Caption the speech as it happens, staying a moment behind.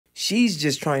she's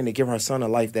just trying to give her son a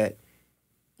life that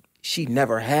she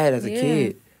never had as a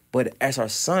kid. But as her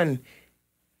son,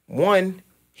 one,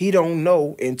 he don't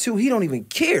know, and two, he don't even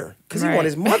care because he want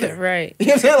his mother. Right. You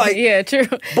know what I'm saying? Like, yeah, true.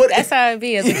 But that's how it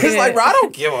be as a kid. It's like, bro, I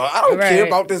don't care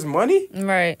about this money.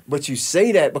 Right. But you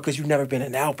say that because you've never been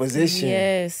in our position.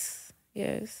 Yes.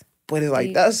 But it's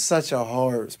like, that's such a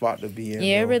hard spot to be in.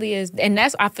 Yeah, it really is. And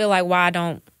that's, I feel like, why I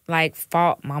don't, like,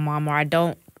 fault my mom, or I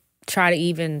don't try to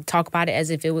even talk about it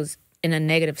as if it was in a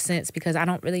negative sense, because I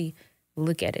don't really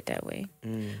look at it that way.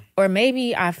 Or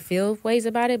maybe I feel ways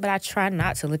about it, but I try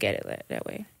not to look at it that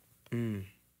way.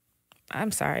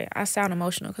 I'm sorry. I sound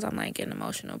emotional because I'm like getting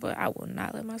emotional, but I will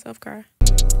not let myself cry.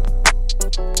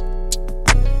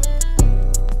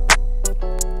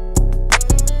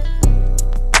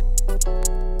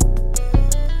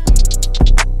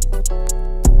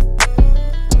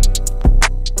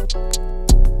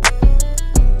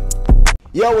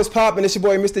 Yo, what's poppin'? It's your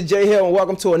boy, Mr. J Hill, and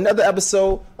welcome to another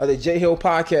episode of the J Hill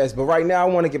Podcast. But right now, I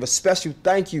want to give a special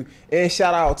thank you and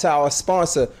shout out to our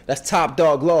sponsor, that's Top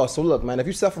Dog Law. So look, man, if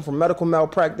you're suffering from medical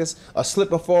malpractice, a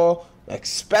slip and fall,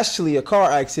 especially a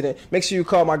car accident, make sure you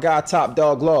call my guy Top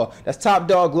Dog Law. That's Top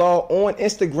Dog Law on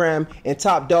Instagram and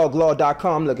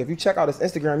topdoglaw.com. Look, if you check out his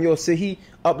Instagram, you'll see he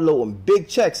uploading big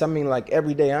checks. I mean, like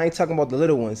every day. I ain't talking about the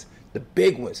little ones. The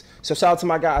big ones. So shout out to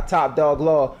my guy, Top Dog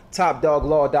Law,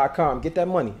 topdoglaw.com. Get that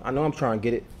money. I know I'm trying to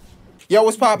get it. Yo,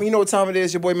 what's poppin'? You know what time it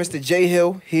is. Your boy, Mr. J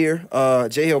Hill here.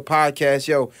 J Hill Podcast.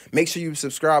 Yo, make sure you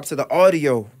subscribe to the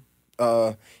audio.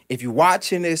 If you're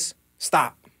watching this,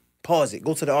 stop. Pause it.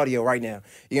 Go to the audio right now.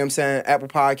 You know what I'm saying? Apple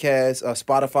Podcasts,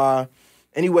 Spotify.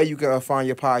 Anywhere you can find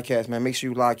your podcast, man. Make sure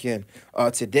you lock in.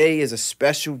 Today is a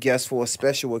special guest for a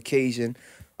special occasion.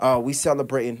 We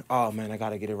celebrating, oh man, I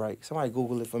gotta get it right. Somebody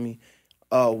Google it for me.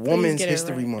 Women's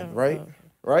History Month, right?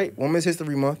 Right? Women's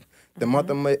History Month, the month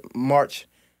of March.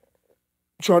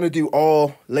 Trying to do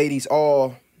all ladies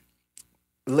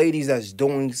that's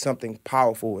doing something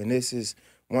powerful. And this is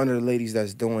one of the ladies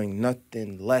that's doing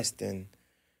nothing less than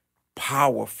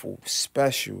powerful,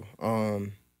 special.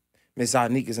 Miss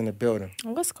Zonnique is in the building.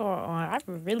 What's going on? I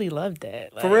really loved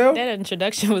that. Like, for real? That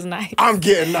introduction was nice. I'm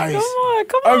getting nice. Come on.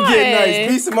 I'm getting nice.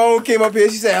 B. Simone came up here.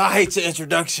 She said, I hate your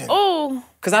introduction. Oh.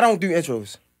 Because I don't do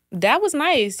intros. That was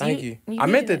nice. Thank you. I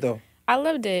meant it, though. I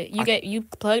loved it. You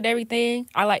plugged everything.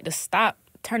 I like to stop,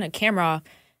 turn the camera off,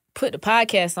 put the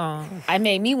podcast on. It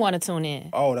made me want to tune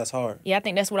in. Oh, that's hard. Yeah, I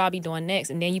think that's what I'll be doing next.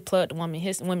 And then you plugged the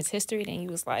women's history. Then you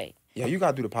was like... Yeah, you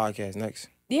got to do the podcast next.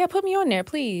 Yeah, put me on there,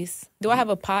 please. Do I have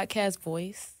a podcast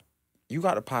voice? You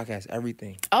got to podcast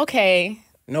everything. Okay.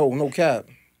 No cap.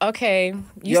 Okay.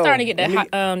 You starting to get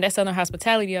that Southern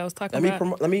hospitality I was talking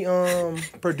about. Let me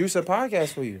produce a podcast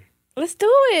for you. Let's do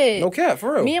it. No cap,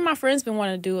 for real. Me and my friends been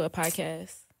wanting to do a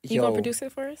podcast. You gonna produce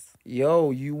it for us?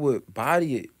 Yo, you would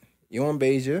body it. You on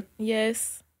Beja?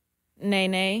 Yes.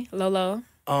 Nene, Lolo.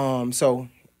 So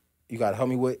you gotta help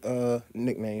me with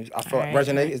nicknames. I thought Right.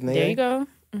 Regine is Nene. There you go.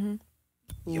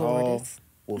 Y'all Lourdes.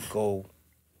 will go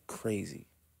crazy.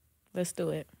 Let's do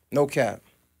it. No cap.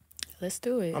 Let's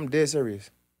do it. I'm dead serious.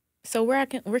 So where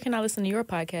can I listen to your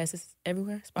podcast? It's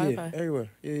everywhere? Spotify? Yeah, everywhere.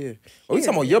 Yeah. Oh, we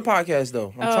talking about your podcast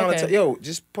though. I'm trying to tell. Yo,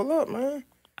 just pull up, man.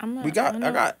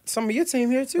 I got some of your team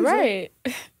here too. Right.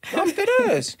 So I'm dead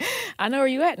ass. I know where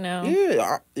you at now.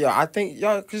 Yeah. I think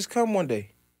y'all just come one day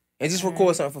and just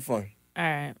record something for fun. All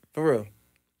right. For real.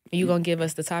 You gonna give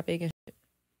us the topic and shit?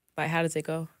 Like, how does it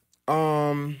go?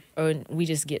 Or we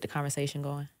just get the conversation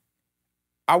going?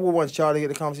 I would want y'all to get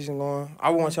the conversation going.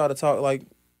 I want y'all to talk like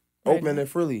open and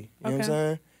freely. You know what I'm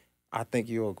saying? I think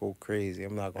you'll go crazy.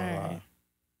 I'm not gonna lie.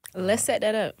 Let's set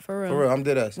that up for real. For real, I'm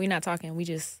dead ass. We not talking. We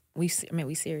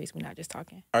serious. We not just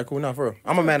talking. All right, cool. Not for real.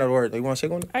 I'm a man of the word. You want to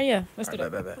shake on it? Oh yeah, let's do that.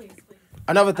 Bet. Please.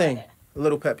 Another thing, a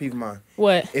little pet peeve of mine.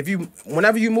 What?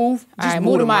 Whenever you move, just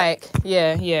move the mic.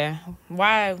 Yeah.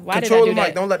 Why control did I do the that?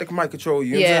 mic. Don't let the mic control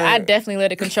you. Yeah, I definitely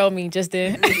let it control me just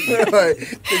then.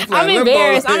 I'm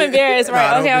embarrassed.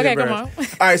 Right. Nah, okay, come on. All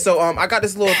right, so I got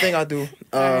this little thing I do.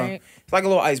 Right. It's like a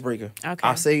little icebreaker. Okay.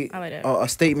 I say I like that. a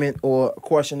statement or a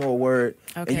question or a word,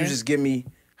 Okay. and you just give me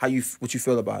what you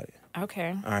feel about it.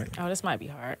 Okay. All right. Oh, this might be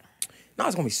hard. No,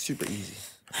 it's gonna be super easy.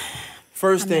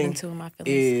 First thing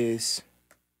is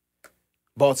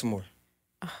Baltimore.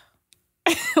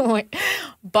 Wait,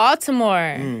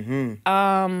 Baltimore. Mm-hmm.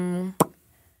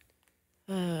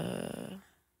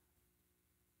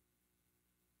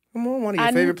 Come on, one of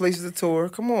your favorite places to tour.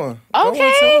 Come on. Okay.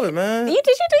 Go into it, man. Did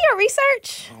you do your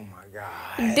research? Oh my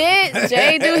God. Did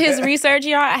Jay do his research,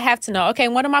 y'all? I have to know. Okay,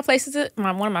 one of my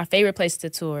favorite places to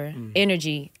tour.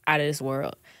 Energy out of this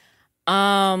world.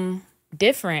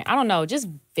 different. I don't know, just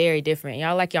very different.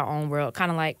 Y'all like your own world,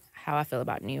 kind of like how I feel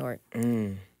about New York.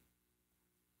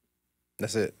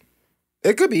 That's it.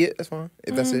 It could be it. That's fine.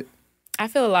 If that's it. I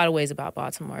feel a lot of ways about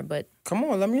Baltimore, but come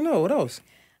on, let me know what else.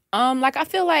 Like I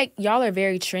feel like y'all are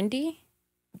very trendy,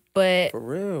 but For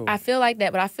real, I feel like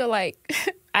that. But I feel like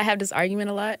I have this argument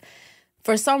a lot.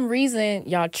 For some reason,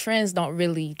 y'all trends don't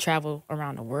really travel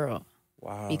around the world.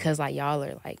 Wow. Because like y'all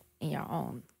are like in your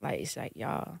own, like it's like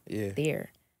y'all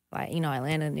there. Like, you know,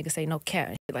 Atlanta niggas say no cap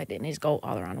and shit like that, and they just go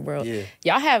all around the world. Yeah.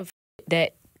 Y'all have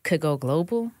that could go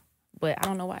global, but I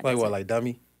don't know why. Like what, like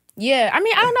dummy? Yeah, I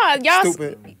mean, I don't know. Y'all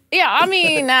stupid. Yeah, I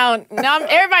mean, now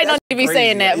everybody don't need to be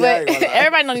saying that, but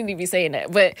everybody don't need to be saying that.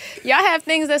 But y'all have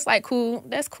things that's like cool.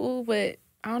 That's cool, but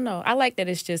I don't know. I like that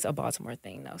it's just a Baltimore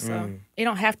thing though, so it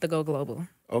don't have to go global.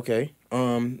 Okay.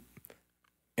 In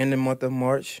the month of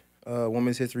March,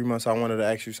 Women's History Month, so I wanted to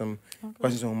ask you some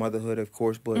questions on motherhood, of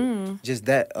course, but just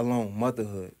that alone,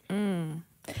 motherhood.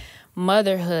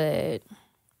 Motherhood.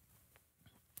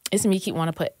 It's me keep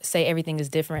wanting to say everything is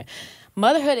different.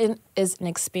 Motherhood is an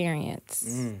experience,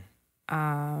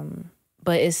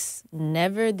 but it's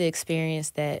never the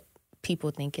experience that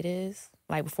people think it is.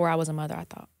 Like before I was a mother, I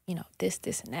thought, you know, this,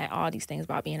 and that, all these things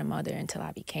about being a mother until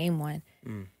I became one.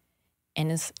 And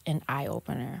it's an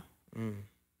eye-opener.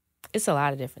 It's a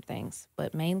lot of different things,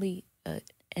 but mainly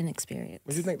an experience.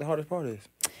 What do you think the hardest part is?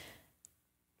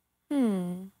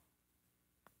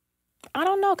 I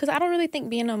don't know, because I don't really think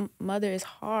being a mother is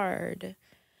hard.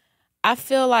 I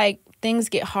feel like things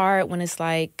get hard when it's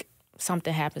like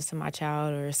something happens to my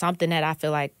child or something that I feel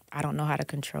like I don't know how to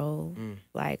control.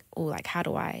 Like, oh, like how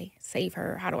do I save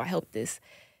her? How do I help this?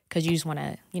 Because you just want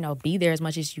to, you know, be there as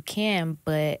much as you can.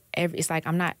 But it's like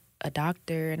I'm not a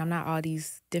doctor and I'm not all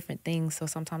these different things. So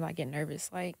sometimes I get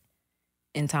nervous, like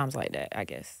in times like that, I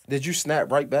guess. Did you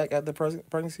snap right back at the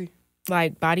pregnancy?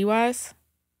 Like body-wise?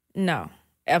 No,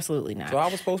 absolutely not. So I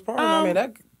was postpartum. I mean,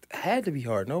 that had to be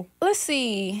hard, no? Let's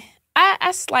see.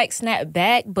 I like snapped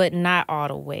back, but not all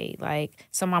the way. Like,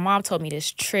 so my mom told me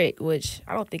this trick, which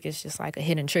I don't think it's just like a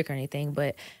hidden trick or anything,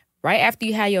 but right after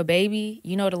you have your baby,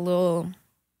 you know the little,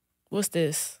 what's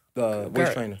this?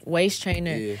 Waist trainer. Waist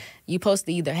trainer. Yeah. You're supposed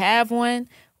to either have one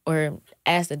or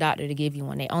ask the doctor to give you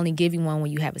one. They only give you one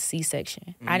when you have a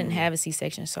C-section. I didn't have a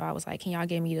C-section, so I was like, can y'all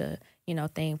give me the, you know,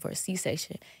 thing for a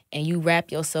C-section? And you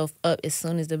wrap yourself up as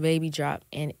soon as the baby drop,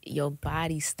 and your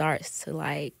body starts to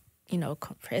like, you know,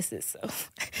 compress itself.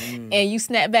 And you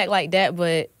snap back like that,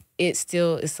 but it's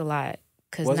a lot.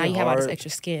 Because now you have all this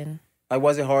extra skin. Like,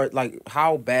 was it hard? Like,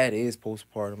 how bad is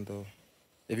postpartum, though?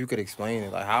 If you could explain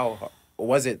it. Like, how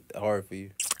was it hard for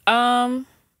you?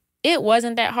 It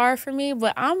wasn't that hard for me,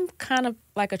 but I'm kind of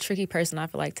like a tricky person, I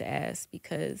feel like, to ask.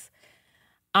 Because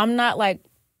I'm not like,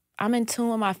 I'm in tune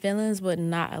with my feelings, but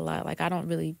not a lot. Like, I don't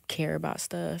really care about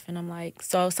stuff. And I'm like,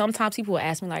 so sometimes people will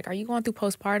ask me, like, are you going through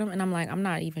postpartum? And I'm like, I'm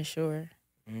not even sure.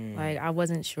 Like, I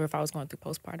wasn't sure if I was going through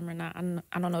postpartum or not.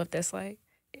 I don't know if that's, like,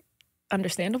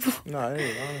 understandable. No, it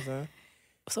is. I understand.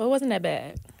 So it wasn't that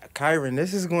bad. Kyron,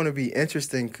 this is going to be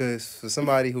interesting because for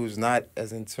somebody who's not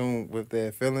as in tune with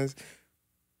their feelings,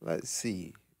 let's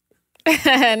see. No,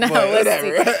 let's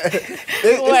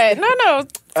see. What? No.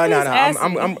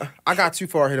 I got too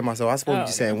far ahead of myself. I was supposed to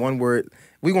be saying one word.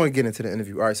 We're going to get into the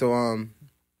interview. All right, so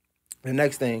the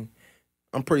next thing,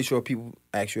 I'm pretty sure people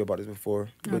asked you about this before,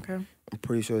 but I'm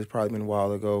pretty sure it's probably been a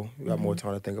while ago. You got more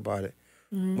time to think about it.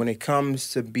 When it comes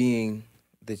to being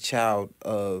the child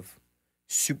of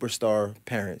superstar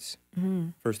parents,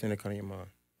 first thing that comes to your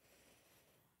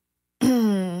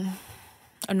mind?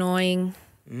 Annoying.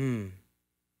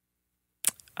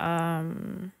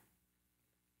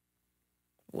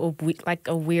 Like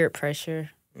a weird pressure.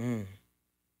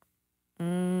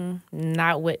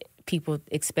 Not what people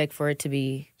expect for it to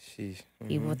be.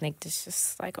 People think it's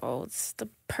just like, oh, it's the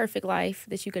perfect life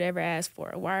that you could ever ask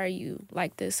for. Why are you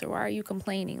like this, or why are you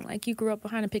complaining? Like, you grew up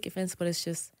behind a picket fence, but it's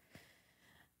just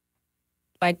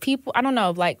like people, I don't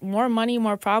know, like more money,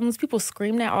 more problems. People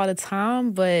scream that all the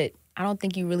time, but I don't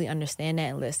think you really understand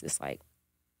that unless it's like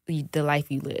the life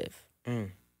you live.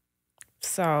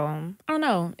 So, I don't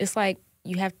know. It's like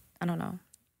you have, I don't know,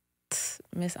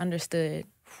 misunderstood.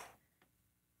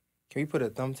 Can we put a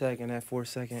thumbtack in that for a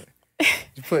second?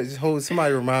 Just hold,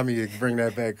 somebody remind me to bring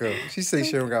that back up. She say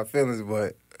she don't got feelings,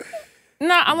 but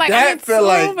no, I'm like, that felt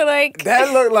like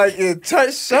that looked like it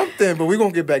touched something. But we're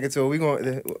gonna get back into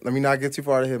it. Let me not get too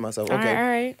far ahead of myself.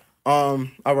 Okay.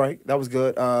 All right. That was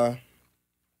good. The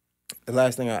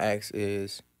last thing I ask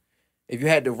is, if you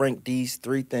had to rank these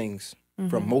three things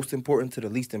from most important to the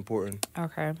least important,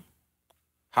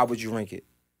 how would you rank it?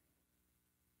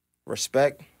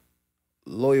 Respect,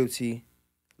 loyalty,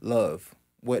 love,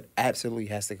 what absolutely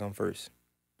has to come first?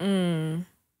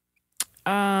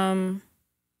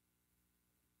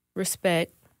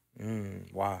 Respect.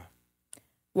 Why?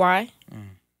 Why?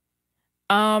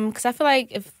 Because I feel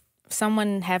like if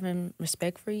someone having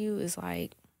respect for you is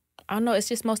like, I don't know, it's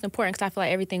just most important because I feel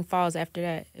like everything falls after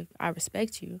that. If I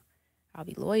respect you, I'll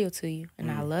be loyal to you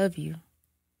and I love you.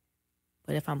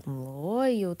 But if I'm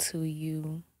loyal to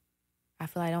you, I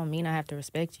feel like I don't mean I have to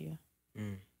respect you.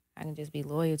 I can just be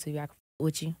loyal to you. I can f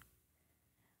with you.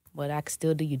 But I can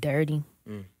still do you dirty.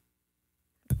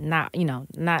 Not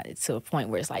to a point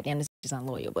where it's like, damn, this is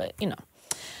unloyal, but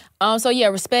So yeah,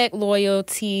 respect,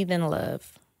 loyalty, then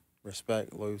love.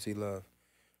 Respect, loyalty, love.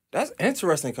 That's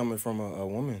interesting coming from a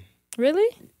woman.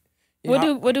 Really?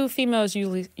 What do females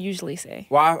usually say?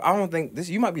 Well, I don't think this.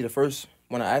 You might be the first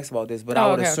when I ask about this, but I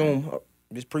would assume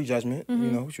just prejudgment. You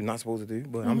know what you're not supposed to do.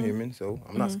 But I'm human, so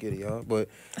I'm not scared of y'all. But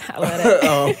I love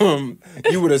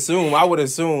that. you would assume. I would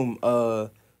assume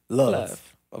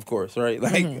love. Of course, right?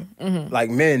 Like like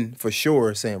men for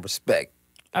sure saying respect.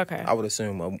 Okay. I would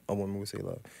assume a woman would say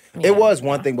love. Yeah, it was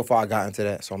one thing before I got into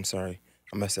that, so I'm sorry.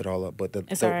 I messed it all up. But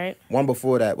it's all right. One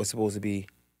before that was supposed to be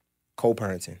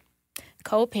co-parenting.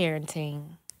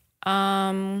 Co-parenting.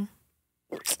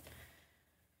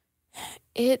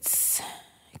 It's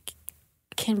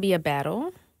can be a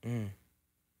battle.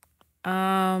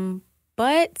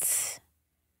 But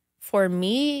for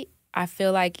me, I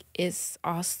feel like it's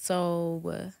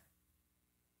also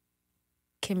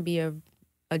can be a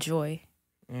joy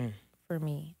for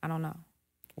me. I don't know.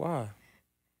 Why?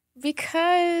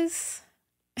 Because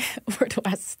where do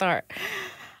I start?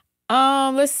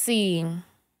 Let's see.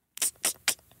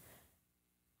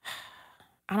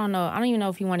 I don't know. I don't even know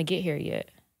if you want to get here yet.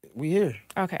 We here.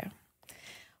 Okay.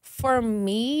 For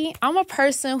me, I'm a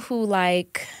person who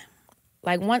like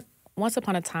once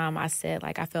upon a time I said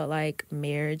like I felt like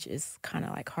marriage is kind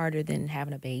of like harder than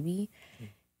having a baby.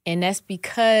 And that's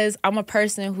because I'm a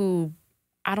person who,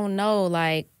 I don't know,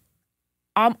 like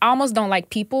I almost don't like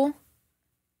people.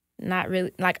 Not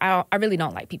really. Like I really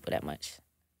don't like people that much.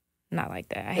 Not like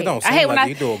that. I hate when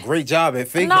you do a great job at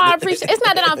faking it. No, I appreciate. It's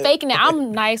not that I'm faking it.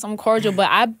 I'm nice. I'm cordial, but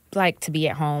I like to be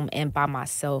at home and by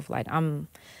myself. Like I'm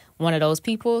one of those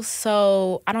people.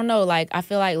 So I don't know. Like I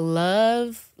feel like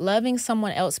loving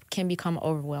someone else can become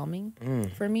overwhelming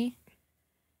for me.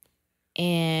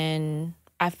 And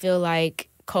I feel like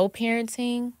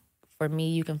co-parenting, for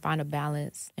me, you can find a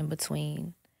balance in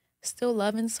between still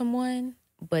loving someone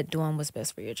but doing what's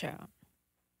best for your child.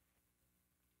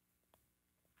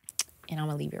 And I'm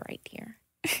going to leave it right there.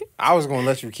 I was going to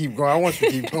let you keep going. I want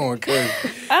you to keep going because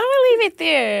I'm going to leave it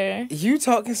there. You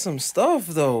talking some stuff,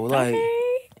 though. Like,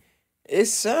 It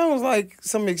sounds like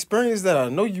some experience that I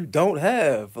know you don't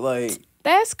have. Like,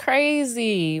 that's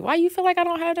crazy. Why you feel like I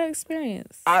don't have that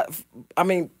experience? I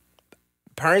mean,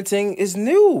 parenting is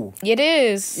new. It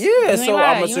is. Yeah, so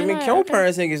I'm assuming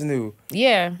co-parenting is new.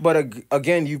 Yeah. But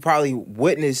again, you probably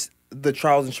witnessed the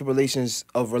trials and tribulations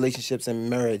of relationships and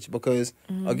marriage because,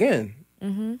 again,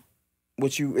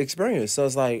 what you experienced. So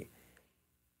it's like,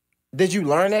 did you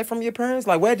learn that from your parents?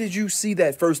 Like, where did you see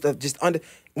that first of just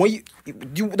when you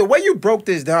the way you broke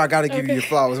this down? I got to give you your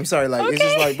flowers. I'm sorry, like it's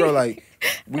just like, bro, like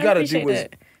we got to do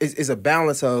is a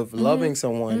balance of loving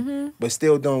someone but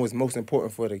still doing what's most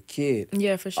important for the kid.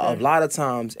 Yeah, for sure. A lot of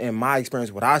times, in my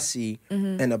experience, what I see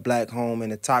in a black home,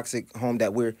 in a toxic home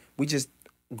that we just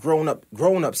grown up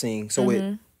seeing, so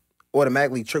it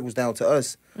automatically trickles down to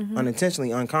us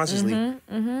unintentionally, unconsciously,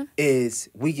 is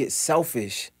we get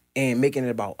selfish and making it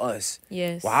about us.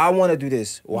 Yes. Well, I want to do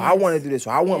this. Well, I want to do this.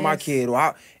 Well, I want my kid.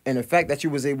 And the fact that you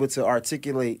was able to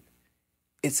articulate,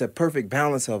 it's a perfect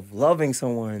balance of loving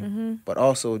someone, but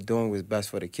also doing what's best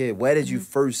for the kid. Where did you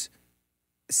first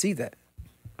see that?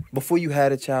 Before you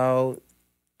had a child?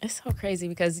 It's so crazy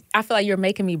because I feel like you're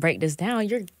making me break this down.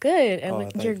 You're good.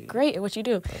 You're great at what you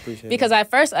do. I appreciate because at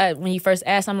first, when you first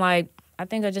asked, I'm like, I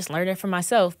think I just learned it for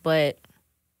myself. But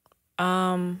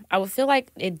I would feel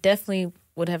like it definitely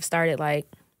would have started like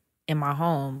in my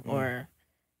home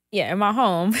in my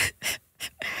home.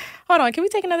 Hold on, can we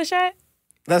take another shot?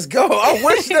 Let's go. I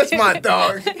wish that's my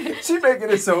dog. She making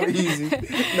it so easy.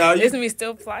 No, isn't me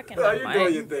still plucking? No, you're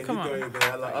doing your thing. Come on. Doing your thing.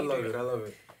 I love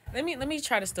it. Let me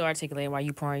try to still articulate while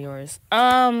you pouring yours.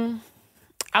 I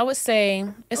would say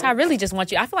I really just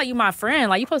want you. I feel like you my friend.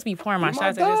 Like you supposed to be pouring my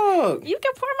shots. Dog. You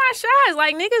can pour my shots.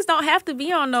 Like niggas don't have to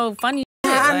be on no funny.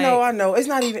 I know. It's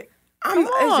not even.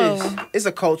 It's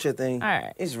a culture thing. All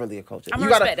right. It's really a culture. I'm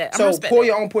gonna respect that. So pour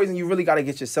your own poison. You really got to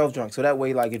get yourself drunk. So that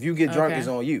way, like, if you get drunk, it's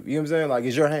on you. You know what I'm saying? Like,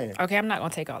 it's your hand. Okay, I'm not gonna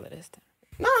take all of this.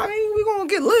 Nah, I mean, we're gonna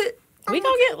get lit. We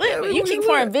gonna get lit. Yeah, You keep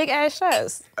pouring big ass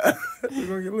shots. We're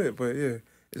gonna get lit, but yeah,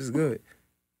 this is good.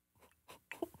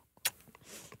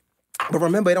 But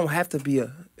remember, it don't have to be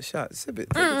a shot. Sip it.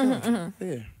 Take your time.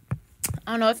 Yeah.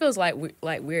 I don't know. It feels like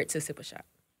weird to sip a shot.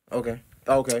 Okay,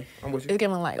 I'm with you. It's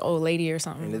giving like old lady or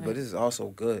something. But this is also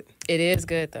good. It is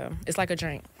good though. It's like a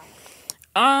drink.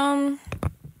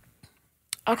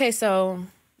 Okay, so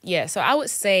yeah, so I would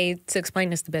say, to explain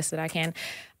this the best that I can,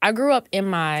 I grew up in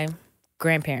my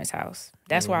grandparents' house.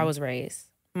 That's where I was raised.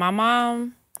 My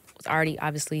mom was already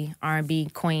obviously R&B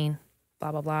queen,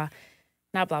 blah blah blah.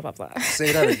 Not blah blah blah.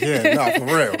 Say that again. No, for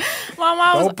real. My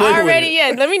mom was already,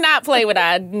 let me not play with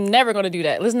that. I'm never gonna do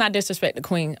that. Let's not disrespect the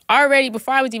queen. Already,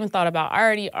 before I was even thought about,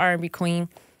 already R&B queen.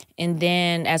 And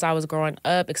then as I was growing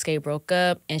up, Escape broke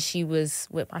up and she was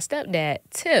with my stepdad,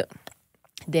 Tip.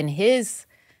 Then his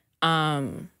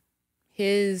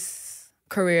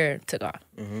career took off.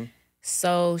 Mm-hmm.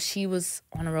 So she was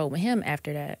on the road with him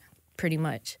after that, pretty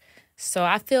much. So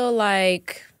I feel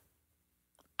like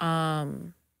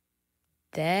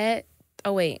that.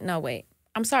 Oh, wait. No, wait.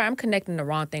 I'm sorry. I'm connecting the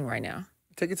wrong thing right now.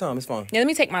 Take your time. It's fine. Yeah, let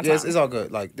me take my time. Yeah, it's all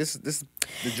good. Like, this is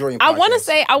the Jordan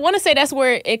podcast. I want to say that's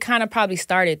where it kind of probably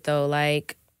started, though.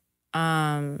 Like,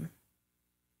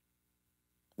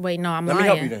 wait, no, I'm lying. Let me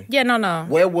help you then. Yeah, no.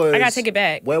 I gotta take it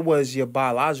back. Where was your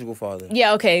biological father?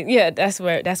 Yeah, okay. Yeah, that's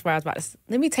where I was about to.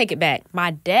 Let me take it back.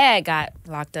 My dad got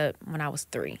locked up when I was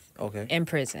 3. Okay. In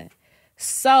prison.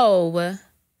 So,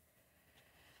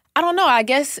 I don't know. I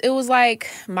guess it was like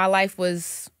my life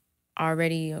was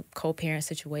already a co-parent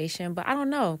situation, but I don't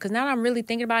know. Because now that I'm really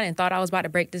thinking about it and thought I was about to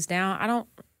break this down,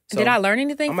 did I learn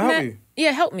anything from that? Help you.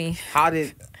 Yeah, help me. How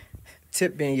did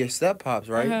Tip being your step-pops,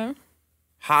 right? Uh-huh.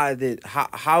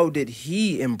 How did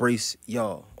he embrace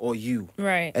y'all or you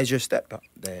as your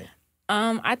stepdad?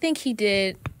 I think he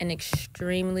did an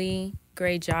extremely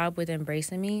great job with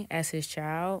embracing me as his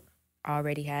child,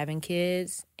 already having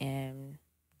kids and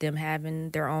them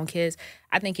having their own kids.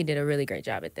 I think he did a really great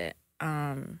job at that.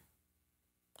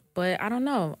 But I don't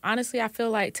know. Honestly, I feel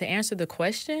like to answer the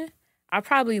question, I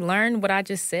probably learned what I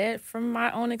just said from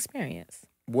my own experience.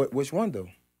 Which one, though?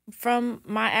 From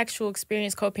my actual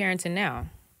experience co-parenting now.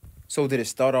 So did it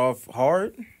start off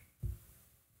hard?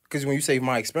 Because when you say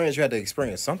my experience, you had to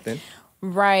experience something.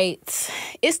 Right.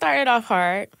 It started off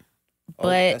hard,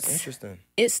 but that's interesting.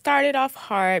 It started off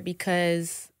hard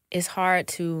because it's hard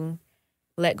to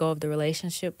let go of the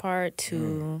relationship part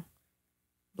to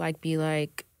be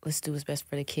like, let's do what's best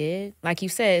for the kid. Like you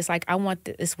said, it's like,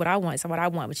 it's what I want. It's what I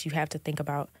want, but you have to think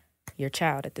about your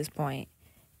child at this point.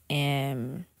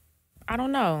 And I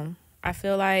don't know. I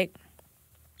feel like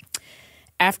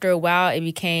after a while, it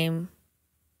became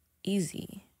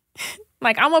easy.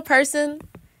 Like, I'm a person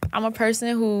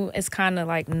who is kind of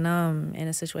like numb in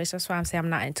a situation. That's why I'm saying I'm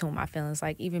not in tune with my feelings.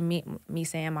 Like, even me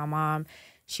saying my mom,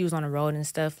 she was on the road and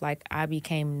stuff, like, I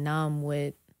became numb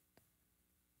with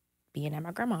being at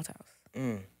my grandma's house.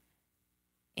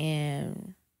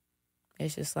 And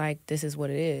it's just like, this is what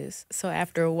it is. So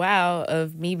after a while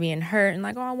of me being hurt and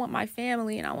like, oh, I want my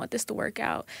family and I want this to work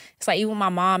out. It's like, even my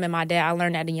mom and my dad, I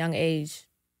learned at a young age,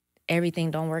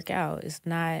 everything don't work out. It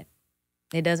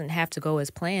doesn't have to go as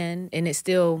planned, and it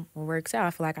still works out.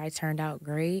 I feel like I turned out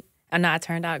great. I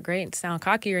turned out great to sound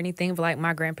cocky or anything, but like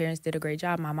my grandparents did a great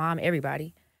job. My mom,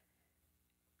 everybody.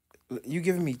 You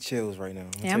giving me chills right now.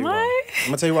 Am I? I'm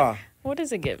going to tell you why. What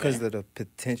does it give me? Because of the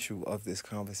potential of this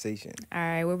conversation. All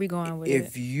right, where we going with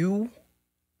If you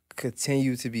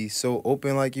continue to be so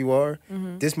open like you are,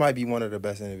 this might be one of the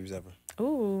best interviews ever.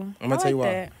 Ooh, I'm going to tell you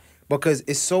why. Because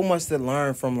it's so much to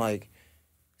learn from, like,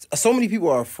 so many people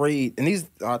are afraid, and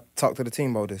I talked to the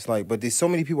team about this, like, but there's so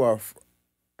many people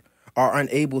are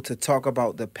unable to talk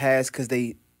about the past because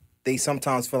they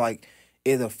sometimes feel like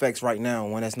it affects right now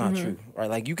when that's not true, right?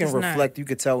 Like, you can reflect, you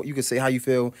could say how you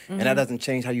feel, and that doesn't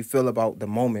change how you feel about the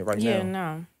moment right now. Yeah,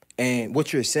 no. And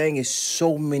what you're saying is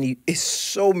so many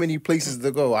places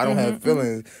to go. I don't have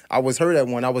feelings. I was hurt at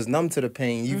one. I was numb to the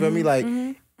pain. You feel me? Like,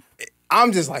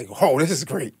 I'm just like, oh, this is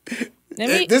great.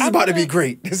 This is about to be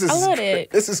great. I love it.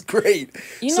 This is great.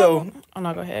 Oh,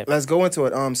 no, go ahead. Let's go into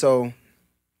it. So,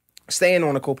 staying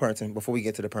on the co-parenting before we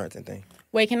get to the parenting thing.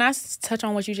 Wait, can I touch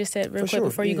on what you just said real quick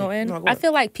before you go in? No, go I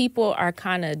feel like people are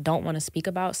kind of don't want to speak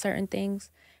about certain things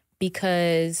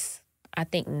because I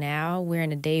think now we're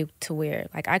in a day to where,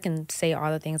 like, I can say all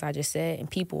the things I just said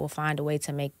and people will find a way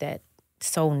to make that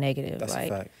so negative. That's like,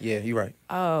 a fact. Yeah, you're right.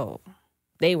 Oh,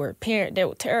 they were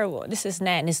terrible. This is that,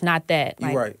 and it's not that.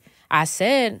 Like, you're right. I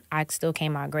said I still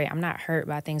came out great. I'm not hurt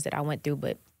by things that I went through,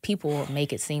 but people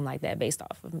make it seem like that based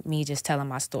off of me just telling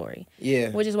my story. Yeah.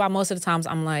 Which is why most of the times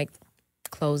I'm like,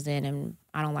 closed in and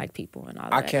I don't like people and all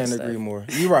that. I can't agree more.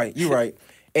 You're right.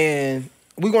 And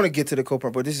we're going to get to the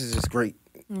co-parent, but this is just great,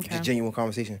 just genuine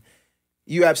conversation.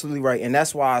 You're absolutely right. And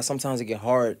that's why sometimes it get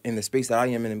hard in the space that I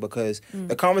am in, because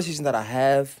the conversations that I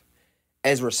have,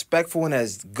 as respectful and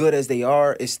as good as they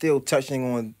are, is still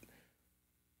touching on,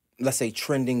 let's say,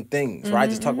 trending things, right? I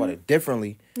just talk about it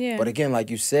differently. Yeah. But again, like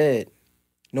you said,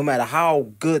 no matter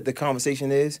how good the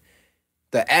conversation is,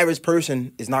 the average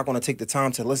person is not going to take the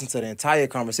time to listen to the entire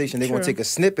conversation. They're going to take a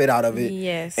snippet out of it,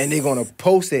 and they're going to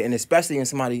post it. And especially in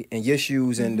somebody in your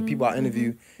shoes and the people I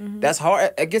interview, that's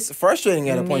hard. It gets frustrating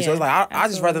at a point. So it's like, I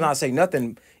just rather not say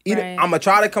nothing. Either I'm going to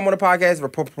try to come on the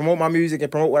podcast, promote my music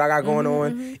and promote what I got going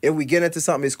on. If we get into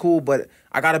something, it's cool. But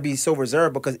I got to be so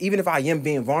reserved, because even if I am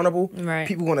being vulnerable,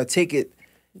 people going to take it.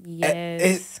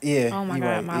 Yes. Oh my God,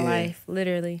 right, my life,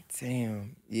 literally.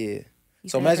 Damn, yeah.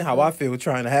 So imagine how I feel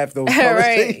trying to have those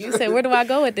conversations. Right. You say, where do I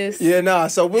go with this?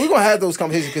 So we're going to have those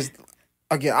conversations, because,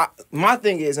 again, my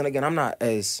thing is, and again, I'm not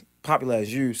as popular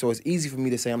as you, so it's easy for me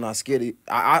to say I'm not scared of you.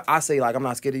 I say, like, I'm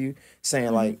not scared of you,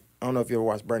 saying, like, I don't know if you ever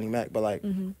watched Bernie Mac, but, like,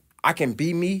 I can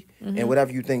be me, and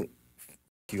whatever you think,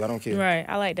 you, I don't care. Right,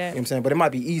 I like that. You know what I'm saying? But it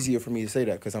might be easier for me to say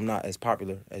that, because I'm not as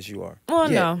popular as you are. Well,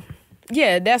 no.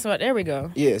 Yeah, that's what, there we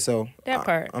go. Yeah, so. That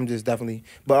part. I'm just definitely,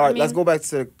 but all right, let's go back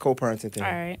to the co-parenting thing.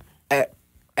 All right.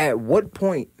 At what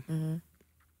point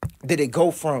did it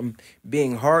go from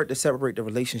being hard to separate the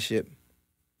relationship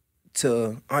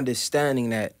to understanding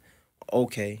that,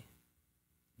 okay,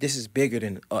 this is bigger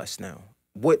than us now?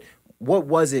 What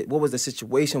was it? What was the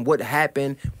situation? What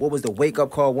happened? What was the wake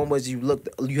up call? When was you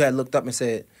had looked up and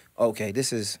said, okay,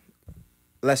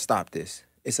 let's stop this.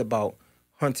 It's about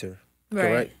Hunter,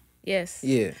 correct? Yes.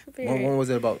 Yeah. When was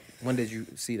it about? When did you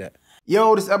see that?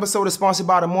 Yo, this episode is sponsored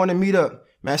by The Morning Meetup.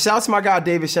 Man, shout out to my guy,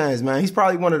 David Shands, man. He's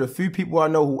probably one of the few people I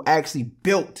know who actually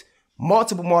built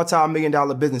multiple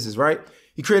multi-million-dollar businesses, right?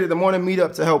 He created The Morning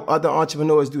Meetup to help other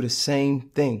entrepreneurs do the same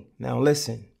thing. Now,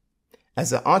 listen,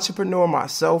 as an entrepreneur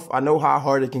myself, I know how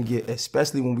hard it can get,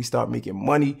 especially when we start making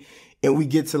money and we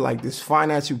get to, like, this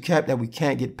financial cap that we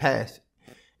can't get past.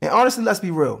 And honestly, let's be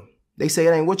real. They say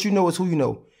it ain't what you know, it's who you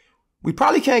know. We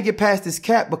probably can't get past this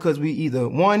cap because we either,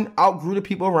 one, outgrew the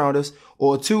people around us,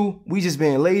 or two, we just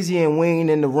being lazy and we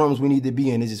ain't in the rooms we need to be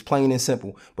in. It's just plain and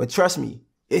simple. But trust me,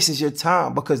 this is your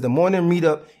time, because the Morning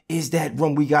Meetup is that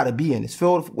room we got to be in. It's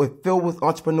filled with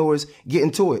entrepreneurs getting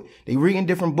to it. They reading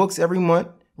different books every month,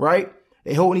 right?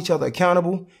 They holding each other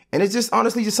accountable. And it's just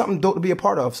honestly just something dope to be a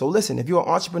part of. So listen, if you're an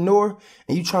entrepreneur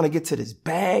and you trying to get to this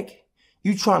bag,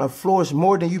 you trying to flourish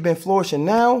more than you've been flourishing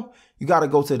now, you got to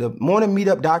go to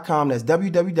themorningmeetup.com. That's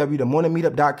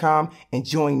www.themorningmeetup.com and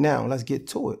join now. Let's get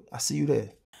to it. I see you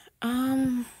there.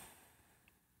 I'm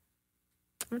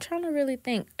trying to really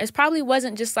think. It probably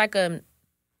wasn't just like a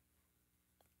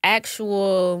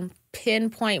actual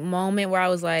pinpoint moment where I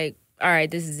was like, all right,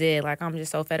 this is it. Like, I'm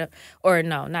just so fed up. Or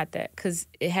no, not that, because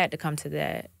it had to come to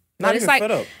that. Not but even it's like,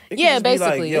 fed up. Yeah,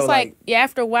 basically. It's like,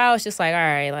 after a while, it's just like, all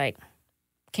right, like,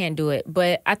 can't do it.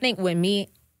 But I think with me,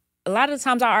 a lot of the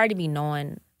times I already be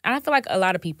knowing, and I feel like a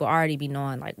lot of people already be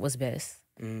knowing, like, what's best.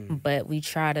 But we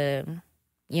try to,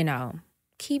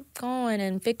 keep going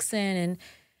and fixing.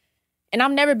 And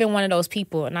I've never been one of those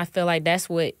people. And I feel like that's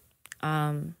what,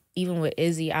 even with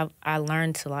Izzy, I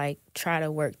learned to, like, try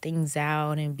to work things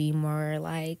out and be more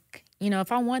like,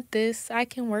 if I want this, I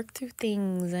can work through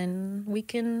things and we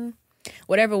can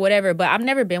whatever. But I've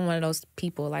never been one of those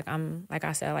people. Like, like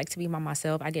I said, I like to be by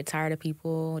myself. I get tired of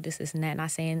people, this and that.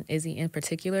 Not saying Izzy in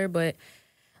particular, but,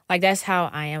 like, that's how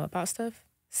I am about stuff.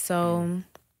 So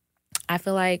I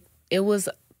feel like it was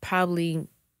probably,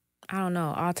 I don't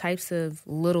know, all types of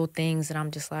little things that I'm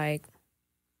just like,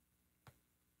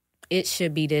 it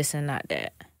should be this and not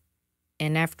that.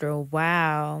 And after a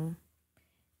while,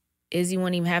 Izzy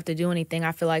wouldn't even have to do anything,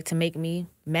 I feel like, to make me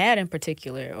mad in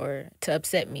particular or to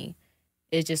upset me.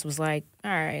 It just was like,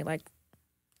 all right, like,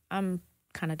 I'm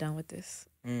kind of done with this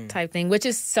type thing, which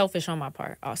is selfish on my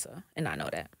part also. And I know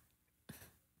that.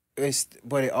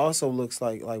 But it also looks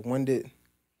like when did,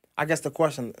 I guess the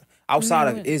question, outside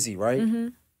of Izzy,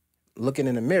 right? Looking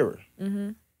in the mirror,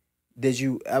 did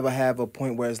you ever have a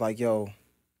point where it's like, yo,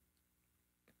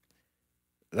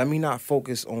 let me not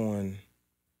focus on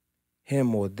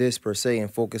him or this per se and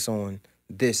focus on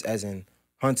this as in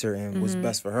Hunter and what's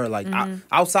best for her? Like,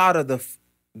 outside of the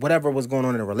whatever was going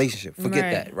on in the relationship,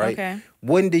 forget that, right? Okay.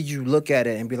 When did you look at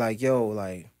it and be like, yo,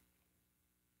 like,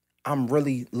 I'm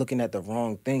really looking at the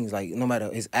wrong things, like, no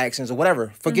matter his actions or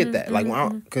whatever, forget that. Like,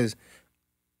 because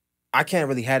I can't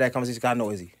really have that conversation because I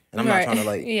know Izzy. And I'm not trying to,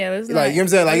 like, yeah, like, you know what I'm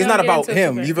saying? Like, it's not about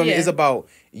him. You feel me? It's about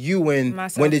you and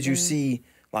when did you see,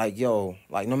 like, yo,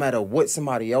 like no matter what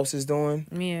somebody else is doing,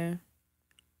 Yeah.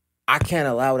 I can't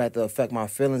allow that to affect my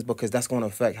feelings because that's going to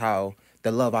affect how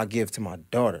the love I give to my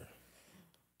daughter.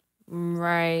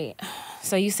 Right.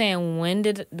 So you saying when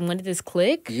did this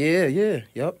click? Yeah,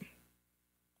 yep.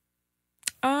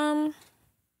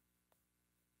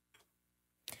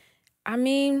 I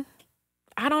mean,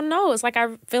 I don't know. It's like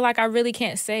I feel like I really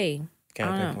can't say.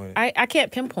 Can't pinpoint it. I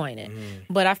can't pinpoint it.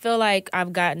 But I feel like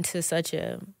I've gotten to such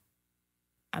a,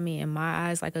 I mean, in my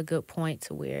eyes, like a good point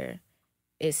to where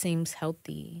it seems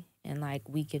healthy and like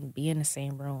we can be in the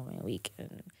same room and we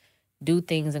can do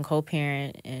things and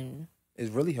co-parent and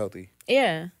it's really healthy.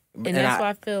 Yeah. And that's why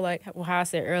I feel like how I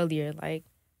said earlier, like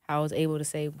how I was able to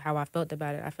say how I felt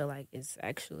about it. I feel like it's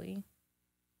actually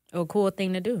a cool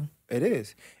thing to do. It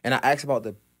is. And I asked about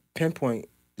the pinpoint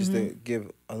just to give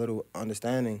a little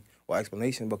understanding or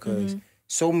explanation because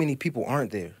so many people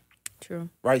aren't there. True.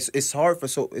 Right? So it's hard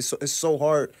it's so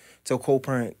hard to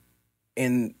co-parent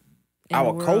in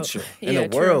our culture, in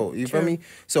the world. You feel me?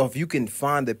 So if you can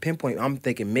find the pinpoint, I'm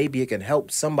thinking maybe it can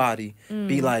help somebody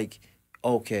be like,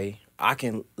 okay,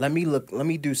 let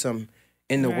me do some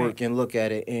in the work and look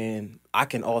at it, and I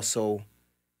can also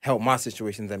help my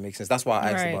situation. If that makes sense. That's why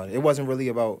I asked about it. It wasn't really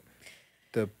about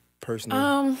the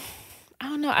personal. I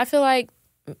don't know. I feel like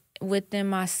within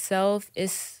myself,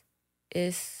 it's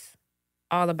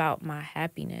all about my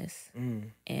happiness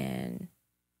and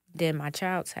then my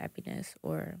child's happiness,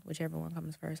 or whichever one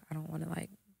comes first. I don't want to like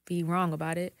be wrong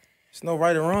about it. There's no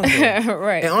right or wrong.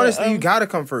 Right. And honestly, you gotta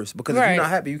come first because if you're not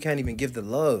happy, you can't even give the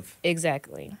love.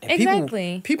 Exactly.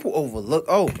 And people overlook.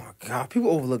 Oh my God,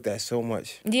 people overlook that so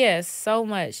much. Yes, so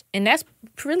much, and that's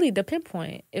really the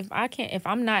pinpoint. If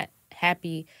I'm not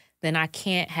happy, then I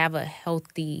can't have a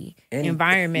healthy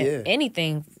environment,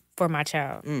 anything for my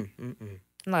child.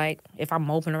 Like if I'm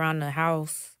moping around the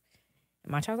house,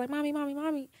 and my child's like, "Mommy, mommy,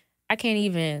 mommy," I can't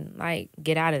even like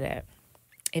get out of that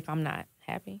if I'm not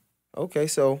happy. Okay,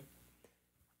 so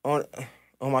on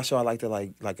my show, I like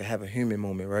to have a human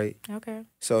moment, right? Okay.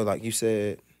 So like you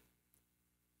said,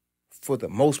 for the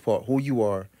most part, who you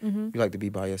are, you like to be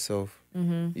by yourself.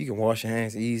 You can wash your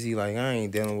hands easy, like I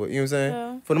ain't dealing with, you know what I'm saying?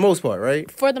 Yeah. For the most part, right?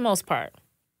 For the most part.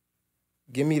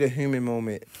 Give me the human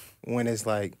moment when it's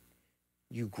like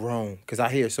you grown, because I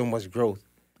hear so much growth.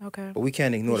 Okay. But we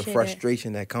can't ignore the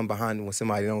frustration that come behind when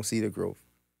somebody don't see the growth.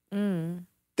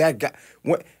 That guy,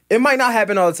 it might not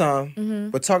happen all the time,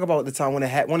 but talk about the time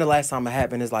when the last time it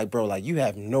happened. Is like, bro, like you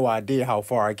have no idea how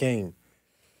far I came,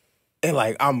 and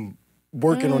like I'm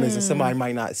working on this, and somebody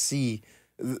might not see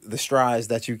the strides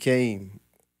that you came,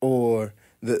 or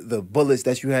the bullets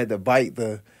that you had to bite,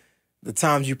 the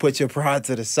times you put your pride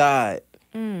to the side.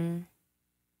 I'm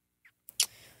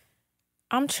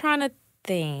trying to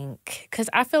think, because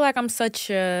I feel like I'm such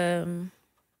a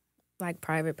like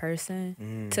private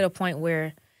person to the point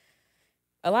where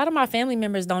a lot of my family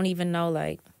members don't even know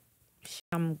like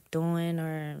I'm doing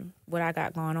or what I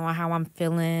got going on, how I'm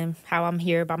feeling, how I'm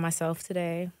here by myself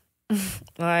today.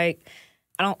 Like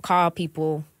I don't call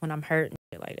people when I'm hurt and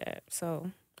shit like that. So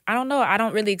I don't know. I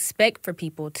don't really expect for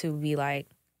people to be like,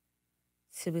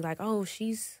 oh,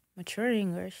 she's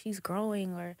maturing or she's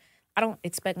growing, or I don't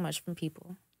expect much from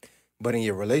people. But in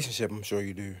your relationship, I'm sure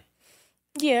you do.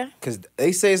 Yeah. Because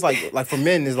they say it's like for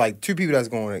men, there's like two people that's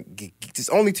going to get, there's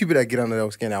only two people that get under their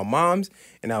skin, our moms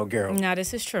and our girl. Now,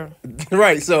 this is true.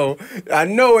 Right. So I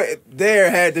know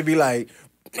there had to be like,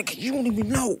 nigga, you don't even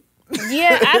know.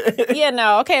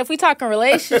 No. Okay, if we talking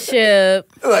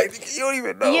relationship. Like, you don't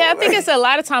even know. Yeah, I think it's a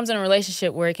lot of times in a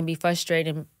relationship where it can be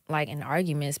frustrating, like in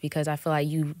arguments, because I feel like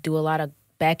you do a lot of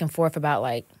back and forth about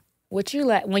like what you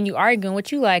like when you arguing,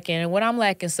 what you lacking and what I'm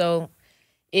lacking. So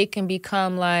it can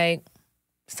become like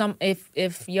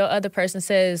if your other person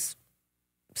says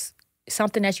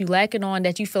something that you lacking on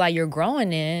that you feel like you're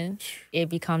growing in, it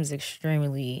becomes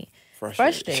extremely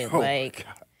frustrating. Oh, like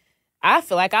I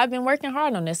feel like I've been working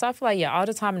hard on this. I feel like all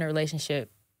the time in a relationship,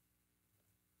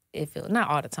 it feels not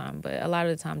all the time, but a lot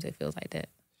of the times it feels like that.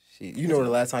 You know the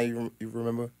last time you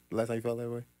remember the last time you felt that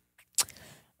way?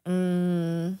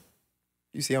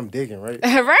 You see, I'm digging, right?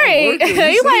 Right.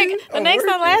 You like the next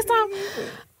time, last time?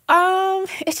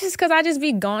 It's just because I just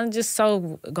be going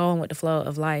with the flow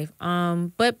of life.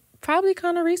 But probably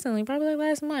kind of recently, probably like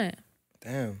last month.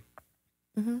 Damn.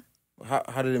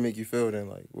 How did it make you feel then?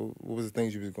 Like, what was the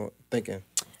things you was thinking?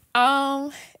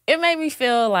 It made me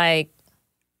feel like,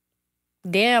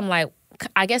 damn, like,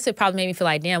 I guess it probably made me feel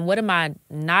like, damn, what am I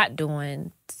not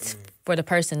doing for the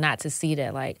person not to see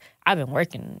that? Like, I've been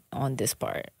working on this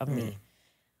part of me.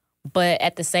 But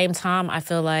at the same time, I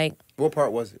feel like... What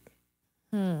part was it?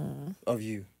 Of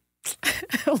you?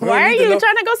 Why are you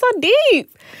trying to go so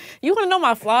deep? You want to know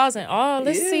my flaws and all.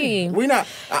 Let's see. We're not.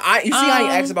 You see, I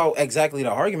ain't asked about exactly the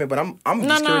argument, but I'm just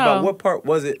curious about what part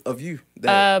was it of you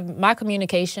that my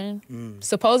communication.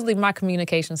 Supposedly, my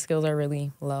communication skills are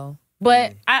really low,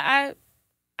 but I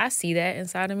see that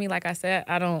inside of me. Like I said,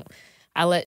 I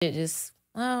let it just.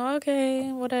 Oh,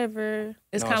 okay, whatever.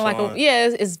 It's kind of like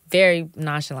it's very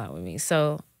nonchalant with me.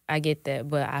 So I get that,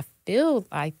 but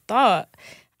I thought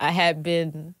I had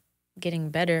been getting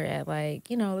better at like,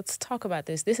 let's talk about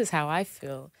this. This is how I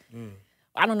feel.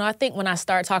 I don't know. I think when I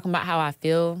start talking about how I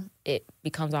feel, it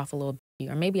becomes off a little bit,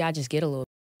 or maybe I just get a little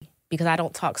bit because I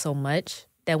don't talk so much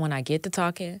that when I get to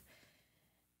talking,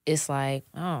 it's like,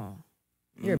 oh,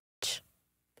 you're a bitch.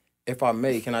 If I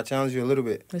may, can I challenge you a little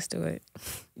bit? Let's do it.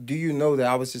 Do you know that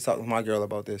I was just talking to my girl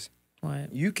about this?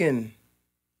 What? You can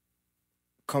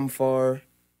come far,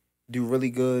 do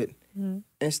really good,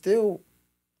 and still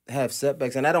have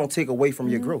setbacks, and that don't take away from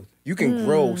your growth. You can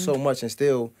grow so much and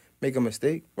still make a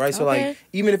mistake, right? So, like,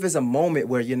 even if it's a moment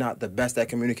where you're not the best at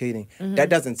communicating, that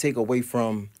doesn't take away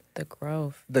from the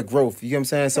growth. You know what I'm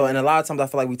saying? So, and a lot of times I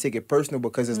feel like we take it personal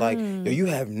because it's like, yo, you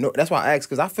have no. That's why I ask,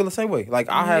 because I feel the same way. Like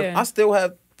I still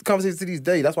have conversations to this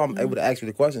day. That's why I'm able to ask you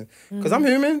the question, because I'm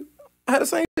human. I had the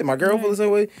same shit. My girl feel the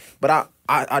same way, but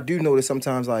I do notice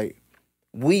sometimes like.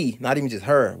 We, not even just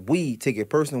her, we take it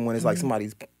personal when it's like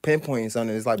somebody's pinpointing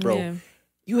something. It's like, bro,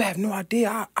 you have no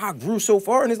idea. I grew so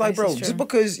far. And it's like, bro, just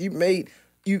because you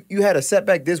had a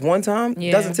setback this one time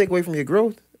doesn't take away from your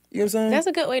growth. You know what I'm saying? That's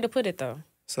a good way to put it, though.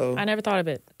 So I never thought of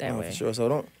it that way. For sure.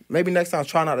 So maybe next time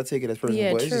try not to take it as personal.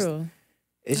 Yeah, but true.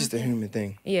 It's just a human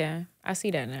thing. Yeah, I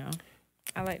see that now.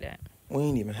 I like that. We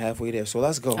ain't even halfway there. So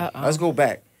let's go. Let's go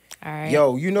back. All right.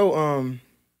 Yo,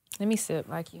 let me sip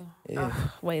like you. Yeah.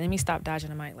 Oh, wait, let me stop dodging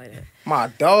the mic like that. My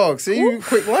dog. See, you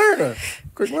quick learner.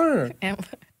 Quick learner.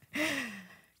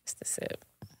 It's the sip.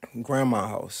 Grandma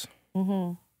house.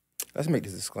 Let's make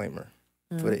this disclaimer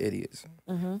for the idiots.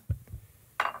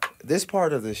 This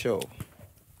part of the show,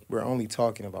 we're only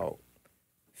talking about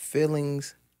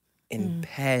feelings and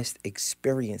past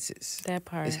experiences. That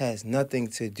part. This has nothing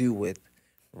to do with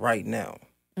right now.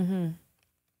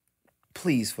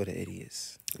 Please, for the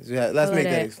idiots. Let's make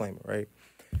that disclaimer, right?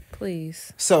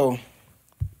 Please. So,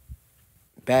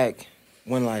 back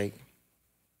when, like,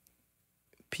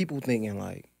 people thinking,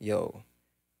 like, yo,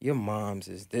 your mom's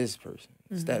is this person.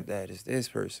 Stepdad is this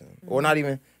person. Or not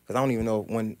even, because I don't even know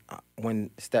when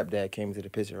stepdad came into the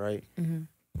picture, right?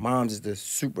 Mom's is the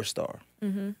superstar.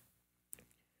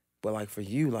 But, like, for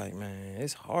you, like, man,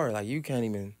 it's hard. Like, you don't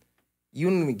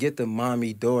even get the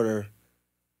mommy-daughter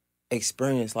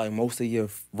experience like most of your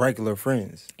regular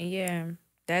friends. Yeah.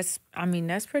 That's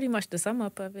pretty much the sum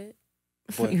up of it.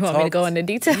 But you want me to go into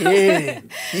detail? Yeah,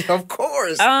 of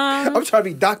course. I'm trying to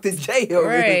be Dr. J here.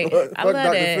 Right. I love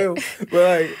Dr. that. Phil.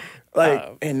 But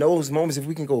like in those moments, if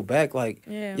we can go back, like,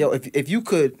 yo, if you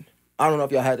could, I don't know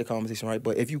if y'all had the conversation, right?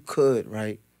 But if you could,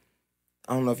 right?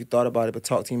 I don't know if you thought about it, but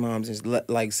talk to your moms and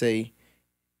like say,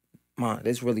 Mom,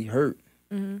 this really hurt.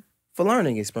 For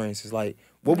learning experiences, like,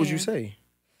 what would you say?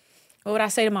 What would I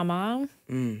say to my mom?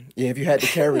 Yeah, if you had the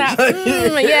courage.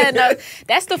 No,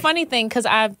 that's the funny thing, because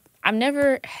I've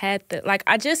never had the, like,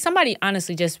 somebody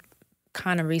honestly just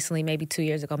kind of recently, maybe 2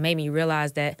 years ago, made me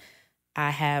realize that I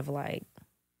have, like,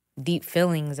 deep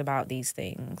feelings about these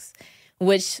things,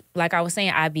 which, like I was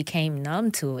saying, I became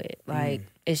numb to it. Like,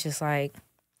 it's just like,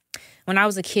 when I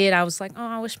was a kid, I was like, oh,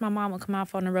 I wish my mom would come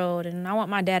out on the road, and I want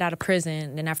my dad out of prison.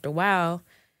 And then after a while,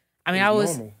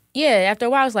 normal. After a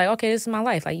while, I was like, okay, this is my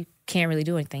life. Like, you can't really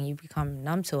do anything. You become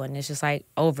numb to it. And it's just like,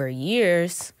 over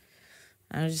years,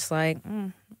 I was just like,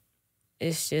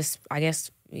 it's just, I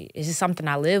guess, it's just something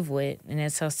I live with. And then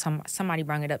so somebody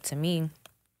brought it up to me.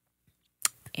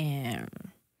 And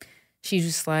she's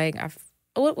just like,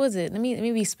 what was it? Let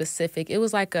me be specific. It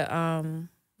was like a,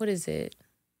 what is it?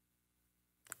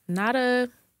 Not a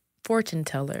fortune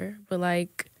teller, but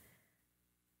like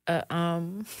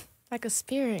a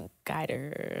spirit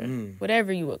guider,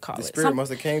 whatever you would call it. The spirit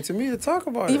must have came to me to talk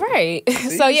about it. Right.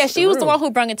 See, so, yeah, she was the one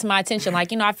who brought it to my attention.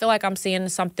 Like, I feel like I'm seeing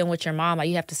something with your mom. Like,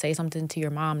 you have to say something to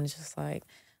your mom. And it's just like,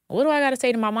 what do I got to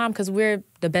say to my mom? Because we're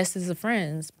the bestest of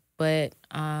friends. But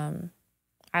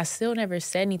I still never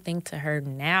said anything to her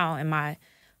now in my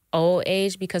old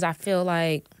age, because I feel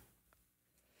like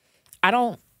I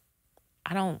don't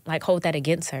like hold that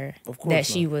against her. Of course that not.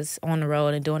 She was on the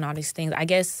road and doing all these things. I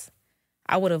guess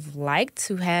I would have liked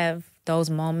to have those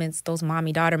moments, those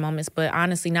mommy-daughter moments, but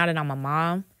honestly, now that I'm a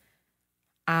mom,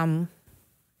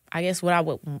 I guess what I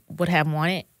would have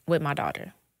wanted with my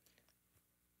daughter.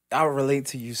 I relate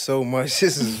to you so much.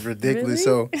 This is ridiculous.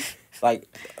 Really? So like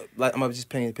I'm gonna just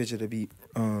paint a picture to be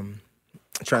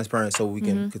transparent so we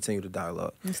can continue the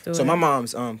dialogue. So my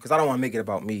mom's because I don't want to make it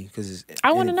about me because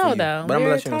I want to know though. But I'm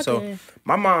gonna let you know. So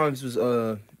my mom's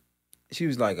was she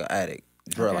was like an addict,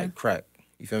 drug like crack.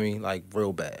 You feel me? Like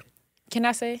real bad. Can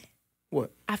I say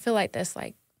what? I feel like that's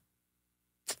a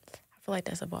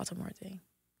Baltimore thing.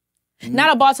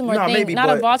 Not a Baltimore thing. Maybe, not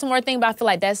a Baltimore thing, but I feel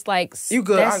like that's like you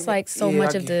good. That's like so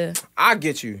much of the. I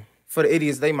get you. For the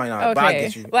idiots, they might not. But I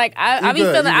get you. Like I be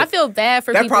feeling. I feel bad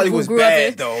for that people probably who was grew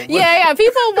bad, up. Though. Yeah.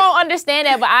 People won't understand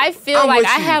that, but I feel like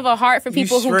I have a heart for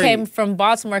people who came from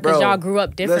Baltimore because y'all grew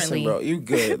up differently. Listen, bro, you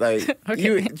good. Like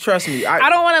you trust me. I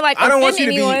don't want to like. I don't want you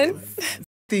to anyone. be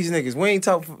these niggas. We ain't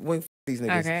talking. These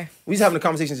niggas. Okay. We just having a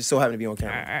conversation. Just so happen to be on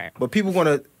camera. All right. But people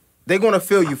they're gonna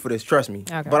feel you for this. Trust me.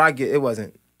 Okay. But I get it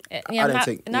wasn't. Yeah, I didn't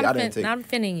take. Not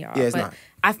offending y'all. Yeah, it's but not.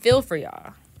 I feel for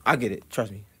y'all. I get it.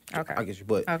 Trust me. Okay. I get you.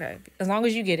 But okay, as long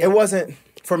as you get it. It wasn't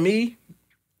for me.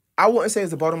 I wouldn't say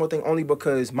it's a Baltimore thing only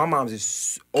because my mom's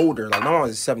is older. Like my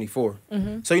mom's is 74.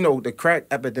 So the crack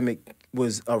epidemic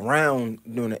was around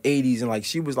during the 80s and like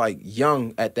she was like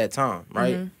young at that time,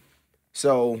 right?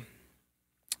 So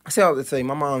I say all to say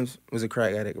my mom's was a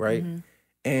crack addict, right?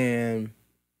 And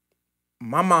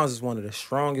my mom's is one of the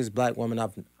strongest black women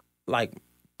I've like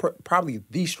probably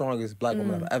the strongest black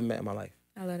woman I've ever met in my life.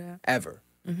 I love that. Ever.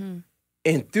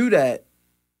 And through that,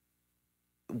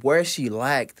 where she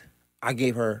lacked, I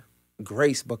gave her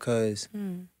grace because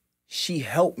she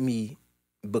helped me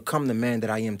become the man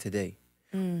that I am today.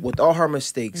 With all her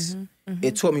mistakes,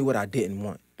 it taught me what I didn't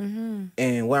want.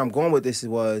 And where I'm going with this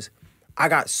was, I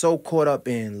got so caught up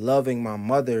in loving my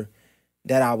mother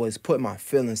that I was putting my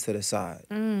feelings to the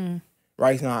side.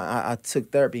 Right now, I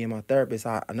took therapy, and my therapist,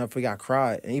 I never forgot, I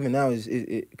cried. And even now,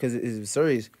 because it was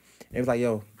serious. And it was like,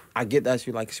 yo, I get that.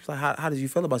 She was like, how did you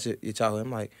feel about your childhood?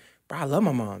 I'm like, bro, I love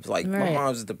my mom's. Like, my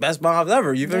mom's is the best moms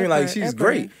ever. You feel me? Like, she's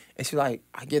great. And she's like,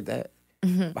 I get that.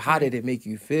 But how did it make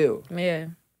you feel? Yeah.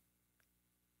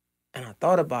 And I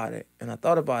thought about it. And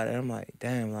I'm like,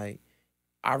 damn, like,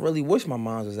 I really wish my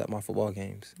mom was at my football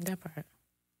games. That part.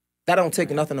 That don't take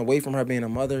nothing away from her being a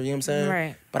mother, you know what I'm saying?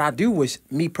 Right. But I do wish,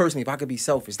 me personally, if I could be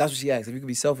selfish, that's what she asked, if you could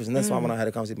be selfish, and that's why when I had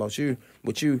a conversation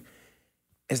with you,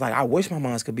 it's like, I wish my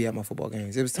moms could be at my football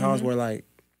games. It was times where, like,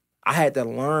 I had to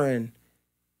learn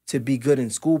to be good in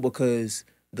school because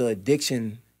the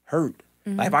addiction hurt.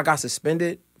 Like, if I got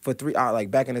suspended for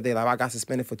like, back in the day, like, if I got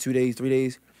suspended for 2 days, 3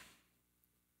 days,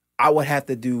 I would have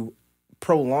to do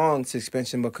prolonged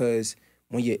suspension because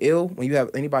when you're ill, when you have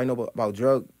anybody know about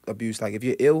drug abuse, like if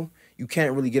you're ill, you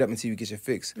can't really get up until you get your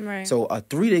fix. Right. So a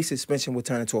 3-day suspension would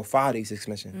turn into a 5-day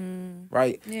suspension,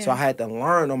 right? Yeah. So I had to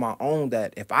learn on my own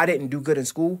that if I didn't do good in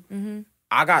school,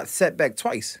 I got set back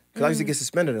twice because I used to get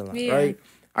suspended a lot, right?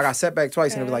 I got set back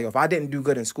twice, and it was like, if I didn't do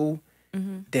good in school,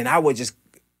 then I would just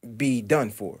be done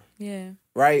for. Yeah.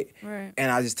 Right? Right.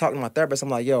 And I just talked to my therapist. I'm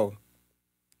like, yo,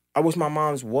 I wish my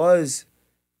mom's was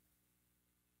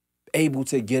able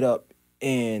to get up.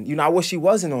 And, I wish she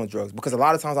wasn't on drugs because a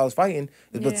lot of times I was fighting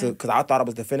because I thought I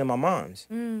was defending my mom's.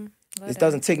 It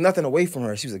doesn't take nothing away from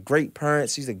her. She was a great parent.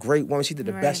 She's a great woman. She did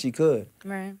the best she could.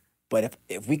 Right. But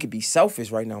if we could be selfish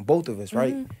right now, both of us,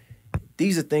 right?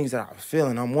 These are things that I was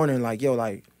feeling. I'm wondering, like, yo,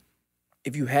 like,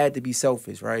 if you had to be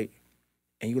selfish, right?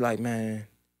 And you like, man,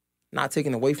 not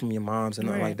taking away from your moms and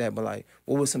nothing like that, but, like,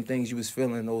 what were some things you was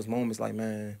feeling in those moments? Like,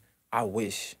 man, I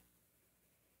wish.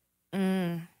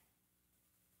 Oh,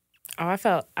 I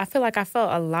feel like I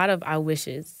felt a lot of I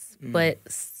wishes, but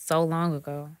so long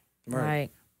ago. Right.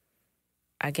 Like,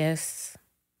 I guess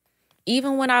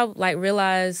even when I like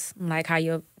realized like how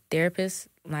your therapist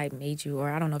like made you,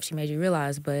 or I don't know if she made you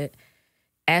realize, but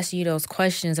asked you those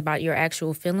questions about your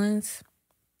actual feelings.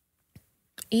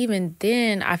 Even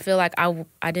then, I feel like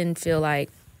I didn't feel like,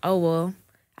 oh well,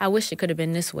 I wish it could have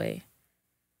been this way.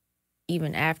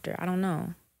 Even after, I don't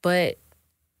know, but.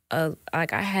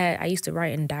 Like I used to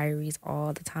write in diaries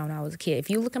all the time when I was a kid. If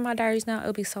you look at my diaries now,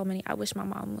 it'll be so many. I wish my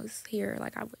mom was here.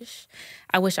 Like I wish.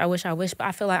 But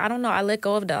I feel like, I don't know, I let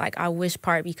go of the like I wish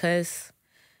part because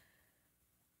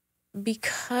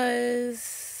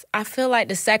I feel like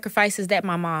the sacrifices that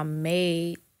my mom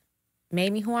made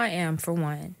me who I am, for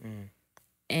one,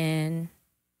 and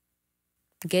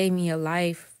gave me a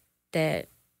life that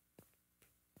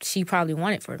she probably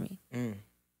wanted for me.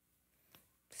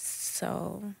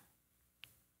 So,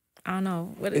 I don't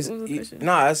know. What was the question?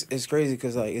 Nah, it's crazy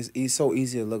because like it's so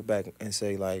easy to look back and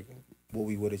say like what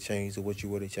we would have changed or what you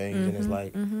would have changed, and it's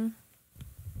like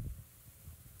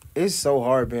it's so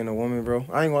hard being a woman, bro.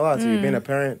 I ain't gonna lie to you, being a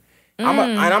parent.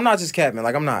 I'm not just capping.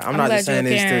 Like I'm not just saying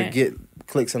this to get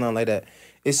clicks and nothing like that.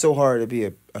 It's so hard to be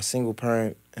a single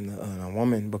parent and a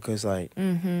woman, because like,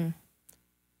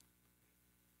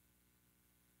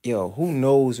 yo, who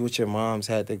knows what your mom's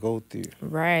had to go through?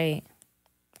 Right.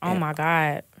 Oh my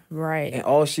God. Right. And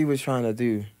all she was trying to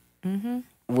do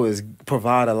was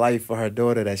provide a life for her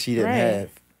daughter that she didn't have.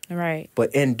 Right.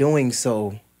 But in doing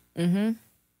so, it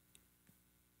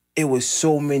was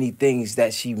so many things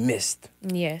that she missed.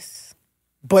 Yes.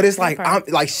 But it's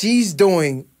like she's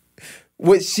doing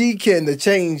what she can to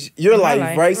change your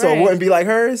life, right? So it wouldn't be like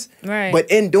hers. Right. But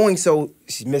in doing so,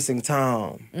 she's missing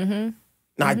time.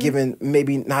 Not giving,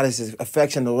 maybe not as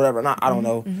affection or whatever. I don't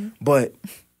know. But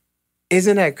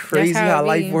isn't that crazy how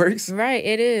life works? Right.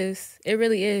 It is. It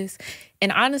really is.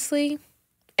 And honestly,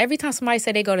 every time somebody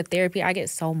say they go to therapy, I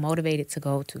get so motivated to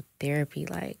go to therapy.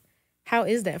 Like, how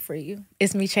is that for you?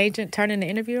 Is me turning the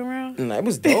interview around? No, it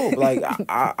was dope. Like,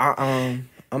 I'm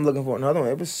looking for another one.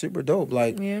 It was super dope.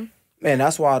 Like, man,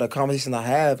 that's why the conversation I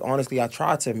have, honestly, I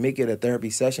try to make it a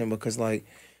therapy session, because like,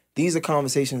 these are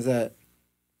conversations that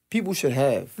people should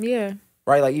have. Yeah.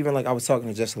 Right? Like, even like I was talking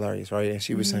to Jess Hilarious, right? And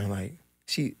she was saying like,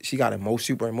 she got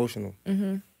super emotional.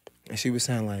 And she was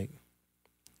saying like,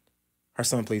 her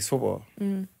son plays football.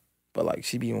 But like,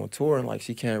 she be on tour and like,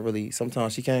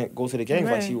 sometimes she can't go to the games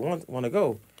like she want to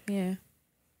go. Yeah.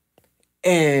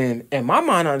 And in my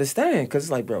mind, I understand, because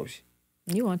it's like, bro,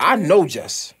 I know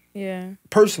Jess. Yeah.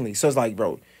 Personally. So it's like,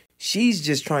 bro, she's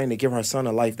just trying to give her son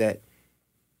a life that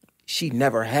she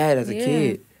never had as a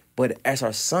kid. But as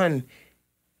her son,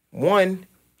 one,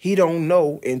 he don't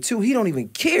know, and two, he don't even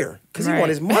care, because he want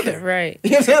his mother. Right. You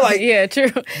know what I'm saying? Like, yeah,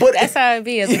 true. But that's how it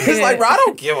be as a kid. It's like, bro, I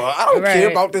don't care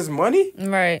about this money.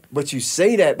 Right. But you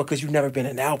say that because you've never been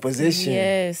in our position.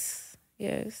 Yes.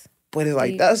 Yes. But it's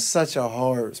like, that's such a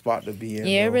hard spot to be in.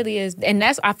 Yeah, bro. It really is. And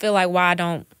that's, I feel like, why I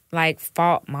don't like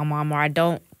fault my mom, or I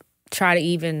don't try to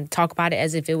even talk about it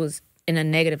as if it was in a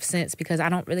negative sense, because I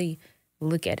don't really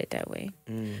look at it that way.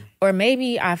 Or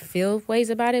maybe I feel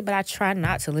ways about it, but I try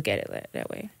not to look at it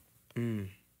that way.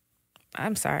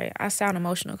 I'm sorry. I sound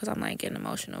emotional because I'm like getting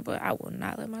emotional, but I will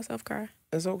not let myself cry.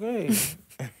 It's okay.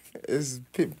 There's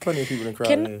plenty of people that cry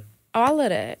here. All of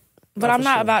that. But I'm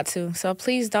not about to. So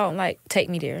please don't like take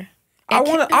me there.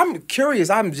 I'm curious.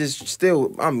 I'm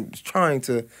trying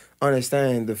to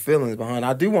understand the feelings behind it.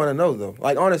 I do want to know though.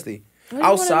 Like, honestly,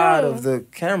 outside of the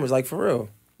cameras, like, for real.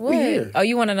 What? Oh,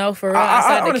 you want to know for real?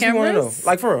 I honestly want to know.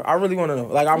 Like, for real. I really want to know.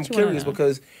 Like, I'm curious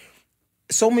because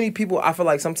so many people, I feel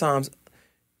like sometimes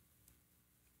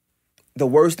the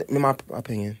worst, in my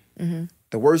opinion,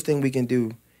 the worst thing we can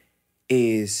do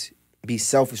is be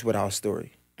selfish with our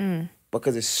story.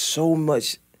 Because it's so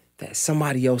much that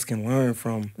somebody else can learn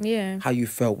from how you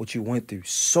felt, what you went through.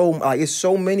 It's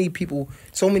so many people,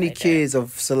 so many kids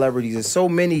of celebrities, and so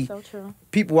many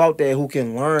people out there who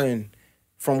can learn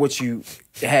from what you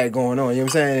had going on. You know what I'm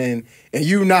saying? And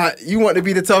you want to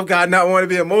be the tough guy, not want to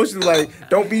be emotional. Like,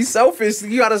 don't be selfish.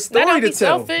 You got a story to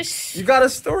tell. Selfish. You got a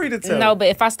story to tell. No, but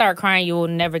if I start crying, you will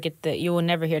never hear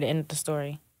the end of the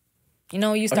story. You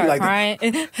know, when you start crying.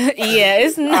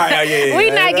 It's not.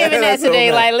 We're not giving that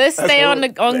today. Like, let's stay on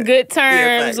good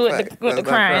terms with the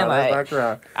crying.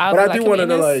 But I do want to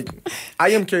know, like, I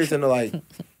am curious to know, like,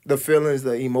 the feelings,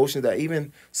 the emotions that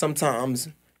even sometimes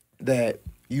that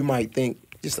you might think,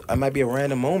 it might be a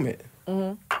random moment.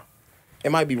 It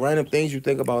might be random things you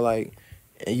think about, like,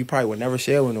 and you probably would never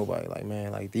share with nobody. Like,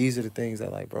 man, like, these are the things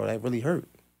that, like, bro, that really hurt.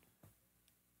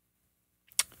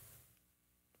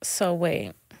 So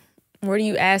wait, what are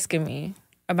you asking me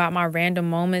about my random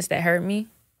moments that hurt me?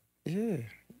 Yeah.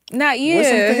 Not you. What's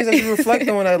some things that you reflect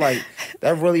on that, like,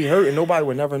 that really hurt and nobody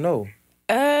would never know?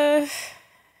 Not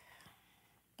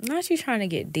you trying to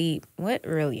get deep. What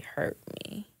really hurt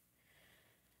me?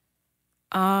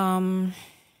 I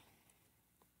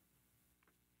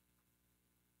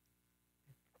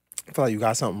feel like you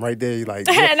got something right there. You like,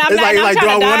 do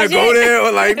I want to go there?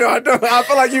 Or like, no, I don't. I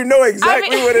feel like you know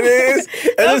exactly what it is.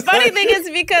 The funny thing is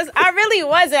because I really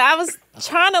wasn't. I was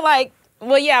trying to I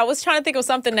was trying to think of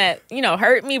something that,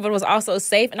 hurt me, but was also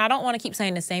safe. And I don't want to keep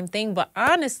saying the same thing, but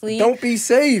honestly. Don't be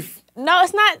safe. No,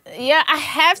 it's not. Yeah, I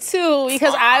have to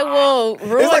because I will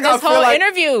ruin this whole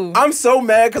interview. I'm so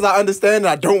mad because I understand and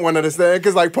I don't want to understand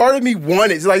because, like, part of me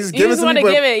wanted, like, just give it to me. You just want to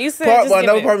give it. You said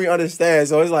another part of me understands.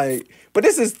 So it's like, but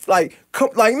this is like,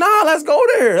 nah, let's go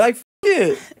there. Like,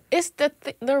 it. It's the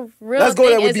real. Let's go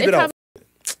there with Deep It Out.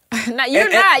 No, you're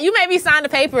not. You made me sign the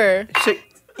paper.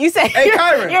 You said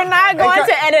you're not going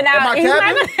to edit out. He's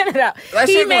not going to edit out.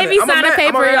 He made me sign a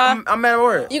paper, y'all. I'm mad at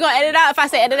word. You going to edit out if I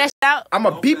say edit that shit out? I'm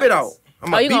going to beep it out.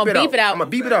 You going to beep it out? I'm going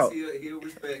to beep it out.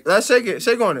 Let's shake it.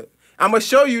 Shake on it. I'm gonna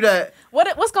show you that.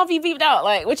 What's gonna be beeped out?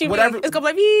 Like what you Whatever. mean? It's gonna be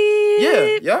like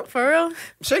beep. Yeah, yep. For real?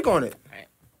 Shake on it. Right.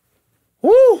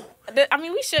 Woo. I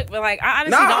mean, we should, but like, I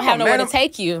honestly don't have nowhere to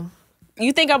take you.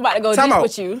 You think I'm about to go deep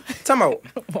with you? Time out.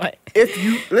 What? If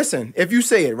you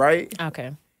say it right.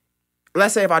 Okay.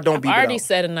 Let's say if I don't beep it out. I already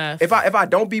said enough. If I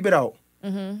don't beep it out,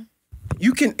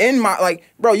 you can end my like,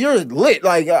 bro. You're lit.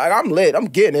 Like I'm lit. I'm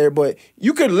getting there. But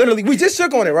you could literally. We just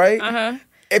shook on it, right?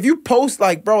 If you post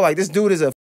like, bro, like this dude is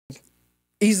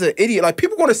he's an idiot. Like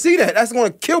people gonna see that. That's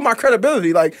gonna kill my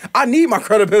credibility. Like I need my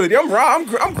credibility. I'm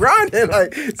grinding.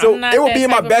 Like so, it would be in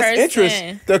my best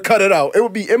interest to cut it out. It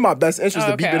would be in my best interest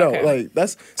to beep it out. Like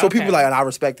that's so people like, I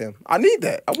respect him. I need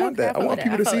that. I want that. I want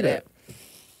people to see that.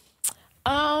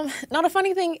 No, the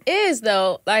funny thing is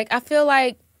though, like I feel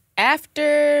like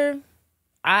after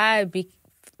I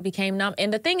became numb,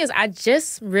 and the thing is, I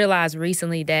just realized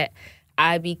recently that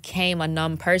I became a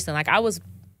numb person. Like I was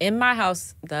in my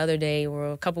house the other day,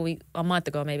 or a month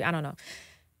ago, maybe, I don't know.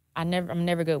 I'm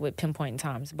never good with pinpointing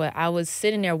times, but I was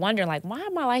sitting there wondering, like, why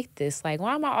am I like this? Like,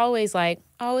 why am I always like,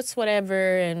 oh, it's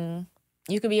whatever, and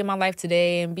you could be in my life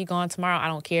today and be gone tomorrow. I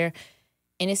don't care.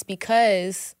 And it's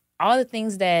because all the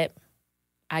things that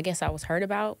I guess I was hurt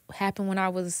about happened when I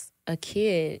was a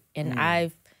kid, and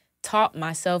I've taught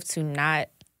myself to not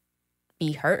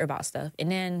be hurt about stuff.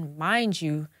 And then, mind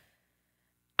you,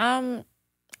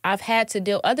 I've had to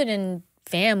deal, other than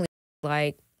family,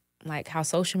 like how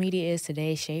social media is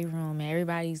today, shade room, and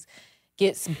everybody's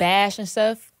gets bashed and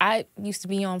stuff. I used to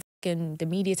be on fucking the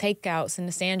media takeouts and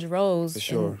the Sandra Rose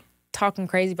and talking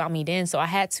crazy about me then. So I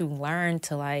had to learn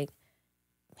to like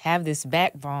have this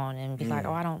backbone and be like,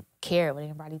 oh, I don't care what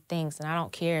anybody thinks, and I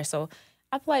don't care. So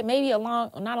I feel like maybe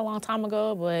not a long time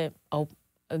ago, but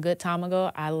a good time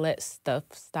ago, I let stuff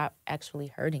stop actually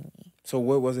hurting me. So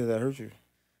what was it that hurt you?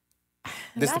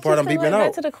 This Did the part I'm beeping out.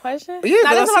 Back to the question? Yeah,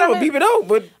 but I said we'll beep it out.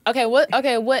 But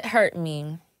what hurt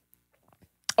me?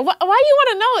 Why you want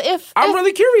to know if I'm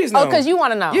really curious now. Oh, because you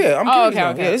want to know. Yeah, I'm curious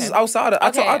now. Okay, this is outside of,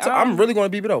 I'm really going to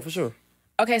beep it out for sure.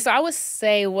 Okay, so I would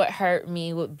say what hurt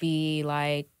me would be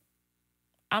like,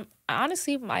 I'm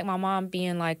honestly like my mom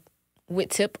being like with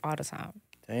Tip all the time.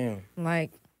 Damn.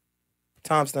 Like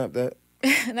timestamp that.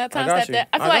 Not timestamp that.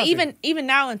 I feel like even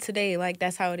now and today, like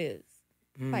that's how it is.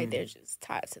 Like they're just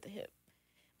tied to the hip.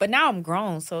 But now I'm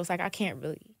grown, so it's like I can't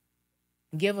really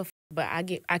give a but I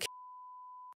can't.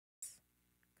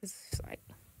 It's like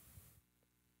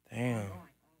damn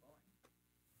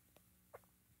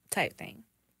type thing.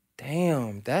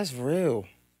 Damn, that's real.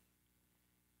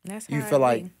 That's how you feel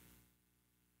like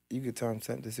you could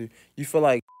timestamp this. You feel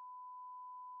like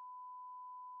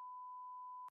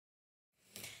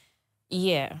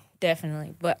yeah,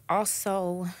 definitely. But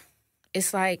also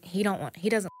it's like he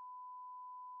doesn't.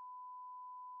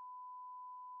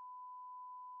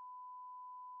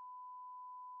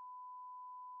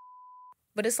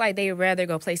 But it's like they'd rather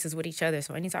go places with each other.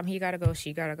 So anytime he gotta go,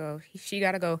 she gotta go. She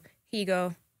gotta go, he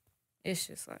go. It's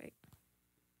just like.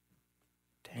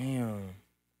 Damn.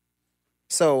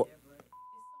 So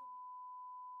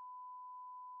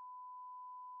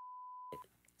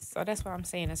that's what I'm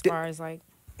saying as far as like.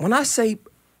 When I say,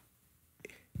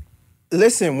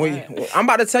 listen, I'm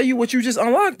about to tell you what you just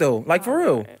unlocked though. Like for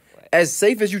real. What? As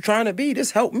safe as you trying to be,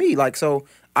 this helped me. Like, so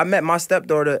I met my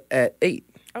stepdaughter at 8.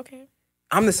 Okay.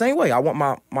 I'm the same way. I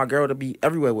want my girl to be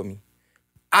everywhere with me.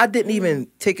 I didn't even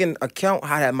take into account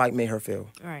how that might make her feel.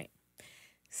 Right.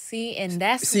 See, and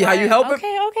that's how you help it?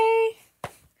 Okay.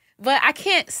 But I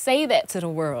can't say that to the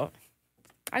world.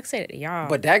 I can say that to y'all.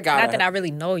 But that guy. Not that I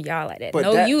really know y'all like that.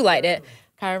 Know you like that.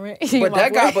 Kyron. But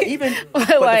that guy, but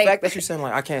like, the fact that you're saying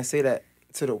like I can't say that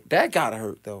to that gotta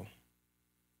hurt though.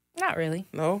 Not really.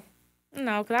 No?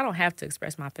 No, because I don't have to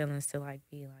express my feelings to like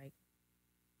be like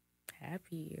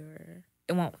happy, or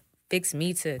it won't fix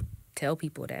me to tell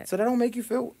people that. So that don't make you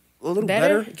feel a little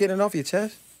better getting it off your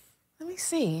chest? Let me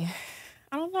see.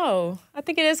 I don't know. I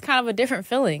think it is kind of a different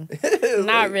feeling.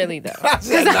 Not really though. Because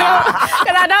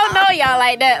I don't know y'all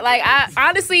like that. Like I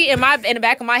honestly, in the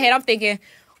back of my head, I'm thinking,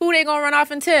 who they gonna run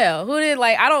off and tell?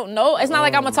 I don't know. It's not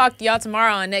like I'm gonna talk to y'all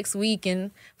tomorrow and next week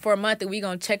and for a month and we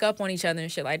gonna check up on each other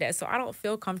and shit like that. So I don't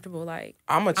feel comfortable. Like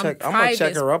I'm gonna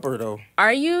check her up though.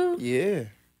 Are you? Yeah.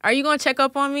 Are you gonna check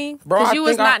up on me? Because you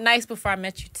was not nice before I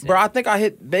met you today. Bro, I think I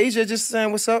hit Beja just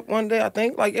saying what's up one day. I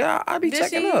think I be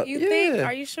checking up. You think?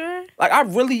 Are you sure? Like I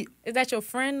really. Is that your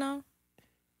friend though?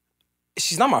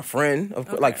 She's not my friend. Of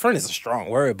course, like friend is a strong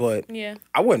word, but yeah,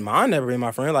 I wouldn't mind her being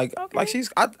my friend. Like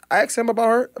she's. I asked him about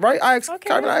her, right? I asked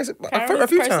Kyron a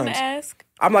few times. To ask.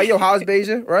 I'm like, yo, how's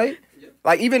Beja, right?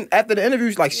 Like even after the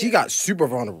interviews, like she got super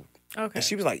vulnerable. Okay. And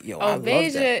she was like, yo, I love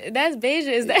Beja, that. that's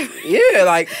Beja. Is that? Yeah,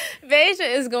 like.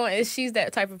 Beja is going, she's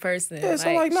that type of person. Yeah,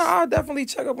 so like, nah, I'll definitely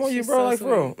check up on you, bro. so Like, for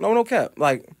real. No cap.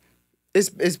 Like, it's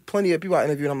plenty of people I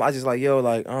interviewed. I just like, yo,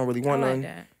 like, I don't really want nothing.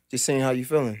 That. Just seeing how you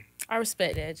feeling. I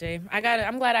respect that, Jay.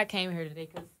 I'm glad I came here today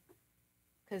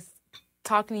because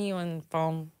talking to you on the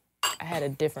phone, I had a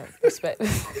different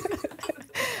perspective.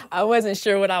 I wasn't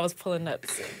sure what I was pulling up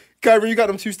to. Kyrie, you got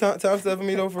them 2 times for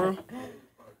me though, for real?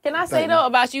 Can I say though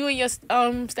about you and your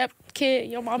step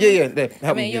kid, your mom? Yeah,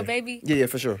 your baby. Yeah,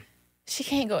 for sure. She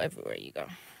can't go everywhere you go.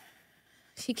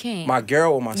 She can't. My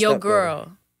girl or my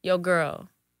stepbrother? Your girl.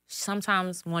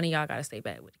 Sometimes one of y'all gotta stay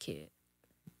back with the kid.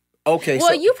 Okay.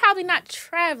 Well, you probably not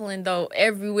traveling though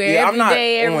everywhere. Yeah, every I'm not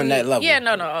day, on that level. Yeah,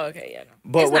 no. Okay, yeah, no.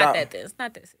 But it's not that. It's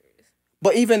not that serious.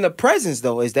 But even the presence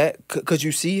though, is that? Could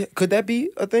you see? Could that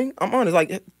be a thing? I'm honest.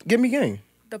 Like, give me game.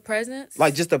 The presence?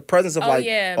 Like, just the presence of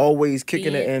always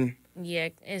kicking it in. Yeah,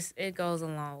 it goes a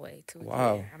long way, too.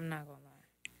 Wow. Yeah, I'm not going to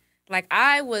lie. Like,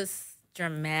 I was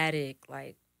dramatic,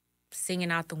 like,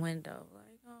 singing out the window.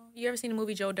 Like, oh, you ever seen the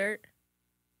movie Joe Dirt?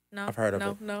 No? I've heard of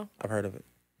it. No? I've heard of it.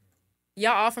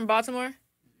 Y'all all from Baltimore?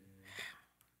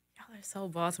 Y'all are so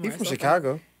Baltimore. You from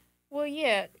Chicago. Well,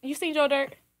 yeah. You seen Joe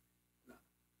Dirt?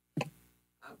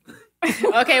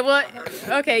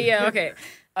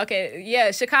 Okay,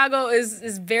 yeah, Chicago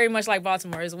is very much like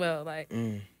Baltimore as well. Like,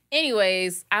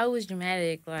 anyways, I was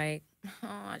dramatic. Like, oh,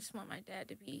 I just want my dad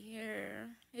to be here.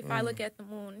 If I look at the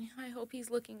moon, I hope he's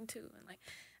looking too. And like,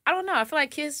 I don't know. I feel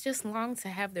like kids just long to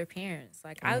have their parents.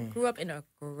 Like, I grew up in a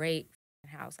great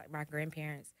house. Like, my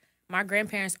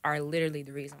grandparents are literally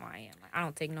the reason why I am. Like, I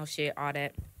don't take no shit, all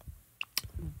that.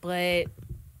 But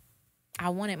I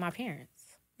wanted my parents.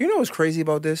 You know what's crazy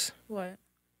about this? What?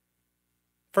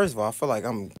 First of all, I feel like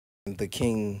I'm the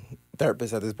king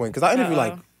therapist at this point because I interviewed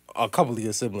like a couple of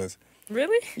your siblings.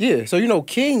 Really? Yeah. So,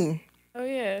 King. Oh,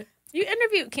 yeah. You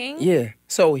interviewed King? Yeah.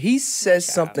 So he says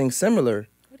something similar.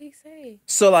 What did he say?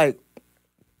 So, like,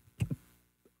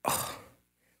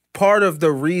 part of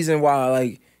the reason why,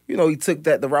 like, he took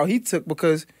the route he took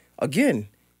because, again,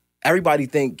 everybody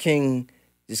think King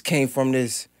just came from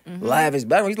this lavish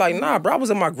background. He's like, nah, bro, I was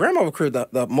in my grandmother's crib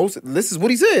the most. This is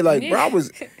what he said. Like, bro, I was.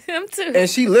 Him too. And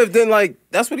she lived in, like,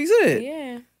 that's what he said.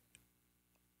 Yeah.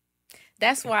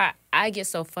 That's why I get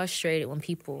so frustrated when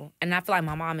people, and I feel like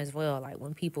my mom as well, like,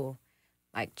 when people,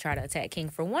 like, try to attack King.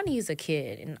 For one, he's a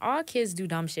kid, and all kids do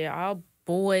dumb shit. All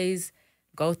boys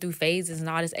go through phases and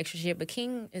all this extra shit, but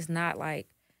King is not, like,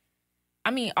 I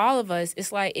mean, all of us,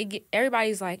 it's like,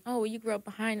 everybody's like, oh, well, you grew up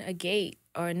behind a gate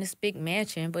or in this big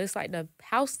mansion, but it's like a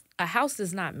house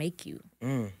does not make you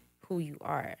who you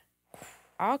are.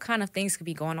 All kind of things could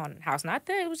be going on in the house. Not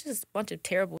that it was just a bunch of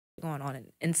terrible shit going on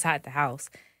inside the house,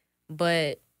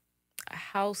 but a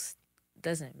house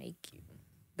doesn't make you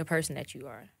the person that you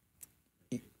are.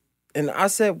 And I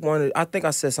think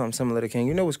I said something similar to King.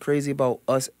 You know what's crazy about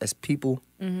us as people?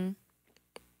 Mm-hmm.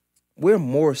 We're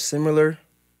more similar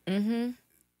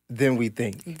than we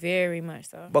think. Very much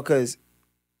so. Because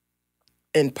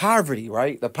in poverty,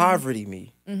 right? The poverty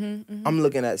me. I'm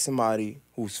looking at somebody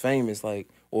who's famous, like,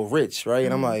 or rich, right?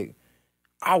 And I'm like,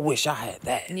 I wish I had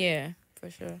that. Yeah, for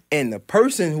sure. And the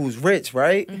person who's rich,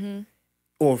 right?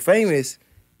 Or famous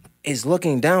is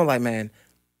looking down like, man,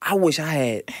 I wish I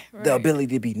had the ability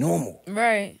to be normal.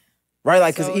 Right. Right?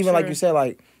 Like, because even like you said,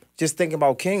 like, just thinking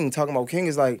about King, talking about King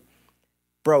is like,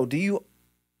 bro, do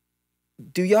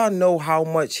y'all know how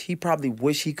much he probably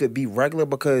wish he could be regular?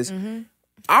 Because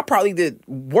I probably did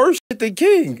worse shit than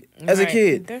King as a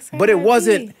kid. But it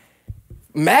wasn't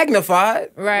magnified.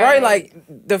 Right? Like,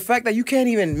 the fact that you can't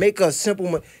even make a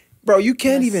simple... Bro, you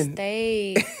can't even...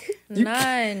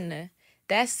 None.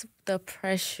 That's the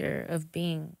pressure of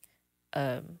being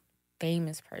a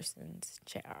famous person's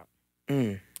child.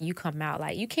 You come out,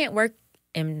 like, you can't work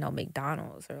in no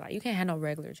McDonald's or, like, you can't have no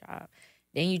regular job.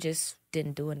 Then you just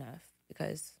didn't do enough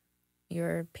because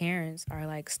your parents are,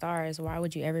 like, stars. Why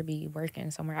would you ever be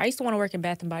working somewhere? I used to want to work in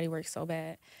Bath and Body Works so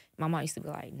bad. My mom used to be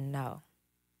like, no,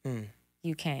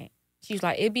 you can't. She's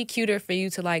like, it'd be cuter for you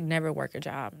to, like, never work a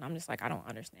job. And I'm just like, I don't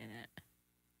understand that.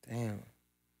 Damn.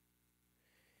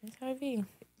 That's how it be.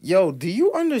 Yo, do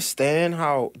you understand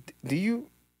how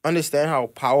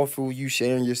powerful you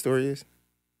sharing your story is?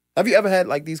 Have you ever had,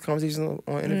 like, these conversations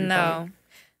on interview? No.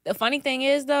 The funny thing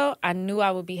is, though, I knew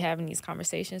I would be having these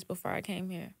conversations before I came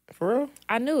here. For real?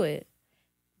 I knew it.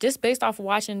 Just based off of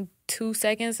watching 2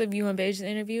 seconds of you and Beja's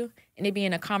interview and it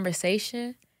being a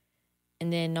conversation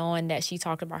and then knowing that she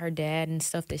talked about her dad and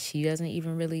stuff that she doesn't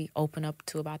even really open up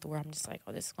to about the world, I'm just like,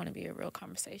 oh, this is going to be a real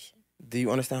conversation. Do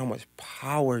you understand how much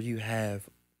power you have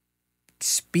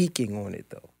speaking on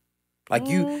it, though? Like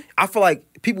I feel like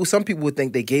some people would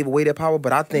think they gave away their power,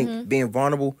 but I think being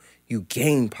vulnerable, you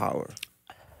gain power.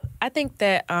 I think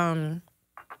that I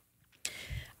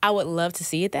would love to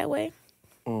see it that way.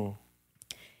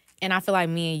 And I feel like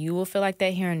me and you will feel like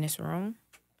that here in this room.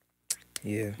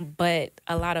 Yeah. But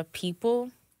a lot of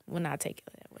people will not take it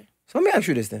that way. So let me ask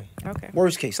you this then. Okay.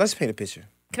 Worst case, let's paint a picture.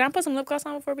 Can I put some lip gloss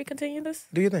on before we continue this?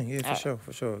 Do your thing. Yeah,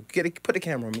 for sure. Put the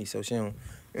camera on me so she don't. You know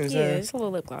what I'm Yeah, saying? just a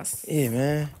little lip gloss. Yeah,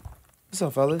 man. What's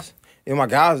up, fellas? Yeah, my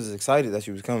guys was excited that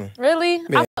she was coming. Really?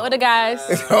 Yeah. I fuck with the guys.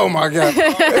 Oh my god.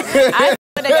 I fuck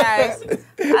with the guys.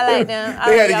 I like them.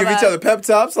 They had to give each other pep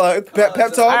talks, like pep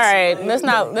talks. All right, let's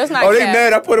not. Oh, cap. they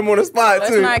mad. I put them on the spot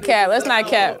too. Let's not cap. No,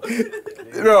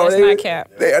 Let's not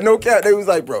cap. No cap. They was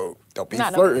like, bro, don't be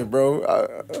Not flirting, bro.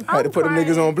 I had to put them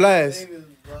niggas on blast.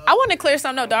 I want to clear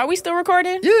something up, though. Are we still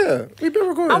recording? Yeah, we been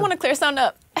recording. I want to clear something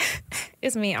up.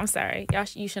 It's me. I'm sorry.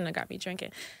 You shouldn't have got me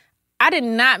drinking. I did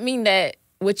not mean that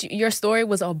your story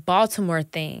was a Baltimore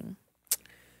thing.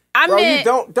 I meant,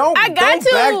 don't I got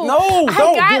to. Back, no,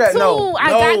 don't do that. No, I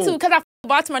got to because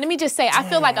Baltimore. Let me just say, I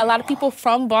feel like a lot of people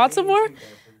from Baltimore.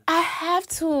 I have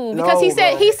to because he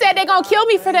said they're gonna kill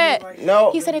me for that.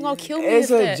 No, he said they're gonna kill me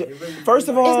for that. First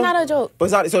of all, it's not a joke. But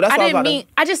so that's I didn't mean.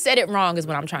 I just said it wrong. Is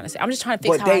what I'm trying to say. I'm just trying to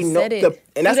fix how I said it.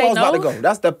 And that's where I was about to go.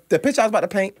 That's the picture I was about to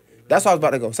paint. That's what I was about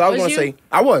to go. So I was gonna say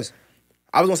I was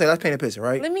gonna say let's paint a picture,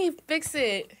 right? Let me fix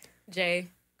it, Jay.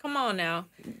 Come on now.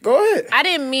 Go ahead. I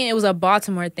didn't mean it was a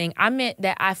Baltimore thing. I meant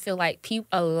that I feel like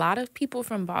a lot of people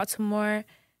from Baltimore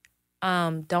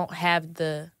don't have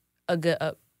a good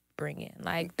upbringing.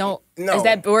 Like, is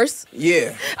that worse?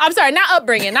 Yeah. I'm sorry, not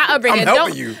upbringing. I'm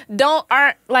helping you. Don't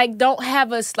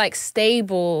have us like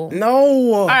stable.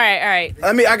 No. All right.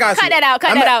 I mean, I got you. Cut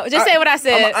that out. Just say what I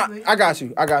said. I got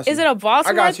you. Is it a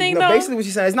Baltimore thing, though? Basically what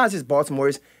she's saying, it's not just Baltimore.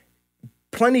 It's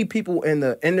plenty of people in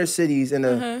the inner cities and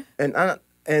the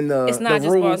it's not the just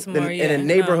rural, Baltimore, in a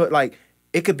neighborhood. Like,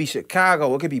 it could be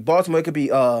Chicago, it could be Baltimore, it could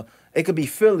be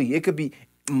Philly, it could be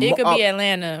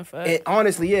Atlanta. And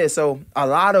honestly, yeah. So a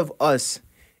lot of us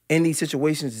in these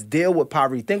situations deal with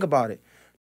poverty. Think about it.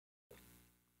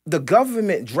 The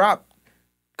government dropped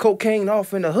cocaine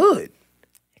off in the hood.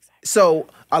 Exactly. So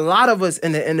a lot of us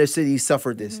in the inner city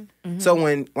suffered this. Mm-hmm. So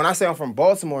when I say I'm from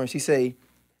Baltimore and she say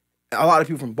a lot of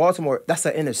people from Baltimore, that's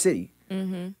the inner city.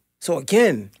 Mm-hmm. So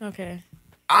again, okay.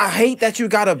 I hate that you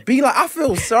gotta be like. I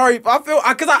feel sorry. Because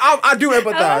I do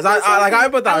empathize. I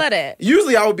empathize. I love that.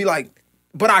 Usually I would be like,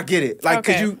 but I get it. Like,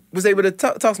 because okay. you was able to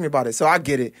talk to me about it, so I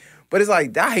get it. But it's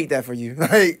like, I hate that for you.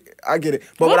 Like, I get it.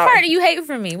 But what part do you hate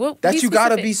from me? That you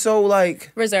gotta be so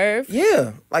like reserved.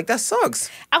 Yeah, like that sucks.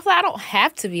 I feel like I don't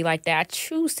have to be like that. I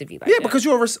choose to be like that. Yeah, because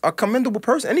you're a commendable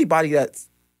person. Anybody that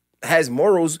has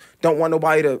morals don't want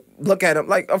nobody to look at them.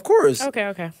 Like, of course.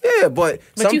 Okay. Yeah, but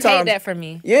sometimes you hate that for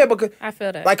me. Yeah, because I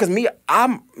feel that. Like, cause me,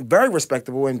 I'm very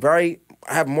respectable and I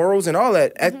have morals and all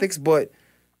that ethics, but.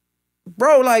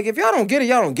 Bro, like, if y'all don't get it,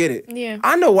 y'all don't get it. Yeah.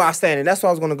 I know where I stand, and that's where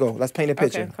I was going to go. Let's paint a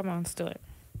picture. Okay, come on, let's do it.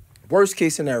 Worst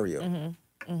case scenario.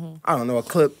 I don't know, a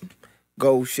clip,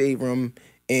 go shade room,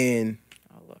 and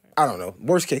I don't know.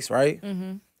 Worst case, right?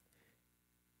 And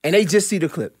they just see the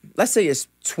clip. Let's say it's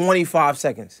 25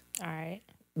 seconds. All right.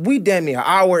 We damn near an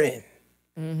hour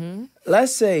in.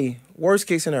 Let's say, worst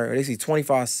case scenario, they see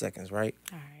 25 seconds, right?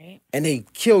 All right. And they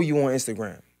kill you on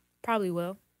Instagram. Probably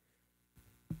will.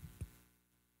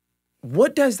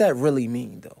 What does that really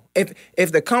mean, though?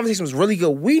 If the conversation was really good,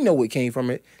 we know what came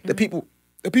from it. The people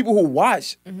who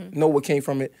watch know what came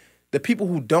from it. The people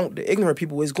who don't, the ignorant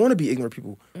people, is going to be ignorant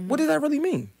people. What does that really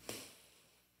mean?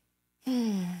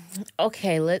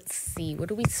 Okay, let's see. Where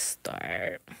do we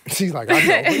start? She's like, I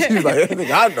know. She's like, I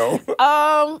think I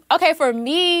know. Okay, for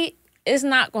me, it's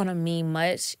not going to mean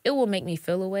much. It will make me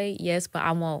feel away, yes, but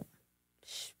I won't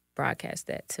broadcast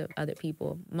that to other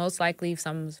people. Most likely, if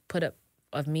something's put up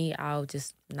of me, I'll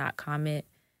just not comment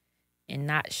and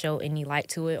not show any light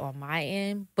to it on my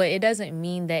end. But it doesn't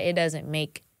mean that it doesn't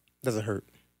make... Doesn't hurt.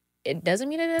 It doesn't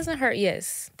mean it doesn't hurt,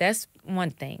 yes. That's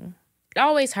one thing. It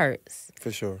always hurts. For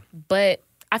sure. But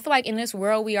I feel like in this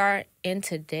world we are in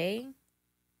today,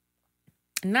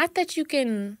 not that you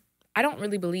can... I don't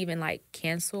really believe in, like,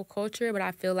 cancel culture, but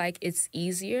I feel like it's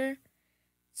easier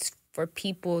for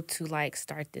people to, like,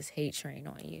 start this hate train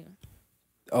on you.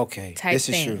 Okay. This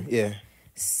is true, yeah.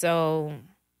 So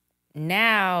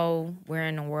now we're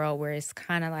in a world where it's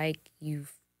kind of like you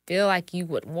feel like you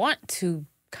would want to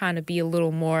kind of be a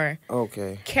little more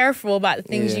careful about the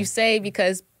things you say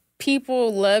because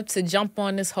people love to jump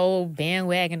on this whole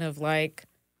bandwagon of like,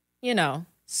 you know.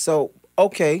 So,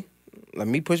 okay. Let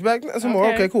me push back some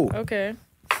more. Okay, cool. Okay.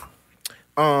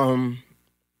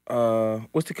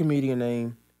 What's the comedian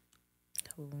name?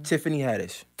 Tiffany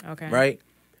Haddish. Okay. Right?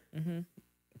 Mm-hmm.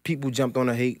 People jumped on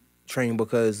a hate train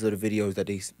because of the videos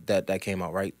that came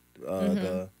out, right?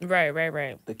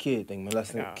 Right. The kid thing,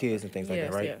 molesting kids and things like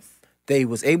that, right? Yes. They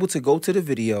was able to go to the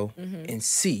video and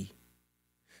see.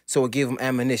 So it gave them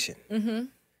ammunition. Mm-hmm.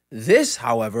 This,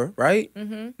 however, right?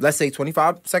 Mm-hmm. Let's say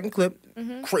 25-second clip,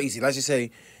 crazy. Let's just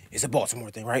say it's a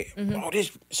Baltimore thing, right? Mm-hmm. Oh,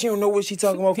 she don't know what she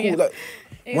talking about. Cool. Yeah. Like,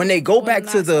 when they go back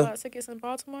to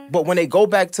the, but when they go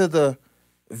back to the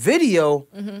video,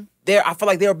 there, I feel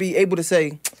like they'll be able to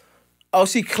say, "Oh,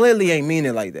 she clearly ain't mean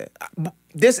it like that."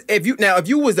 If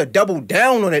you was to double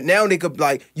down on it, now they could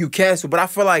like you cancel. But I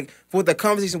feel like for the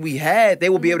conversation we had, they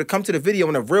will be able to come to the video,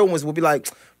 and the real ones will be like,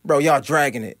 "Bro, y'all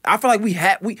dragging it." I feel like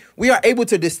we are able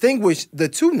to distinguish the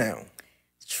two now.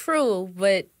 True,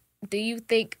 but do you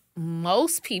think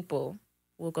most people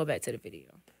will go back to the video?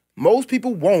 Most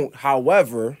people won't.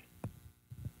 However,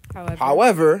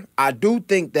 I do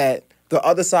think that the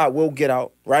other side will get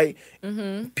out, right?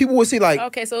 Mm-hmm. People will see like...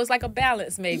 Okay, so it's like a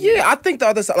balance maybe. Yeah, I think the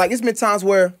other side... Like, it's been times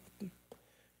where...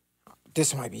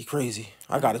 This might be crazy.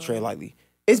 I gotta tread lightly.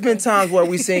 It's been times where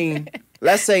we seen,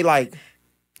 let's say, like,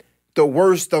 the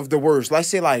worst of the worst. Let's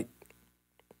say, like...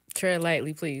 Tread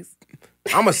lightly, please.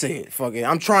 I'm gonna say it. Fuck it.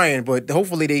 I'm trying, but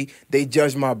hopefully they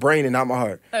judge my brain and not my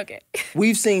heart. Okay.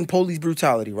 We've seen police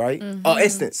brutality, right?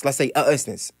 Instance. Let's say an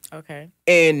instance. Okay.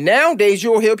 And nowadays,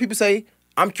 you'll hear people say,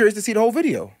 "I'm curious to see the whole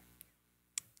video."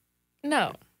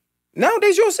 No.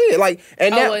 Nowadays, you'll see it. Like,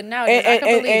 and now, nowadays, I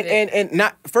can believe it. And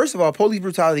not, first of all, police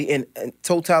brutality and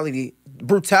brutality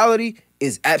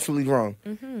is absolutely wrong.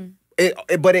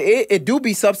 Mm-hmm. But it do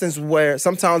be substance where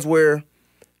sometimes where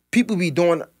people be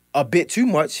doing a bit too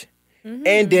much. Mm-hmm.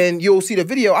 And then you'll see the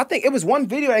video. I think it was one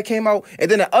video that came out, and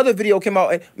then the other video came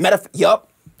out. And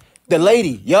the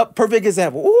lady, perfect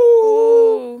example.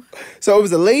 Ooh. So it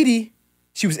was a lady.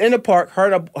 She was in the park,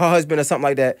 her and her husband or something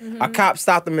like that. Mm-hmm. A cop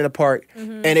stopped them in the park,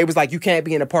 and it was like, "You can't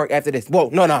be in the park after this." Whoa,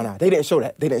 no. They didn't show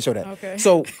that. Okay.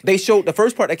 So they showed the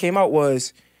first part that came out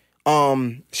was,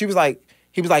 he was like,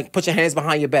 "Put your hands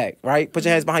behind your back," right? Put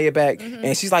your hands behind your back. Mm-hmm.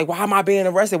 And she's like, "Why am I being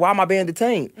arrested? Why am I being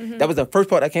detained?" Mm-hmm. That was the first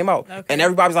part that came out. Okay. And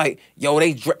everybody was like, "Yo,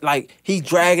 he's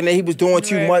dragging it. He was doing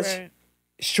too much." Right.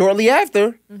 Shortly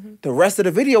after, the rest of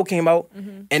the video came out,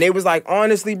 and it was like,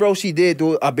 honestly, bro, she did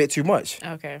do a bit too much.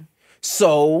 Okay.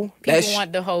 So people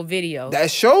want the whole video. That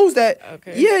shows that,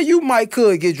 yeah, you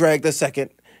could get dragged a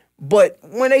second. But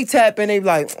when they tap in, they be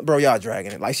like, "Bro, y'all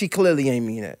dragging it." Like, she clearly ain't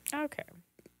mean that. Okay.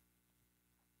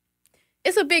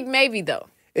 It's a big maybe, though.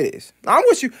 It is. I'm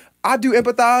with you. I do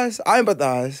empathize. I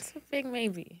empathize. It's a big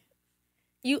maybe.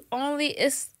 You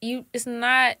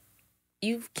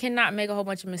cannot make a whole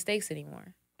bunch of mistakes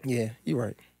anymore. Yeah, you're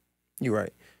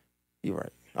right.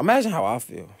 Imagine how I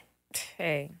feel.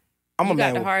 Hey, you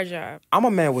got the hard job. I'm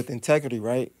a man with integrity,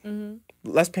 right? Mm-hmm.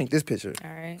 Let's paint this picture. All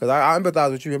right. Because I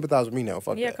empathize with you. Empathize with me now.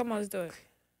 Fuck that. Come on, let's do it.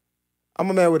 I'm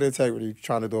a man with integrity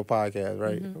trying to do a podcast,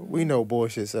 right? Mm-hmm. We know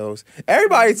bullshit sells.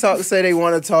 Everybody say they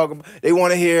want to talk, they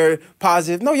want to hear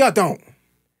positive. No, y'all don't.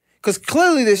 Because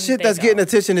clearly the shit that's getting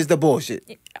attention is the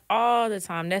bullshit. All the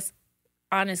time. That's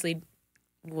honestly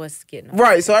what's getting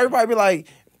right. So everybody be like,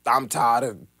 "I'm tired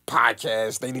of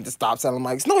podcasts. They need to stop selling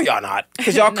mics." No, y'all not.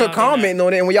 Because y'all could comment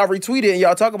on it, and when y'all retweet it and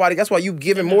y'all talk about it, that's why you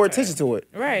giving more attention to it.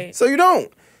 Right. So you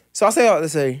don't. So I say all to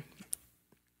say,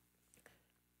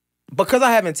 because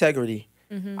I have integrity,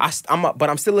 but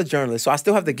I'm still a journalist, so I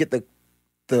still have to get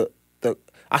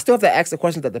I still have to ask the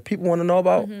questions that the people want to know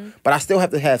about, but I still have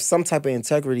to have some type of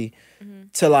integrity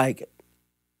to like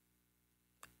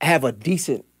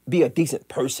be a decent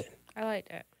person. I like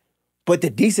that. But the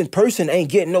decent person ain't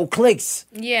getting no clicks.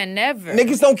 Yeah, never.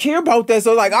 Niggas don't care about that.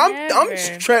 So like I'm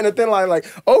trying to think like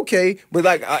okay, but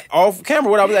like off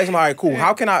camera, what I was asking, all right, cool.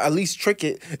 How can I at least trick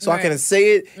it so I can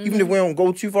say it, even if we don't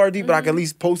go too far deep, but I can at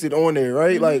least post it on there,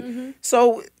 right? Like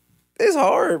so. It's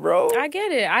hard, bro. I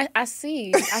get it. I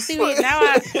see.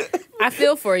 Now I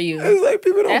feel for you. It's like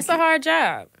people don't. That's a hard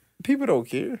job. People don't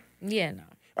care. Yeah, no.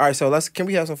 All right, so can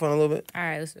we have some fun a little bit? All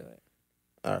right, let's do it.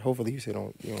 All right, hopefully you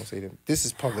don't say them. This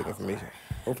is public information.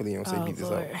 Hopefully you don't say beat this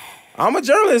up. I'm a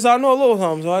journalist. I know a little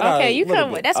something, so I got okay, you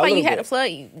come with. That's why you had to plug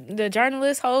the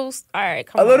journalist host. All right,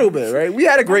 come on. A little bit, right? We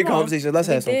had a great conversation. Let's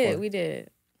have some fun. We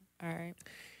did. All right.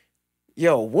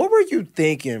 Yo, what were you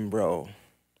thinking, bro?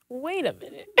 Wait a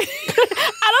minute.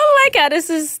 I don't like how this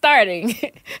is starting.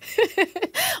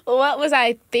 What was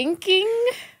I thinking?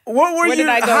 Where did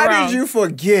I go how wrong? Did you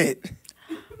forget?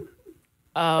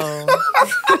 Oh.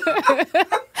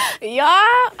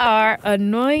 Y'all are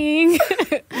annoying.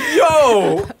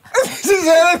 Yo. Just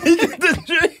let me get the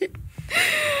drink.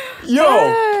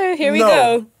 Yo. Here we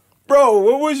go. Bro,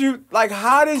 what was you like?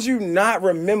 How did you not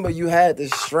remember you had the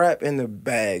strap in the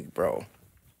bag, bro?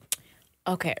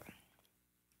 Okay.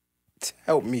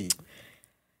 Help me.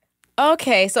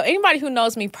 Okay, so anybody who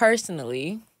knows me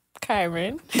personally,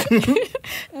 Kyron,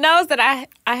 knows that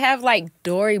I have like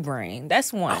Dory brain.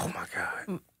 That's one. Oh my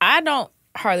God. I don't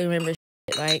hardly remember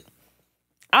shit. Like,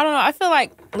 I don't know. I feel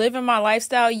like living my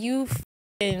lifestyle,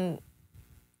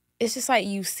 it's just like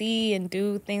you see and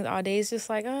do things all day. It's just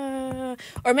like,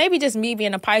 or maybe just me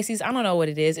being a Pisces. I don't know what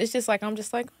it is. It's just like, I'm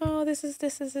just like, oh, this,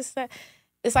 that.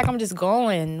 It's like I'm just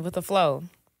going with the flow.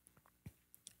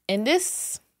 And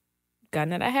this gun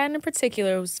that I had in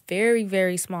particular was very,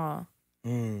 very small.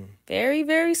 Very,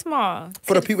 very small.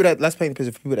 For the people let's paint the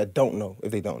picture for people that don't know,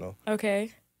 if they don't know.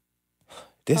 Okay.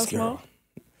 This How girl.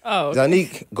 small? Oh.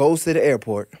 Zonnique goes to the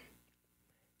airport.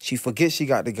 She forgets she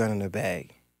got the gun in her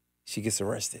bag. She gets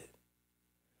arrested.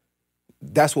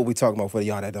 That's what we talking about for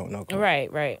y'all that don't know. Right.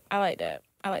 I like that.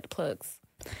 I like the plugs.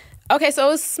 Okay,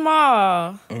 so it's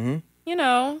small. Mm-hmm. You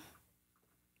know.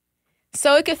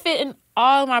 So it could fit in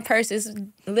all of my purses.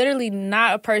 Literally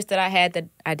not a purse that I had that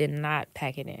I did not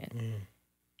pack it in.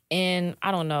 And I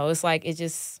don't know. It's like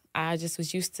I just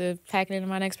was used to packing it in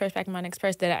my next purse,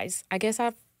 that I guess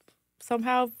I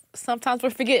sometimes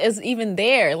would forget is even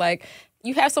there. Like,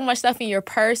 you have so much stuff in your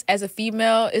purse as a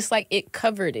female, it's like it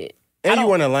covered it. And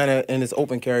you in Atlanta and it's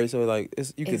open carry, so like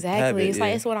you could have it. It's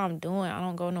like it's what I'm doing. I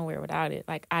don't go nowhere without it.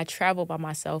 Like, I travel by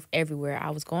myself everywhere. I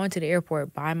was going to the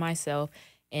airport by myself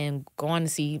and going to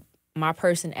see my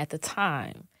person at the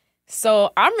time.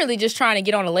 So I'm really just trying to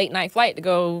get on a late night flight to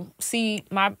go see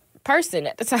my person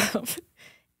at the time.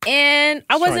 And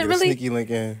I wasn't really sneaky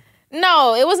link in.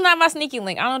 No, it was not my sneaky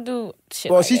link. I don't do shit.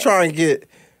 Well, like she's that. trying to get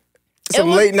some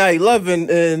late night loving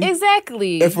and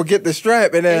exactly and forget the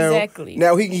strap, and now exactly.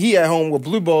 Now he at home with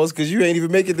blue balls because you ain't even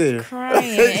make it there.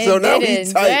 Crying. So and now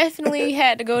he's tight. Definitely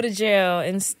had to go to jail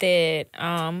instead.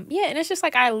 And it's just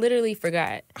like I literally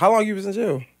forgot. How long you was in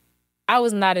jail? I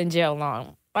was not in jail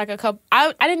long. Like a couple.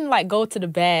 I didn't like go to the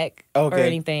back or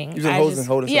anything. You was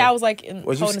holding cell? Yeah, I was like in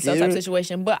Was holding cell type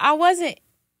situation, but I wasn't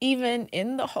even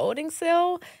in the holding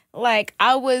cell. Like,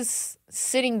 I was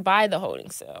sitting by the holding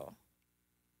cell.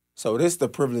 So this the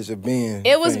privilege of being.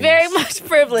 It was very much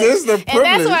privilege. This the privilege. And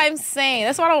that's what I'm saying.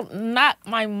 That's why I don't knock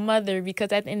my mother,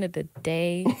 because at the end of the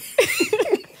day,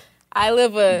 I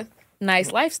live a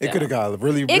nice lifestyle. It could have got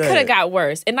really bad. It could have got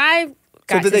worse. And I got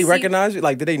So did they recognize you?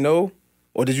 Like, did they know?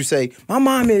 Or did you say, my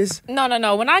mom is?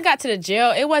 No. When I got to the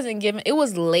jail, it wasn't given. It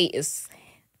was late as.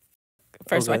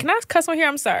 First of all, can I cuss on here?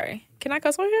 I'm sorry. Can I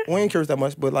cuss on here? We ain't cursed that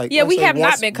much, but like. Yeah, we have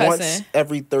not been cussing. Once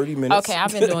every 30 minutes. Okay,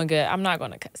 I've been doing good. I'm not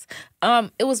going to cuss.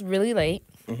 It was really late.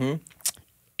 Mm-hmm.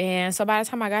 And so by the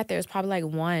time I got there, it was probably like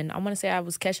 1. I want to say I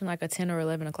was catching like a 10 or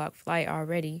 11 o'clock flight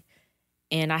already.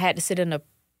 And I had to sit in the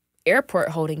airport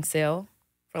holding cell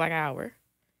for like an hour.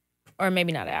 Or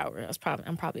maybe not an hour.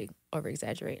 I'm probably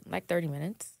over-exaggerating. Like 30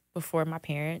 minutes before my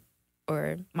parent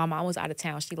or my mom was out of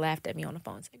town. She laughed at me on the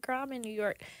phone and said, "Girl, I'm in New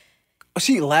York."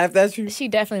 She laughed at you? She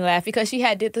definitely laughed because she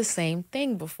had did the same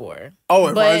thing before. Oh,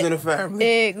 it runs in the family.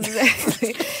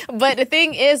 Exactly. But the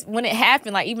thing is, when it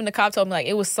happened, like, even the cop told me, like,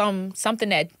 it was something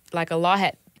that, like, a law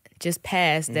had just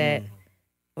passed that,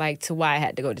 like, to why I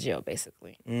had to go to jail,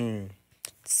 basically.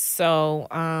 So,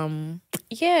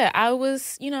 yeah, I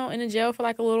was, in the jail for,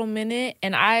 like, a little minute,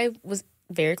 and I was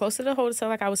very close to the holding cell,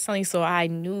 like I was telling you, so I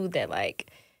knew that,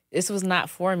 like, this was not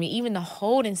for me. Even the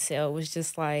holding cell was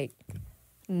just, like,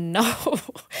 no.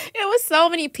 It was so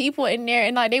many people in there,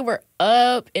 and, like, they were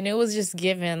up, and it was just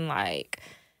giving, like,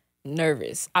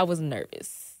 nervous. I was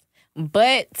nervous.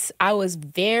 But I was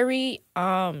very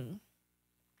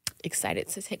excited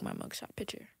to take my mugshot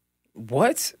picture.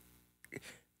 What?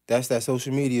 That's that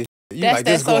social media. That's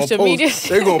that social media.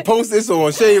 They're gonna post this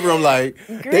on Shade Room. Like,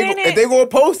 if they gonna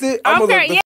post it, I'm gonna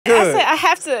look good. I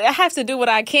have to do what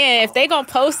I can. If they gonna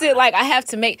post it, like, I have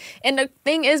to make. And the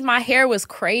thing is, my hair was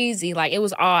crazy. Like, it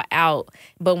was all out.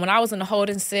 But when I was in the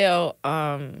holding cell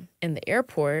in the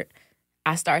airport,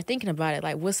 I started thinking about it.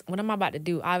 Like, what am I about to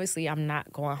do? Obviously, I'm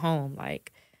not going home.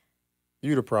 Like,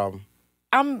 you the problem.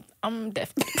 I'm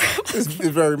definitely. It's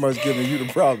very much giving you the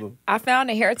problem. I found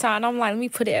a hair tie, and I'm like, let me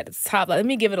put it at the top. Like, let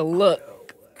me give it a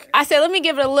look. I said, let me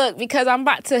give it a look because I'm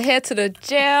about to head to the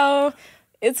jail.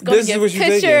 It's going to get a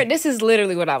picture. This is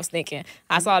literally what I was thinking.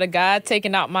 I saw the guy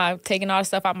taking all the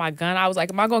stuff out my gun. I was like,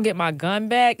 am I going to get my gun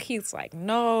back? He's like,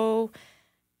 no.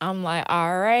 I'm like,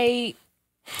 all right.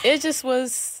 It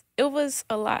was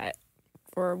a lot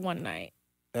for one night.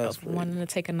 That's of wanting to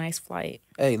take a nice flight.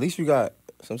 Hey, at least you got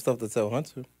some stuff to tell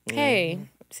Hunter. Hey,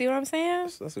 See what I'm saying?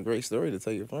 That's a great story to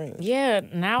tell your friends. Yeah,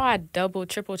 now I double,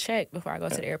 triple check before I go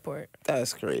to the airport.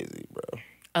 That's crazy, bro.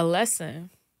 A lesson.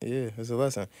 Yeah, it's a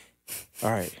lesson. All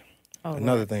right. Oh,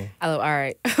 Another Lord. thing. All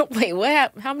right. Wait,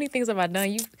 what? How many things have I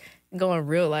done? You going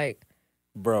real like,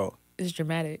 bro? It's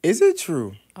dramatic. Is it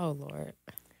true? Oh Lord.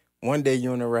 One day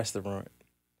you're in a restaurant,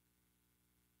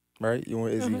 right? You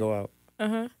and Izzy go out,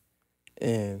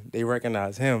 and they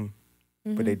recognize him,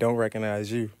 but they don't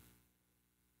recognize you.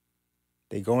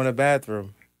 They go in the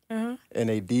bathroom, and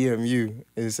they DM you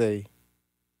and say,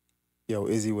 "Yo,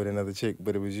 Izzy with another chick,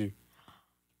 but it was you."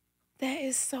 That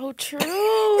is so true.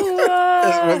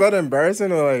 Was that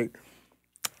embarrassing or like?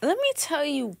 Let me tell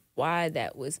you why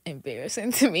that was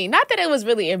embarrassing to me. Not that it was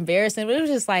really embarrassing, but it was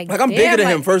just like I'm bigger than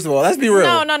him. First of all, let's be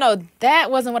real. No.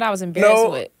 That wasn't what I was embarrassed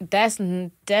with. That's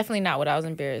definitely not what I was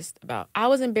embarrassed about. I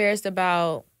was embarrassed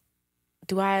about,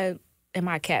 am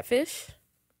I a catfish?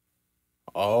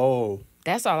 Oh.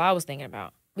 That's all I was thinking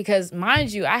about. Because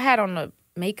mind you, I had on the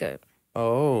makeup.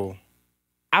 Oh.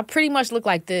 I pretty much look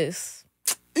like this.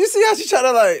 You see how she tried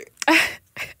to like...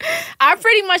 I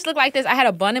pretty much look like this. I had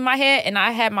a bun in my head and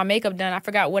I had my makeup done. I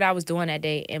forgot what I was doing that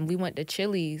day. And we went to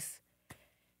Chili's.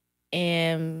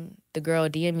 And the girl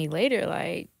DM'd me later,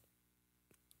 like,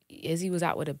 Izzy was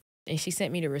out with and she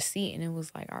sent me the receipt. And it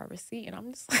was like, our receipt. And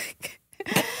I'm just like...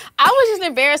 I was just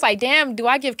embarrassed. Like, damn, do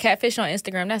I give catfish on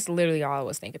Instagram? That's literally all I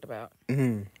was thinking about.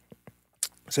 Mm-hmm.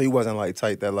 So you wasn't like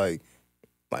tight that like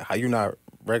how you not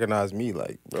recognize me,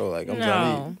 like, bro, like I'm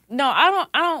Zonnique.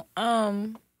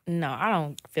 No, I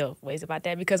don't feel ways about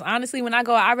that because honestly, when I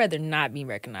go out, I'd rather not be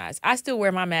recognized. I still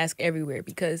wear my mask everywhere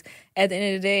because at the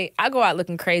end of the day, I go out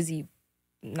looking crazy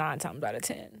 9 times out of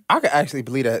 10. I could actually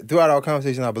believe that. Throughout our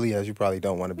conversation, I believe that you probably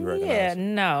don't want to be recognized. Yeah,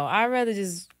 no, I'd rather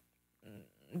just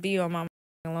be on my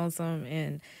lonesome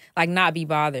and like not be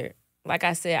bothered. Like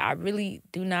I said, I really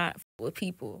do not f with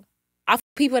people. I f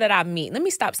with people that I meet. Let me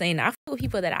stop saying that. I f with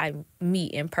people that I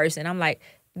meet in person. I'm like,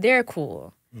 they're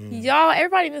cool. Y'all,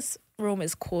 everybody in this room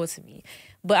is cool to me.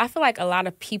 But I feel like a lot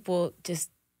of people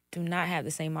just do not have the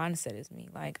same mindset as me.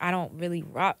 Like, I don't really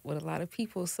rock with a lot of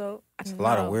people. So it's a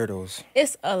lot of weirdos.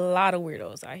 It's a lot of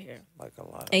weirdos out here. Like a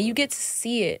lot. And you get to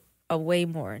see it way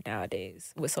more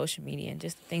nowadays with social media and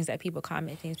just things that people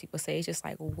comment, things people say. It's just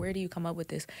like, well, where do you come up with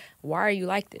this? Why are you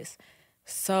like this?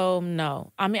 So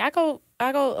no, I mean, I go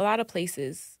a lot of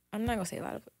places. I'm not gonna say a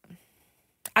lot of.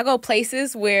 I go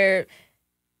places where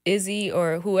Izzy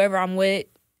or whoever I'm with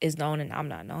is known and I'm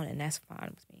not known, and that's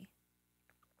fine with me.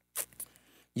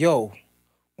 Yo,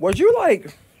 was you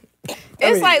like?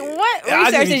 Like, what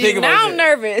research is you? Now I'm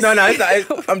nervous. No,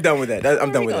 I'm done with that.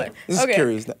 I'm done with that. This is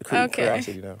curious.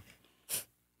 Curiosity now.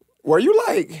 Were you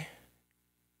like...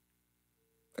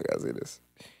 I gotta say this.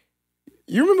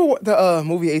 You remember what the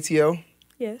movie ATL?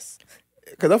 Yes.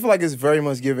 Because I feel like it's very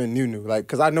much giving Nunu. Like,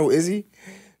 because I know Izzy.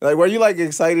 Like, were you like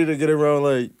excited to get around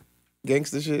like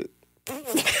gangster shit? Like,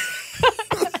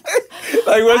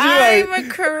 was you like... I'm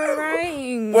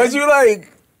crying. Was you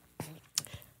like...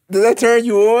 Did that turn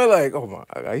you on? Like, oh my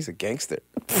God, he's a gangster.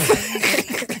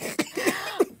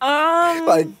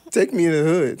 Like, take me to the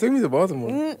hood. Take me to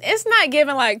Baltimore. It's not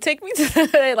giving, like, take me to the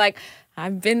hood. Like,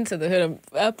 I've been to the hood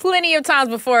plenty of times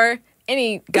before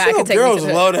any guy can take me to the hood. Girls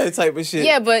love that type of shit.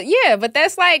 Yeah, but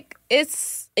that's like,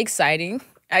 it's exciting,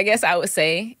 I guess I would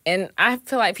say. And I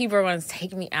feel like people are going to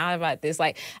take me out about this.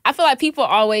 Like, I feel like people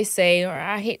always say, or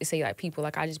I hate to say, like, people,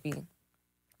 like, I just be,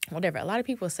 whatever. A lot of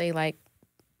people say, like,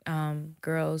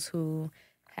 girls who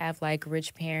have, like,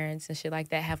 rich parents and shit like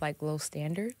that have, like, low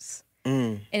standards.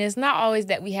 And it's not always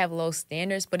that we have low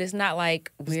standards, but it's not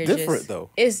like we're just different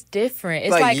though. It's different.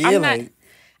 It's like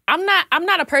I'm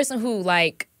not a person who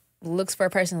like looks for a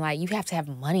person like you have to have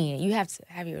money and you have to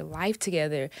have your life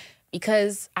together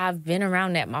because I've been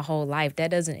around that my whole life. That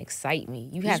doesn't excite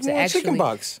me. You have to actually chicken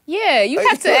box. Yeah, you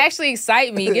have to actually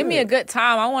excite me. Give me a good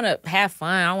time. I want to have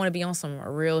fun. I want to be on some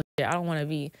real shit. I don't want to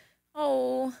be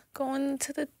going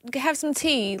to have some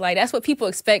tea. Like, that's what people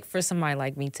expect for somebody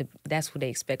like me to, that's what they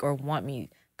expect or want me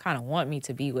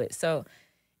to be with. So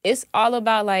it's all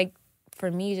about, like,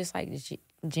 for me, just like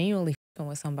genuinely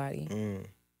with somebody.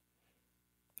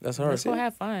 That's hard. Let's go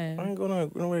have fun. I ain't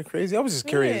going nowhere crazy. I was just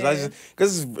curious.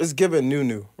 Because it's giving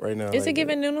Nunu right now. Is it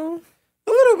giving Nunu?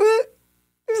 A little bit.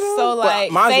 You know? So,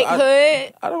 like, fake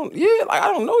hood? I don't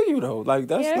know you, though. Like,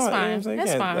 that's fine. You know what I'm saying?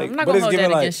 That's fine. Like, I'm not going to hold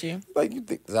that like, against you. Like, you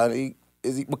think Zonnique,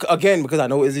 Izzy, again, because I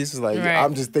know Izzy's like, right.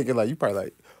 I'm just thinking, like, you probably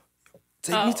like,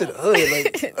 take me to the hood.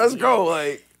 Like, let's go.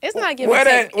 Like, it's not giving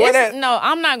No,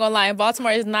 I'm not going to lie. In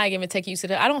Baltimore, it's not giving take you to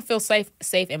the, I don't feel safe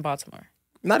in Baltimore.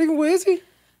 Not even with Izzy?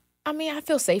 I mean, I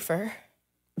feel safer.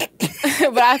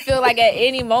 but I feel like at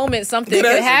any moment something Good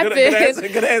could answer,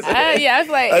 happen. good answer. Yeah, I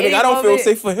feel like I don't moment, feel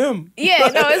safe for him. Yeah,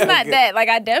 no, it's not that. Like,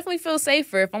 I definitely feel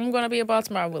safer. If I'm going to be in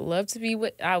Baltimore, I would love to be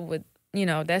with, I would,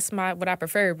 that's what I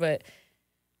prefer. But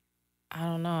I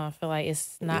don't know. I feel like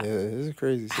it's not. Yeah, it's a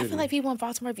crazy city. I feel like people in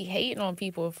Baltimore be hating on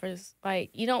people for,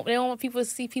 like, they don't want people to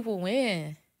see people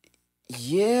win.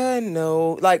 Yeah,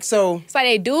 no. Like, so. It's like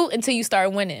they do until you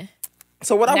start winning.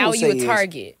 So what I will say is. Now you a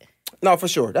target. No, for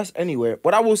sure. That's anywhere.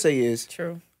 What I will say is.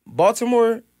 True.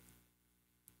 Baltimore,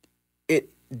 it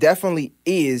definitely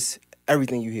is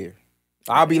everything you hear.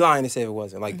 I'll be lying to say it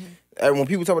wasn't. Like, when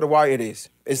people talk about the wire, it is.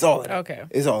 It's all of that. Okay.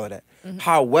 It's all of that.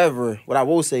 However, what I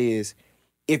will say is,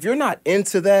 if you're not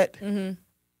into that,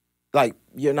 like,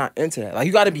 you're not into that. Like,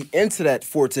 you got to be into that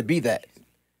for it to be that.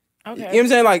 Okay. You know what I'm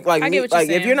saying? Like, I get what you're like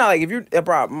saying. if you're not, like, if you're,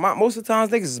 bro, most of the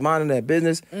times, niggas is minding their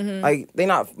business. Like, they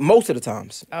not, most of the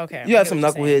times. Okay. You have some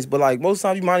knuckleheads, but, like, most of the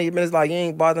times you minding your business, like, you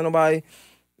ain't bothering nobody.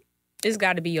 It's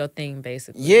got to be your thing,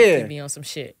 basically. Yeah. To be on some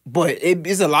shit. But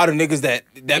it's a lot of niggas that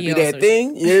be Be on that some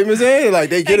thing. You know what I'm saying?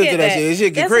 Like, they get into that shit. This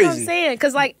shit get crazy. That's what I'm saying.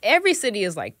 Because, like, every city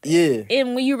is like that. Yeah.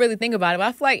 And when you really think about it,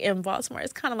 I feel like in Baltimore,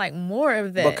 it's kind of like more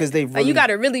of that. Because they really... Like, you got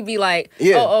to really be like,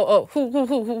 Yeah. who, what's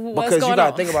going on? Because you got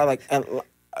to think about, like,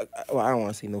 well, I don't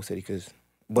want to say no city because...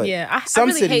 But yeah, I some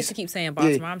really cities, hate to keep saying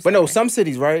Baltimore. Yeah, I'm sorry. but no, some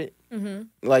cities, right?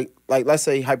 Like let's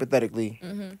say hypothetically,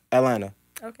 Atlanta.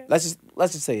 Okay. Let's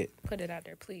just say it. Put it out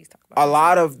there, please. Talk about A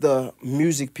lot of the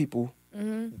music people,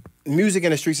 music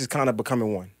in the streets is kind of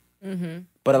becoming one.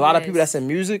 But a lot of people that's in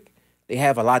music, they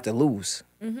have a lot to lose.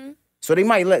 So they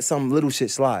might let some little shit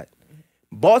slide.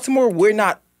 Baltimore, we're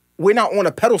not on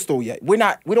a pedestal yet. We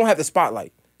don't have the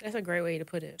spotlight. That's a great way to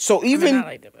put it. So even I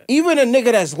like that, but... even a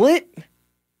nigga that's lit,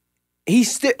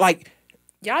 he's still like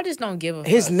y'all just don't give a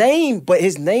his fuck. name. But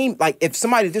his name, like if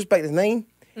somebody disrespect his name,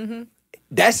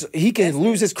 he can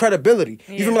lose his credibility.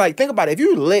 You feel me? Like think about it. If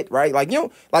you lit, right? Like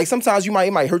like sometimes it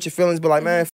might hurt your feelings, but like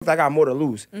man, I got more to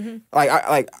lose.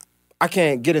 Like I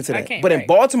can't get into that. But in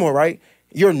Baltimore, right?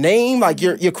 Your name, like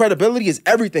your credibility is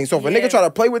everything. So if a nigga try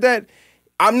to play with that.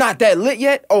 I'm not that lit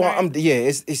yet. Oh, right.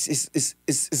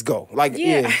 It's go. Like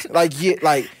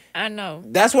like I know.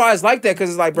 That's why it's like that, cause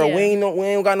it's like, bro, we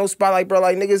ain't got no spotlight, bro.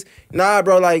 Like niggas, nah,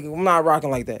 bro. Like I'm not rocking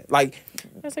like that. Like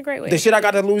that's a great way. The shit I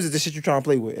got to lose is the shit you trying to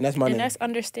play with, and that's my name. And that's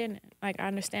understanding. Like I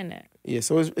understand that. Yeah,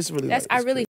 so it's really. That's like, I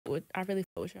really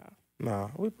fuck with y'all. Nah,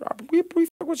 we fuck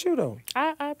with you though.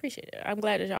 I appreciate it. I'm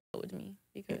glad that y'all fuck with me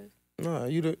because. Nah,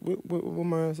 you the what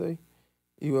man say?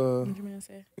 You What you man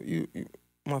say? You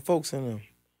my folks in them.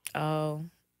 Oh.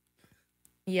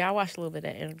 Yeah, I watched a little bit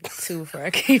of that interview too before I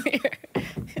came here.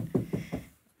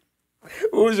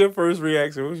 What was your first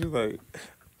reaction? What was you like?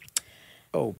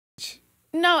 Oh, bitch.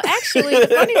 No, actually, the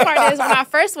funny part is when I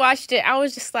first watched it, I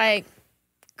was just like,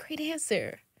 great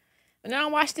answer. And then I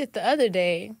watched it the other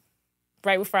day,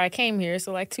 right before I came here,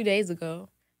 so like 2 days ago.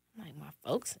 I'm like, my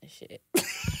folks and shit.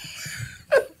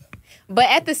 But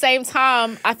at the same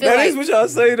time, I feel that is what y'all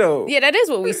say though. Yeah, that is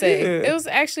what we say. Yeah. It was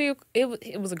actually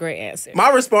it was a great answer. My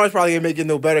response probably didn't make it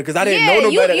no better because I didn't know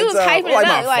no better. You was hyping it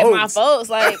up like my folks,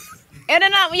 like, and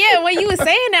then when you was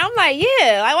saying that, I'm like,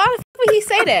 yeah, like why the fuck would he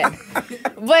say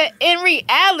that? But in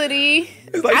reality,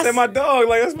 it's like saying my dog,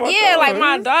 like that's my dog. Yeah, like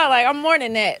my dog, like I'm more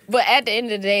than that. But at the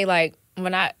end of the day, like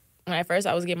when at first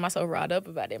I was getting myself riled up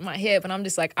about it in my head, but I'm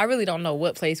just like, I really don't know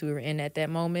what place we were in at that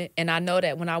moment, and I know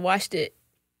that when I watched it.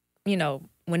 You know,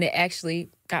 when it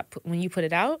actually when you put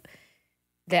it out,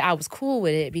 that I was cool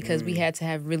with it because we had to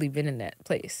have really been in that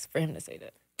place for him to say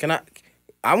that.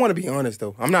 I want to be honest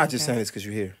though. I'm not just saying this because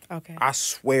you're here. Okay. I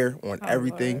swear on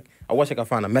everything. Lord. I wish I could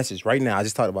find a message right now. I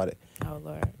just thought about it. Oh,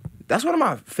 Lord. That's one of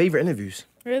my favorite interviews.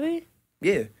 Really?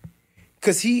 Yeah.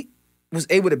 Because he was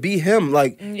able to be him.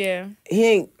 Like, yeah. He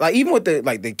ain't, like, even with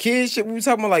the kid shit we were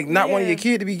talking about, like, not wanting your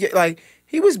kid to be gay. Like,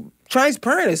 he was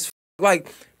transparent as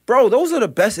like, bro, those are the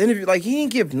best interviews. Like, he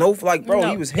didn't give no, like, bro,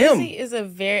 he was him. Izzy is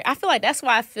I feel like that's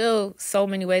why I feel so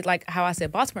many ways, like how I said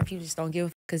Baltimore people just don't give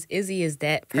a because Izzy is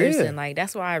that person. Yeah. Like,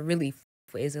 that's why I really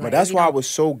for Izzy. But like, that's why I was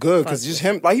so good because just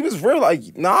him, like, he was real.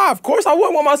 Like, nah, of course I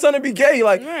wouldn't want my son to be gay.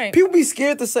 Like, people be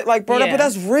scared to say, like, bro, but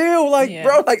that's real. Like,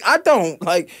 bro, like, I don't.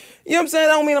 Like, you know what I'm saying?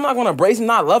 I don't mean I'm not going to embrace him,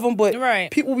 not love him, but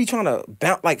people be trying to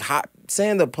bounce, like,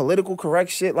 saying the political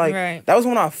correct shit. Like, that was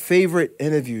one of our favorite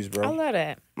interviews, bro. I love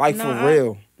that. Like, for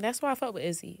real. That's why I fuck with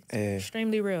Izzy. It's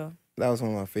extremely real. That was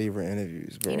one of my favorite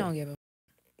interviews, bro. He don't give a.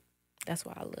 That's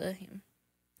why I love him.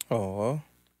 Oh.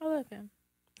 I love him.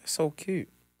 That's so cute.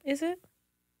 Is it?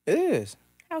 It is.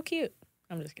 How cute.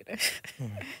 I'm just kidding.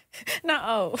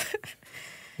 No.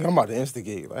 I'm about to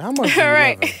instigate. Like, how much do you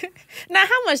love him? Now,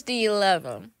 how much do you love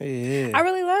him? Yeah. I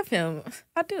really love him.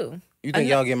 I do. You think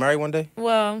y'all get married one day?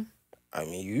 Well, I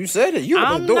mean, you said it. You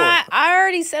opened I'm the door. not. I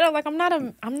already said it. Like I'm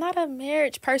not a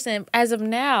marriage person as of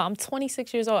now. I'm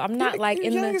 26 years old. I'm not like You're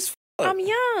in young the. as fuck. I'm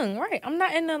young, right? I'm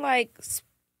not in the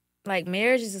like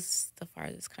marriage is just the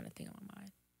farthest kind of thing on my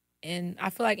mind. And I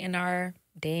feel like in our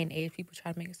day and age, people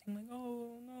try to make it seem like,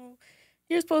 oh no,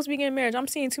 you're supposed to be getting married. I'm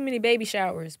seeing too many baby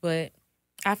showers, but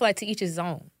I feel like to each his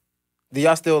own. Do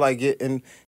y'all still like get in?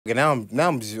 Okay, now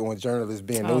I'm just on journalists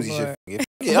being nosy Lord. shit.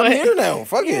 Yeah, I'm here now.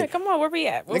 Fuck Yeah, it. come on, where we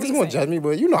at? What Niggas we gonna saying? judge me,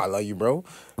 but you know I love you, bro.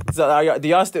 So do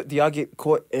y'all get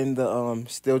caught in the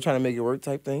still trying to make it work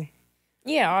type thing?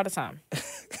 Yeah, all the time.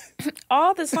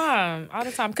 all the time.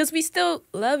 Because we still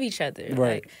love each other.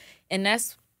 Right. Like, and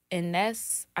that's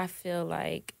I feel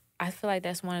like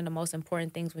that's one of the most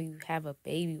important things when you have a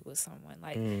baby with someone.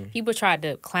 Like people tried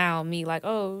to clown me like,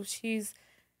 oh, she's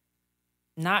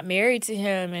not married to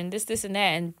him and this and that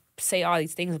and say all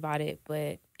these things about it.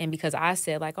 And because I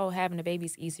said like, oh, having a baby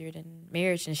is easier than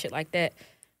marriage and shit like that.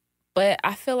 But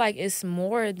I feel like it's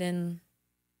more than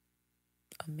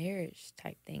a marriage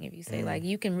type thing. If you say like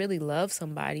you can really love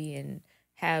somebody and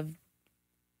have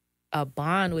a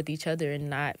bond with each other and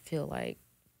not feel like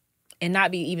and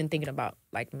not be even thinking about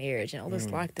like marriage and let's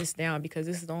lock this down because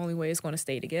this is the only way it's going to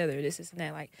stay together. This and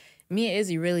that. Like me and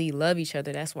Izzy really love each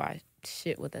other. That's why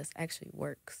shit with us actually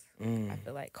works. I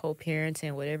feel like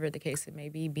co-parenting, whatever the case it may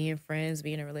be, being friends,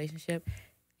 being in a relationship,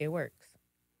 it works.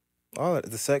 All that,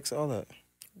 the sex, all that.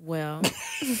 Well,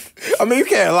 I mean, you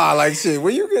can't lie like shit.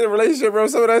 When you get in a relationship, bro,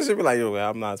 some of that shit be like, yo,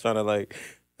 I'm not trying to like.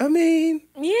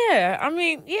 Yeah.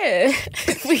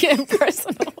 If we getting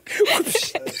personal.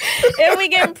 If we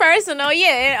getting personal,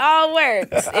 yeah, it all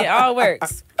works. It all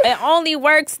works. It only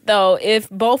works though if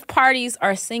both parties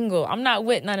are single. I'm not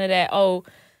with none of that. Oh,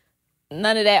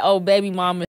 baby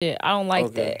mama shit. I don't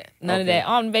like that. None of that.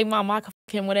 I'm baby mama. I can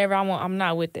fuck him whatever I want. I'm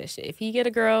not with that shit. If he get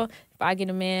a girl, if I get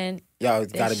a man, y'all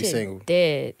gotta be single.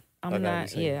 Dead. I'm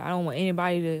not. Yeah, I don't want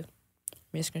anybody to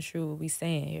misconstrue what we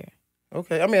saying here.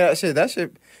 Okay, I mean that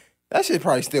shit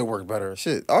probably still work better.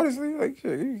 Shit, honestly, like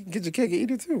shit, you can get your cake and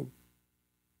eat it too.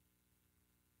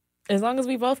 As long as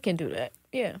we both can do that,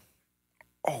 yeah.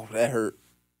 Oh, that hurt.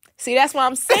 See, that's what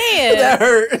I'm saying. That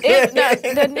hurt.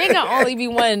 The nigga only be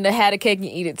wanting to have a cake and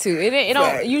eat it too. It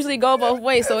don't usually go both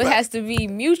ways, so it has to be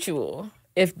mutual.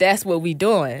 If that's what we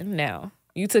doing now.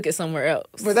 You took it somewhere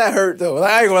else. But that hurt though.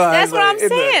 Like, I ain't gonna lie. That's what I'm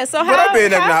saying. So how? I'm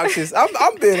being obnoxious.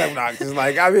 I'm being obnoxious.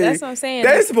 Like I mean, that's what I'm saying.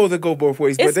 That's supposed to go both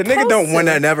ways. But the nigga don't want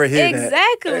to never hear that.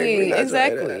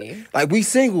 Exactly. Like we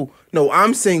single. No,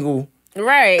 I'm single.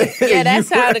 Right. Yeah, that's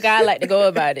how the guy like to go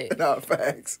about it. No,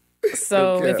 facts.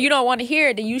 So Okay. if you don't want to hear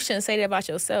it, then you shouldn't say that about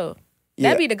yourself.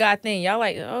 That'd be the guy thing. Y'all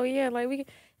like, oh yeah, like we.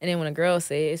 And then when a girl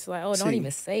say it, it's like, oh, don't even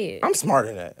say it. I'm smarter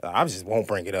than that. I just won't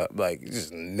bring it up. Like,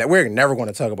 we're never going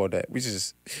to talk about that. We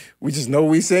just know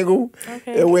we single,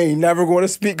 and we ain't never going to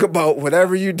speak about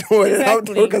whatever you doing and I'm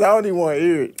doing because I don't even want to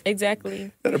hear it.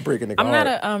 Exactly. That'll break a nigga I'm heart.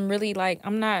 not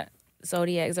I'm not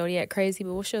zodiac crazy,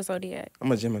 but what's your zodiac?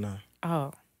 I'm a Gemini.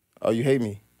 Oh, you hate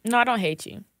me? No, I don't hate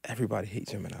you. Everybody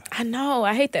hates Gemini. I know.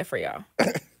 I hate that for y'all.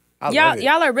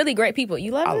 Y'all are really great people.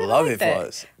 You love it? I love it for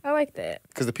us. I like that.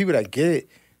 Because the people that get it,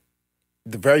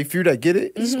 the very few that get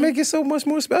it, just make it so much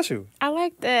more special. I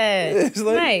like that. It's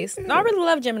like, nice. No, I really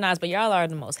love Geminis, but y'all are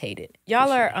the most hated.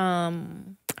 Y'all are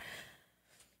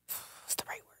what's the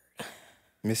right word?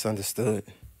 Misunderstood.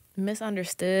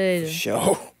 Misunderstood. For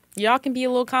sure. Y'all can be a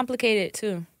little complicated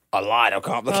too. A lot of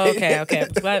complicated. Okay.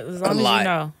 But as long as you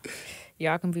know,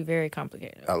 y'all can be very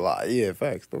complicated. A lot. Yeah,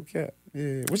 facts. No cap.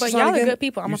 Yeah. But y'all are good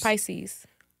people. I'm a Pisces.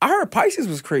 I heard Pisces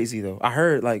was crazy though. I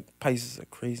heard like Pisces are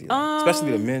crazy,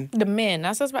 especially the men. The men. I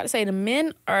was about to say the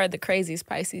men are the craziest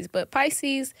Pisces, but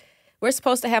Pisces, we're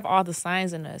supposed to have all the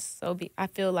signs in us. So I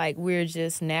feel like we're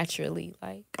just naturally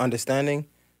like understanding.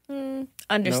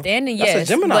 Understanding, no? Yes, That's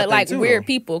a Gemini but like too, weird though.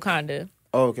 people, kind of.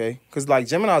 Oh, okay, because like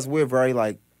Geminis, we're very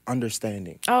like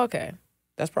understanding. Oh, okay.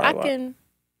 That's probably I can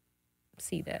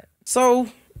see that. So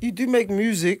you do make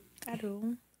music. I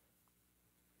do.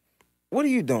 What are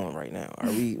you doing right now?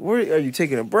 Are you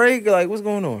taking a break? Like, what's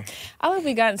going on? I love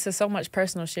we got into so much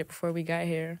personal shit before we got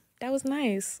here. That was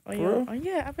nice. For real?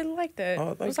 Yeah, I really liked that.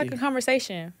 Oh, it was like a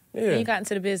conversation. Yeah. And you got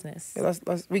into the business. Yeah,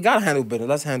 we gotta handle business.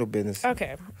 Let's handle business.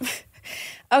 Okay.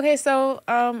 Okay, so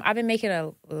I've been making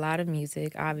a lot of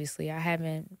music, obviously. I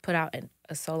haven't put out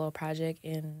a solo project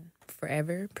in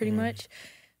forever, pretty much.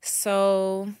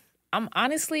 So I'm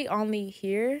honestly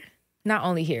not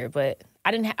only here, but I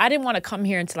didn't want to come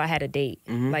here until I had a date,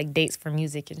 like dates for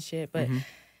music and shit. But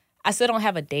I still don't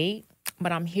have a date,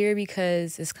 but I'm here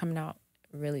because it's coming out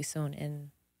really soon.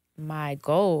 And my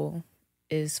goal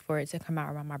is for it to come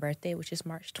out around my birthday, which is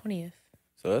March 20th.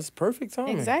 So that's perfect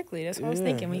timing. Exactly. That's what I was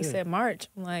thinking when you said March.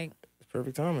 I'm like, it's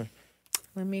perfect timing.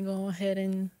 Let me go ahead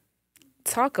and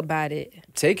talk about it.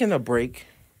 Taking a break.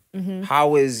 Mm-hmm.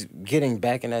 How is getting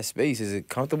back in that space? Is it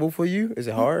comfortable for you? Is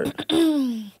it hard?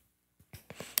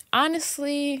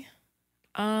 Honestly,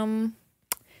 I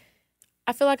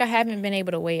feel like I haven't been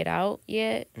able to weigh it out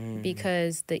yet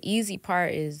because the easy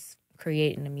part is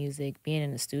creating the music, being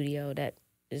in the studio. That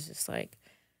is just like,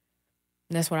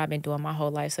 that's what I've been doing my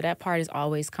whole life. So that part is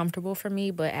always comfortable for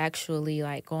me. But actually,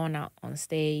 like, going out on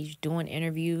stage, doing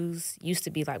interviews used to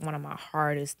be like one of my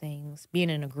hardest things. Being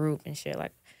in a group and shit,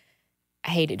 like, I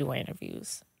hated doing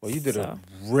interviews. Well, you did a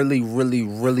really, really,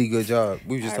 really good job.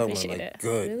 We were just talking about, like, it.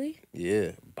 good. Really?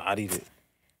 Yeah, bodied it.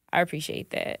 I appreciate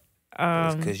that.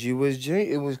 Because you was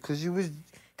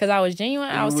because I was genuine.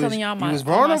 I was telling y'all my secrets.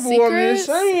 I'm just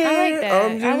saying. I like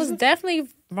that. I was definitely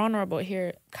vulnerable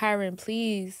here. Kyron,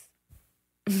 please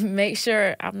make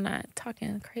sure I'm not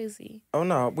talking crazy. Oh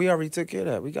no, we already took care of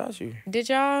that. We got you. Did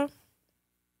y'all?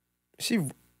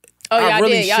 I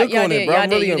really shook on it, bro. I'm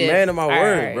really a man of my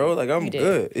word, bro. Like, I'm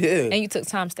good. Yeah. And you took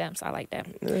timestamps. I like that.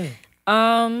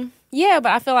 Yeah,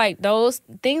 but I feel like those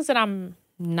things that I'm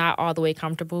not all the way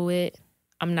comfortable with,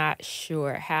 I'm not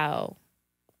sure how.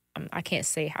 I can't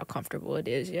say how comfortable it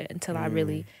is yet until I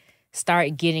really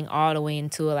start getting all the way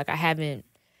into it. Like, I haven't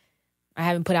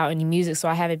put out any music, so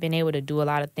I haven't been able to do a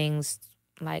lot of things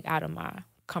like out of my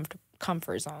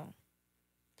comfort zone.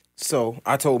 So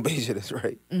I told Beja this,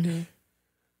 right? Mm-hmm.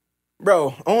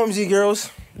 Bro, OMG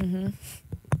girls. Mm-hmm.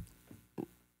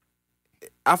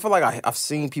 I feel like I've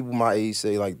seen people my age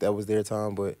say like that was their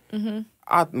time, but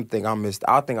I think I missed.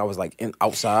 I think I was like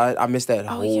outside. I missed that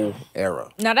whole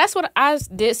era. Now that's what I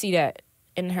did see that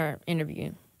in her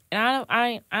interview, and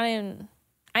I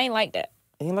ain't like that.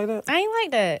 You ain't like that? I ain't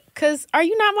like that. Cause are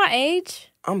you not my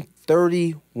age? I'm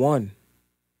 31.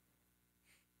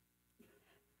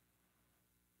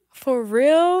 For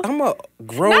real? I'm a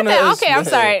grown ass. Okay, I'm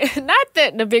sorry. Not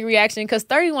that the big reaction, because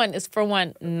 31 is, for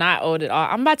one, not old at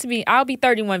all. I'll be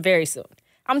 31 very soon.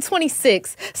 I'm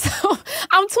 26. So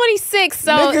I'm 26.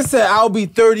 So nigga said I'll be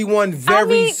 31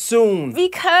 very soon.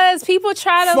 Because people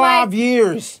try to 5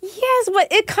 years. Yes, but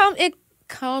it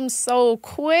comes so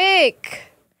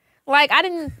quick. Like, I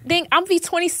didn't think I'm be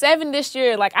 27 this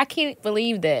year. Like, I can't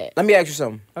believe that. Let me ask you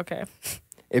something. Okay.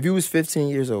 If you was 15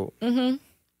 years old,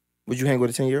 would you hang with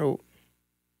a 10-year-old?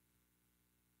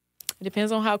 It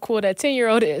depends on how cool that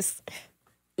 10-year-old is.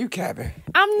 You capping.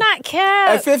 I'm not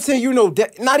capping. At 15, you know,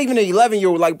 not even an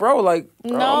 11-year-old. Like, bro, I'm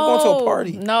going to a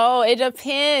party. No, it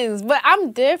depends. But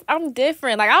I'm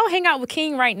different. Like, I'll hang out with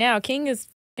King right now. King is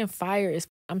fucking fire.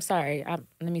 I'm sorry.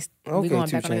 We going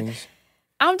back on it.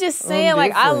 I'm just saying,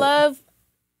 like, I love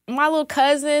my little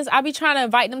cousins. I be trying to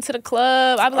invite them to the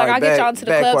club. I be like, I'll get y'all into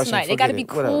the club tonight. They got to be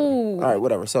cool. All right,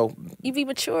 whatever. So you be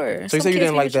mature. So you say you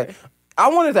didn't like that. I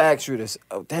wanted to ask you this.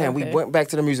 Oh, damn, we went back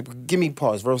to the music. Give me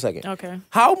pause for a second. Okay.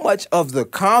 How much of the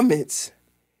comments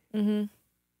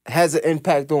has an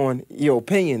impact on your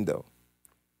opinion, though?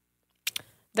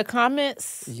 The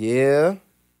comments? Yeah.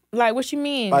 Like, what you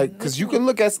mean? Like, because you can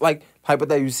look at, like,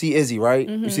 hypothetically, you see Izzy, right?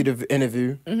 You see the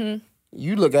interview.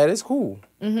 You look at it, it's cool.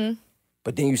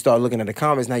 But then you start looking at the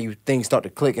comments, now things start to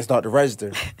click and start to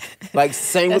register. Like,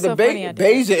 same with the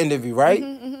Beja interview,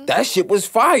 right? That shit was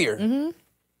fire.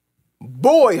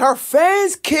 Boy, her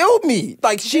fans killed me.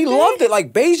 Like, she loved it.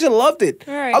 Like, Beja loved it.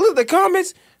 Right. I looked at the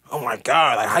comments. Oh, my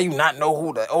God. Like, how you not know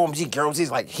who the OMG girls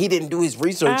is? Like, he didn't do his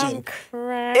research. I'm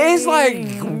crying. It's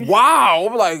like, wow.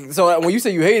 I'm like, so when you say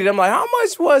you hated it, I'm like, how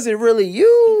much was it really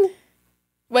you?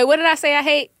 Wait, what did I say I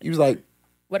hate? You was like,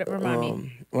 what? Remind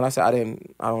me. When I said I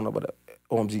don't know about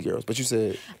OMG girls, but you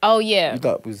said, oh yeah, you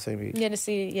thought we was the same age. Yeah, to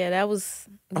see, yeah, that was.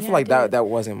 I feel like that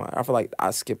wasn't mine. I feel like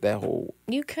I skipped that whole.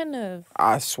 You couldn't have.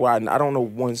 I swear, I don't know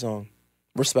one song.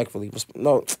 Respectfully,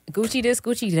 no. Gucci this,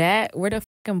 Gucci that. Where the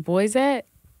fucking boys at?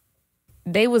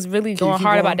 They was really going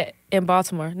hard about that in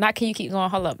Baltimore. Not can you keep going?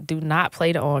 Hold up. Do not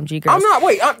play the OMG girls. I'm not.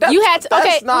 Wait. You had to.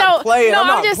 Okay. Not playing. No.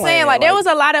 I'm just saying. Like, there was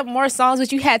a lot of more songs,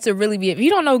 but you had to really be. If you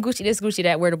don't know Gucci this, Gucci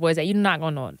that, where the boys at, you're not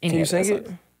gonna know any. Can you sing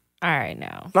it? All right,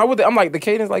 now. Not with I'm like the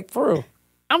cadence, like for real.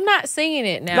 I'm not singing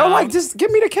it now. No, like just give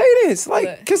me the cadence,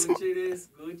 like. Gucci this,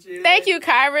 Gucci thank you,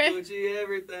 Kyron. Gucci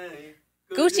everything.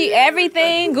 Gucci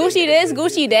everything. Gucci this,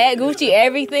 Gucci that, Gucci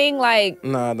everything. Like.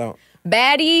 Nah, I don't.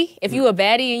 Baddie, if you a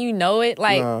baddie and you know it,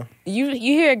 like you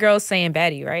hear girls saying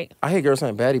baddie, right? I hear girls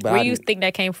saying baddie, but where you think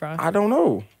that came from? I don't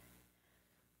know.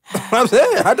 I'm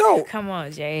saying I don't. Come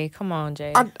on, Jay.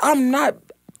 I'm not.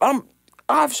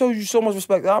 I've showed you so much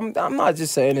respect. I'm not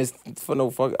just saying this for no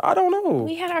fuck. I don't know.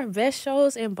 We had our best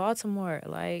shows in Baltimore.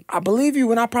 Like, I believe you,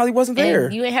 and I probably wasn't there.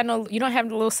 and you don't have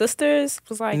the little sisters? It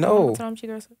was like, No.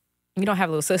 You don't have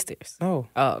little sisters? No.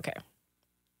 Oh, okay.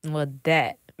 Well,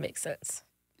 that makes sense.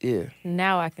 Yeah.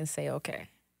 Now I can say okay.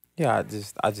 Yeah,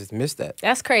 I just missed that.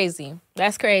 That's crazy.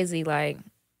 Like,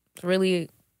 it's really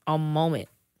a moment.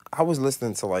 I was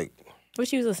listening to like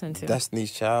What you was listening to?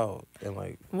 Destiny's Child and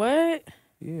like What?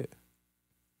 yeah.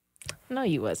 No,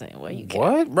 you wasn't. What you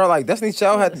What, bro? Like Destiny's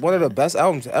Child had one of the best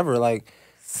albums ever. Like,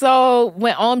 So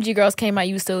when OMG Girls came out,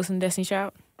 you was still listening to Destiny's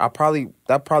Child? that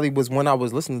probably was when I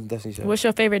was listening to Destiny's Child. What's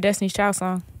your favorite Destiny's Child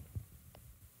song?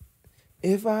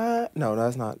 No,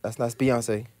 that's not. That's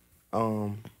Beyonce.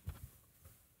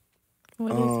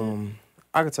 What is it?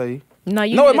 I can tell you. No,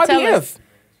 you. No, need it to might be tell us. If.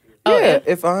 Oh, Yeah, If?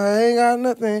 if I ain't got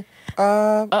nothing,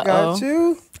 I got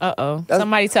you.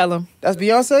 Somebody tell him. That's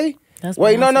Beyonce. That's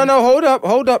Wait, Beyonce. no,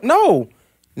 hold up, no.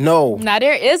 Now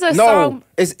there is a No, song.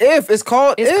 it's If. It's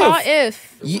called If. It's called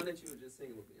If. The one that you were just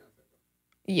singing with Beyonce.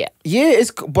 Yeah. Yeah,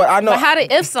 but I know. But how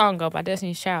did If song go by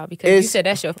Destiny's Child? Because you said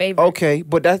that's your favorite. Okay,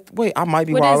 but wait, I might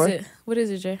be What wilding. is it? What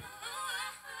is it, Jay?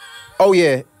 Oh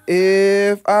yeah.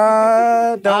 If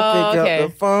I don't pick okay.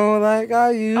 up the phone like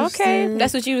I used to. Okay,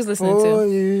 that's what you was listening for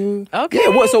to. you. Okay.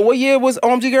 Yeah, so what year was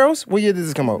OMG Girls? What year did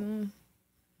this come out?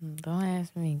 Don't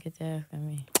ask me. Get that asking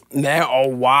me. Now, oh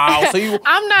wow. So you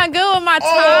I'm not good with my you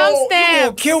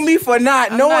gonna timestamp. kill me for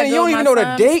not knowing. not You don't good even with know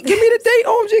my the date. Give me the date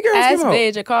OMG Girls Ask came out.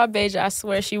 Beja. Call Beja. I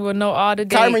swear she will know all the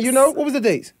dates. Kyron, you know? What was the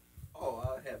dates? Oh,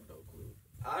 I have no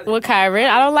clue. What Kyron?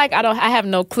 I have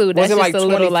no clue. That's Was it like just a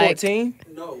little like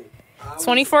 2014? No.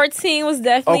 2014 was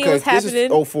definitely Okay, was happening.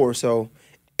 this is 04, so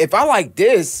if I like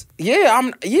this, like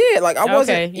I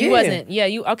wasn't. Okay, you wasn't. Yeah,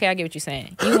 you okay? I get what you're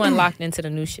saying. You weren't locked into the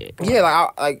new shit. Yeah,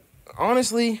 like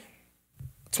honestly,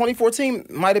 2014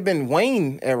 might have been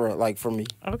Wayne era, like for me.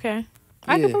 Okay,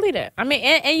 I Yeah. can believe that. I mean,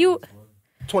 and you,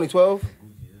 2012,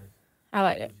 I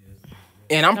like that.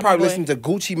 and I'm Number probably boy. listening to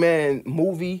Gucci Man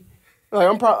movie. Like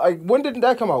I'm probably like, when did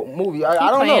that come out? Movie? I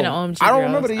don't Playing know. the OMG I don't Girls.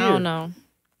 remember the year. I don't know.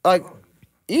 Like,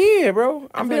 yeah, bro.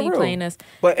 I'm I feel being you real. playing us.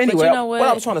 But anyway, you know what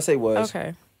I was trying to say was,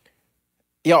 Okay.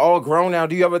 y'all all grown now.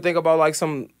 Do you ever think about like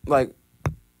some like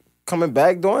coming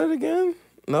back doing it again?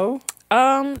 No.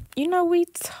 We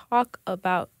talk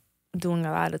about doing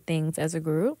a lot of things as a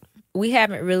group. We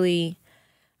haven't really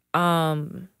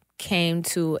came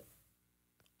to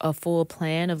a full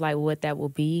plan of like what that will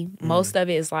be. Most of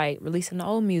it is like releasing the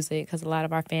old music because a lot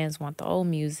of our fans want the old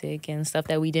music and stuff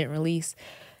that we didn't release.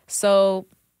 So,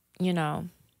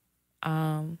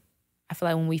 I feel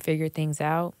like when we figure things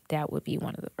out, that would be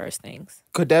one of the first things.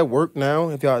 Could that work now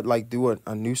if y'all like do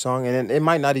a new song? And it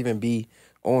might not even be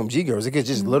OMG Girls. It could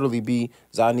just literally be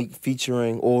Zonnique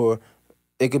featuring, or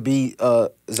it could be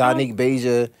Zonnique,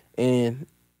 Beja, and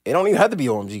it don't even have to be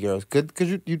OMG Girls. Could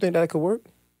you think that could work?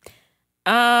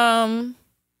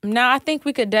 No, I think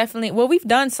we could definitely. Well, we've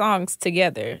done songs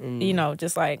together,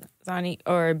 just like Zonnique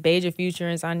or Beja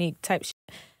featuring Zonnique type shit.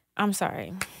 I'm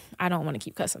sorry, I don't want to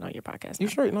keep cussing on your podcast. You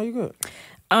straight? No, you good.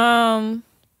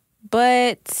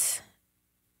 But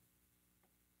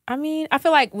I mean, I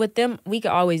feel like with them, we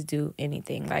could always do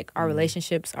anything. Like our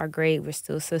relationships are great. We're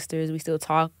still sisters. We still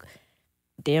talk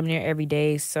damn near every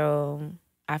day. So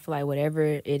I feel like whatever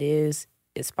it is,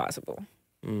 it's possible.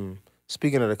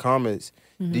 Speaking of the comments,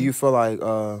 do you feel like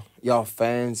y'all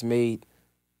fans made,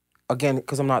 again,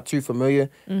 because I'm not too familiar,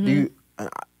 do you,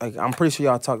 like, I'm pretty sure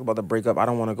y'all talked about the breakup. I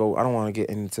don't want to get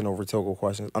into no rhetorical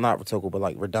questions. Not rhetorical, but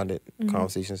like redundant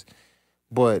conversations.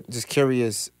 But just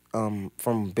curious, from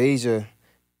Beja,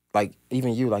 like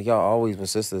even you, like y'all always been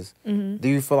sisters. Do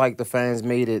you feel like the fans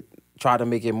try to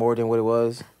make it more than what it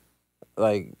was?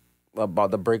 Like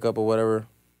about the breakup or whatever?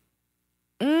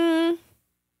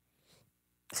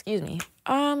 Excuse me.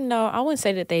 No, I wouldn't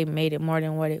say that they made it more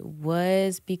than what it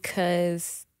was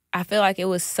because I feel like it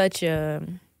was such a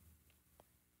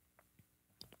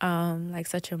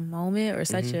such a moment or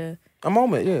such a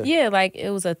moment, yeah. Yeah, like it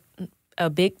was a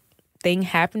big thing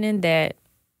happening that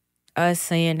us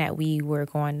saying that we were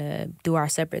going to do our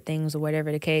separate things or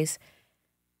whatever the case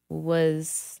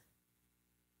was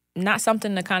not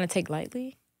something to kind of take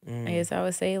lightly. I guess I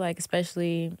would say, like,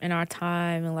 especially in our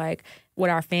time and like with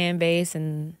our fan base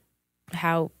and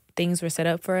how things were set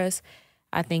up for us.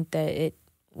 I think that it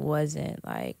wasn't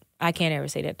like, I can't ever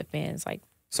say that the fans like.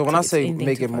 So when I say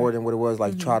make it more than what it was,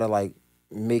 like try to like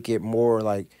make it more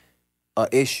like a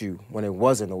issue when it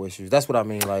wasn't no issues. That's what I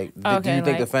mean. Like, do you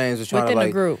think the fans were trying to like,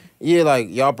 the group? Yeah, like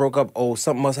y'all broke up? Oh,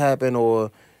 something must happen, or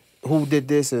who did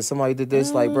this and somebody did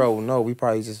this? Like, bro, no, we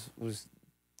probably just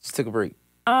took a break.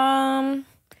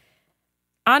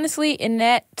 honestly, in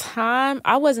that time,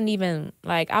 I wasn't even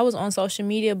like I was on social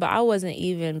media, but I wasn't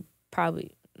even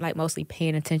probably like mostly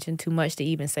paying attention too much to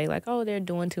even say like, oh, they're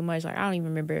doing too much. Like I don't even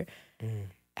remember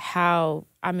how.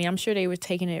 I mean, I'm sure they were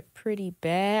taking it pretty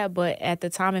bad, but at the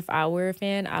time, if I were a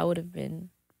fan, I would have been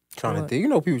Trying to dig. You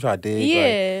know, people try to dig.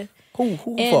 yeah. Like,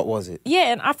 who fault was it?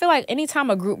 Yeah, and I feel like anytime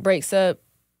a group breaks up,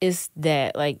 it's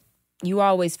that like you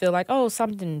always feel like, oh,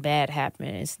 something bad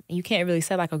happened. You can't really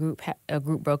say like a group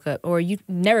broke up, or you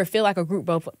never feel like a group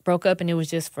broke up and it was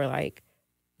just for like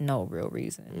no real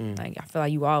reason. Like I feel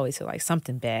like you always feel like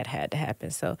something bad had to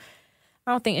happen. So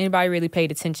I don't think anybody really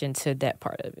paid attention to that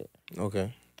part of it.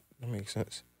 Okay, that makes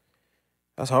sense.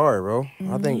 That's hard, bro.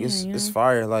 I think it's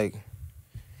fire. Like,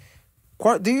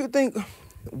 what do you think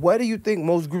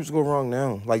most groups go wrong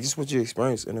now? Like, just what you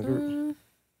experience in a group.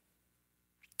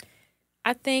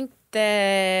 I think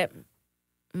that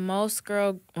most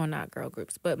not girl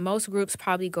groups, but most groups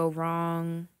probably go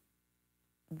wrong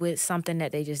with something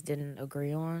that they just didn't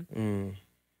agree on.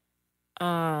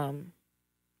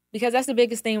 Because that's the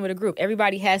biggest thing with a group.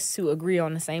 Everybody has to agree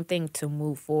on the same thing to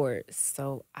move forward.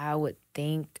 So I would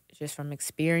think, just from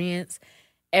experience,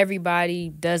 everybody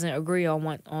doesn't agree on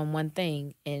one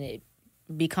thing, and it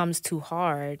becomes too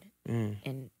hard,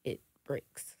 and it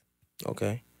breaks.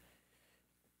 Okay.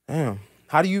 Damn.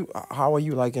 How are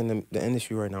you liking the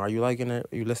industry right now? Are you liking it?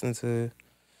 Are you listening to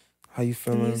how you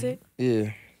feeling? Music?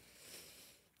 Yeah.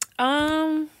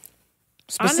 Honestly,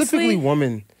 Specifically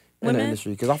women in the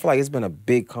industry, because I feel like it's been a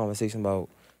big conversation about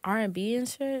R&B and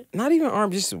shit. not even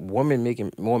R&B, just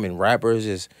women rappers,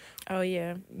 just Oh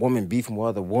yeah. women beefing with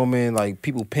other women, like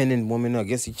people pinning women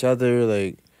against each other,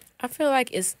 like. I feel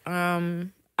like it's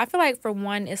I feel like for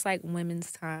one, it's like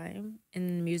women's time in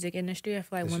the music industry. I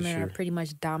feel like women are pretty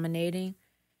much dominating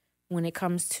when it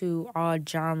comes to all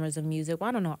genres of music. Well,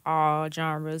 I don't know all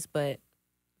genres, but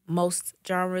most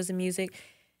genres of music.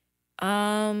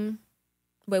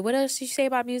 Wait, what else did you say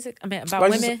about music? I mean, about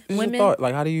like women. just women. thought,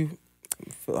 like, how do you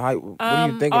feel, what are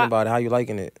you thinking about it? How you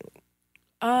liking it?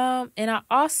 And I'm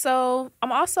also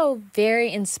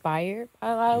very inspired by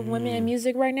a lot of women in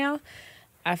music right now.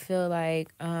 I feel like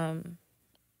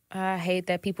I hate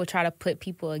that people try to put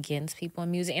people against people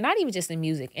in music, and not even just in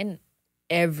music, in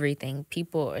everything.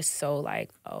 People are so like,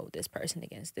 oh, this person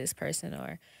against this person.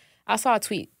 Or I saw a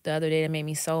tweet the other day that made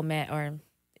me so mad, or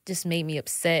just made me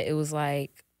upset. It was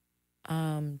like,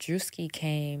 Drewski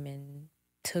came and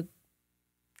took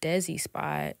Desi's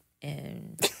spot,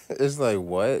 and It's like,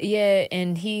 what? yeah,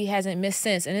 and he hasn't missed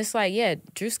since. And it's like, yeah,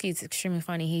 Drewski's extremely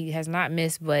funny. He has not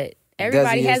missed, but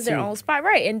everybody Desi has is their too. own spot,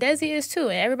 right? And Desi is too,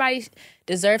 and everybody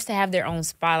deserves to have their own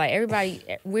spot. Like everybody,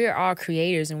 we're all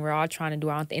creators, and we're all trying to do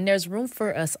our own thing. And there's room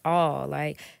for us all.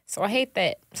 Like, so I hate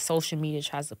that social media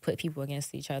tries to put people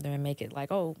against each other and make it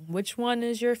like, oh, which one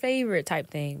is your favorite type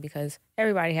thing? Because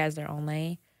everybody has their own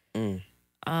lane.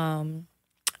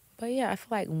 But yeah, I feel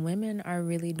like women are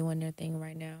really doing their thing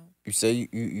right now. You say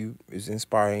you is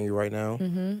inspiring you right now.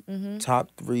 Top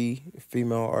 3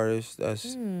 female artists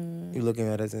that's you looking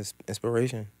at as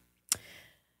inspiration.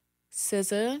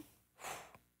 SZA.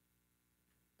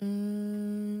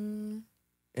 And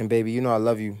baby, you know I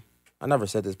love you. I never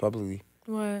said this publicly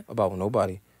What? about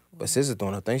nobody, but SZA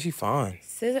doing her thing. She fine.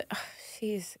 SZA,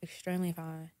 she's extremely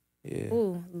fine. Yeah.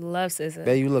 Ooh, love SZA.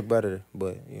 Baby, you look better,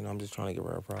 but you know I'm just trying to give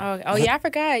her a problem. Oh yeah, I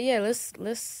forgot. Yeah, let's.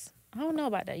 I don't know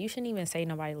about that. You shouldn't even say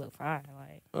nobody look fine.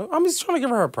 Like, I'm just trying to give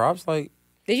her props. Like,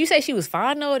 did you say she was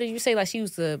fine though, or did you say like she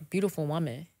was a beautiful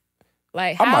woman?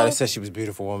 Like, how? I might have said she was a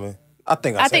beautiful woman. I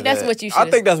think I think that's that. what you should. I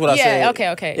think that's what I said. Yeah. Okay.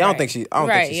 Yeah, I don't right. think she. I don't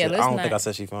right, think she. yeah, Said, I let's don't not, think I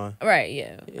said she fine. Right.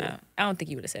 Yeah. I don't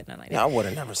think you would have said nothing like that. Yeah, I would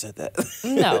have never said that.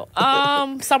 No.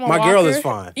 Summer My Walker. girl is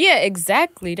fine. Yeah.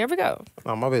 Exactly. There we go.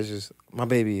 No, my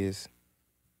baby is.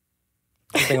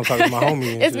 I think I'm talking to my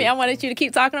homie. and It's shit. me. I wanted you to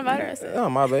keep talking about her. I said, Yeah,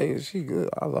 my baby, she good.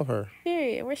 I love her.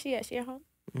 period. Where's she at? She at home?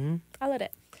 Mm-hmm. I love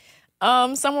that.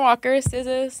 Summer Walker,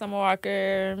 SZA, Summer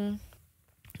Walker.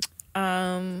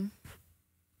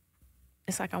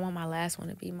 It's like I want my last one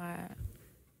to be my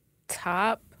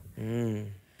top. But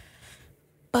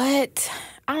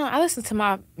I don't know. I listen to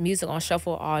my music on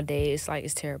shuffle all day. It's like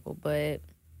it's terrible, but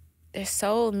there's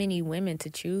so many women to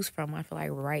choose from. I feel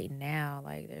like right now,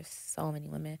 like there's so many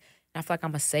women. And I feel like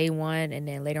I'm gonna say one, and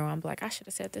then later on, I'm like, I should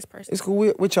have said this person. It's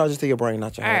cool. We charge it to your brain,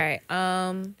 not your head.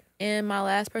 All right. And my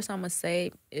last person I'm gonna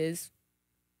say is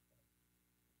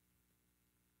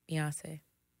Beyonce.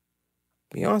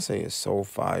 Beyonce is so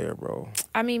fire, bro.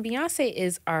 I mean, Beyonce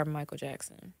is our Michael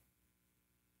Jackson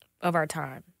of our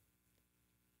time.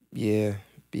 Yeah,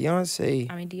 Beyonce.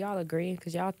 I mean, do y'all agree?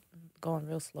 Because y'all going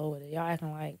real slow with it. Y'all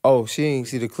acting like, Oh, she ain't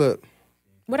see the clip.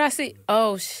 what I see?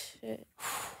 Oh, shit.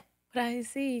 What I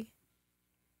see?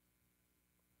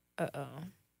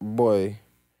 Boy,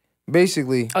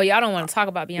 basically. Oh, y'all don't want to talk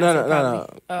about Beyonce? No.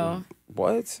 Oh,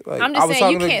 What? Like, I'm just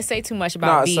saying you can't say too much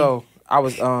about B. So I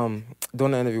was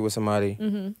doing an interview with somebody,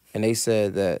 and they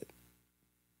said that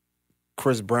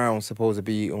Chris Brown's supposed to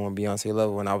be on Beyonce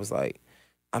level, and I was like,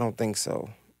 I don't think so.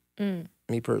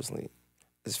 Me personally,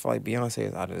 it's feel like Beyonce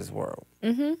is out of this world.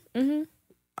 I'm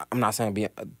not saying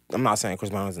Chris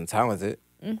Brown isn't talented.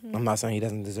 I'm not saying he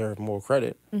doesn't deserve more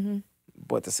credit.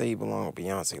 But to say he belonged on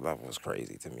Beyonce level is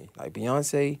crazy to me. Like,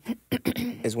 Beyonce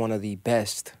is one of the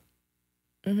best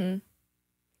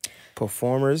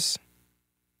performers.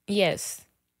 Yes.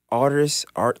 Artists,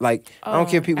 I don't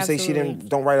care if people say she absolutely.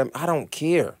 don't write them. I don't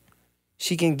care.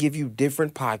 She can give you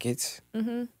different pockets.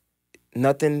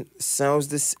 Nothing sounds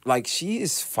this like she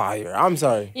is fire. I'm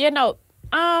sorry. Yeah, no.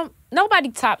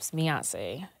 Nobody tops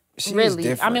Beyonce. She really. is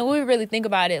different. I mean, when we really think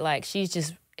about it, like, she's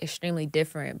just extremely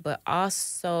different. But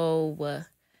also,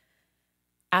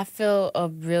 I feel a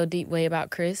real deep way about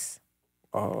Chris.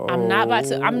 Oh. I'm not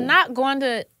going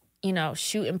to,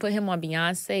 shoot and put him on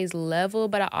Beyonce's level,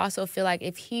 but I also feel like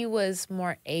if he was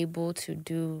more able to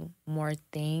do more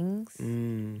things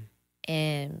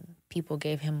and people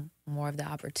gave him more of the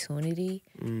opportunity,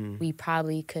 we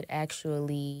probably could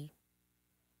actually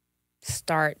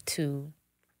start to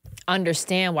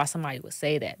understand why somebody would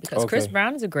say that. Because Chris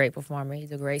Brown is a great performer.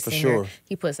 He's a great singer. sure.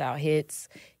 He puts out hits.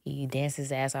 He dances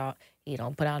his ass out. He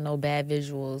don't put out no bad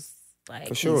visuals. Like,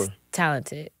 For sure. he's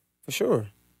talented. For sure.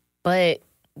 But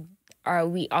are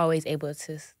we always able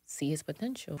to see his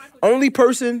potential? Only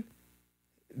person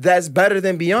that's better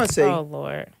than Beyonce. Oh,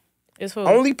 Lord. It's who?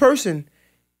 Only person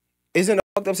is in a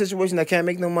fucked up situation that can't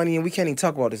make no money, and we can't even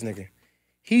talk about this nigga.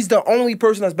 He's the only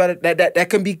person that's better that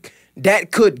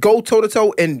could go toe to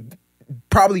toe and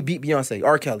probably beat Beyonce.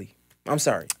 R. Kelly. I'm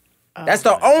sorry. That's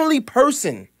the only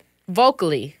person.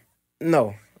 Vocally.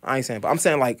 No, I ain't saying, but I'm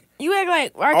saying like You act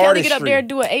like R. Kelly get up there and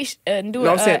do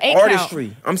I'm saying A artistry.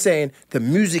 count. I'm saying the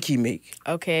music he make.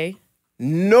 Okay.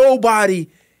 Nobody.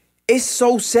 It's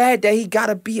so sad that he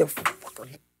gotta be a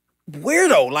fucking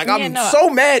weirdo. Like, I'm so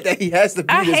mad that he has to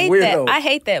be this weirdo. I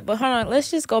hate that. But hold on,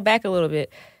 let's just go back a little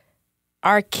bit.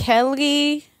 R.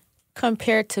 Kelly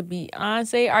compared to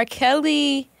Beyonce. R.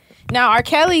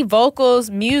 Kelly vocals,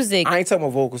 music. I ain't talking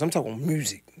about vocals. I'm talking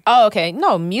music. Oh, okay.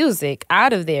 No, music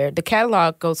out of there. The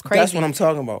catalog goes crazy. That's what I'm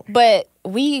talking about. But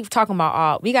we got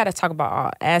to talk about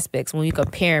all aspects when we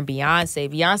compare Beyonce.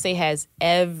 Beyonce has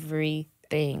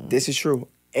everything. This is true.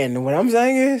 And what I'm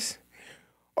saying is,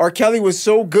 R. Kelly was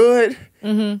so good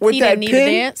with he that didn't need to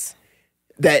pen dance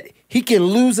that he can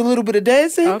lose a little bit of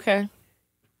dancing. Okay.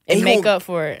 And make up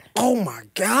for it. Oh my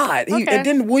God. Okay. And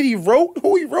then who he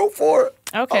wrote for.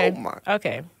 Okay. Oh my.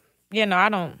 Okay. Yeah, no, I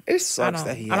don't. It sucks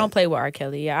that I don't play with R.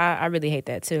 Kelly. Yeah, I really hate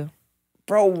that too.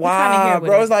 Bro, why?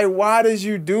 Bro, it's like, why did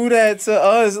you do that to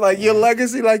us? Like, your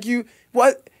legacy, like, you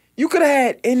could have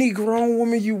had any grown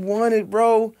woman you wanted,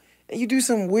 bro. And you do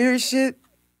some weird shit.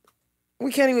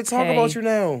 We can't even talk about you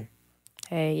now.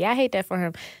 Hey, yeah, I hate that for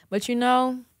him. But I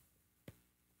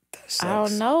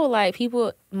don't know. Like,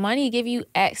 money give you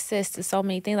access to so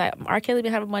many things. Like, R. Kelly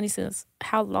been having money since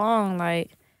how long?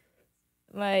 Like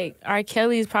R.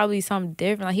 Kelly is probably something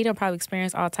different. Like, he done probably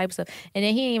experienced all types of stuff. And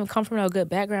then he didn't even come from no good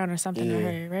background or something, I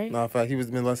heard, right? No, in fact, he was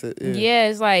molested. Yeah,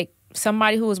 it's like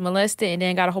somebody who was molested and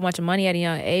then got a whole bunch of money at a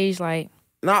young age. Like,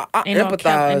 nah, I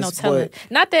empathize. But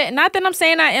not that I'm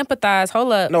saying I empathize.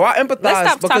 Hold up. No, I empathize. Let's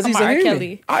stop because talking he's about a R. human.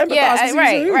 Kelly. I empathize because he's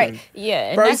a human. Right. Yeah,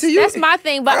 and Bro, that's my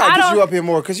thing. But I gotta I get don't. you up here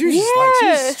more because you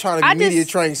just trying to be media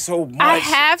trained so much. I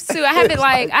have to. I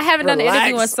haven't done an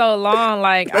interview in so long.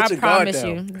 Like, I promise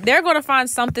you, they're gonna find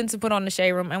something to put on the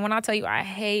shade room. And when I tell you, I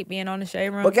hate being on the shade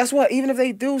room. But guess what? Even if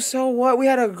they do, so what? We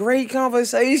had a great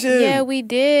conversation. Yeah, we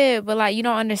did. But like, you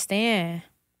don't understand.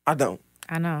 I don't.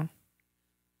 I know.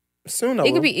 Soon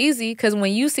it could be easy because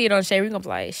when you see it on shade, we're gonna be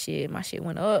like, shit, my shit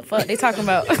went up. Fuck, they talking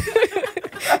about.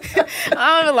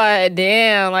 I'm like,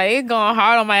 damn, like, it's going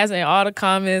hard on my ass in all the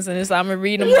comments, and it's like, I'm gonna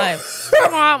read them like,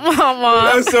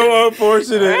 mom. That's so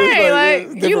unfortunate. Right,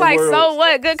 like you like, world. So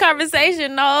what? Good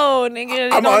conversation? No,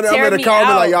 nigga. I'm in the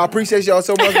comment like, y'all appreciate y'all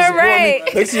so much. Right.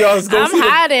 Make sure y'all go. I'm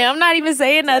hiding. I'm not even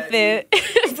saying nothing.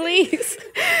 Please,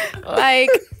 like,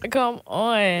 come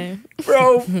on,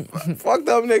 bro. Fucked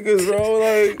up niggas, bro.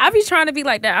 Like, I be trying to be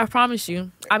like that. I promise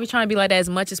you. I be trying to be like that as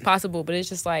much as possible, but it's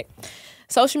just like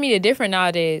social media different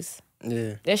nowadays.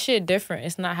 Yeah, that shit different.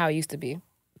 It's not how it used to be.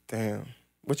 Damn,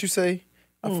 what you say?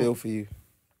 I feel for you.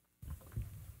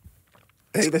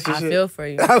 I feel for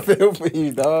you. I feel for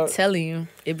you, dog. I'm telling you,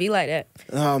 it be like that.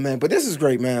 Oh man, but this is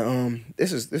great, man.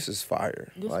 This is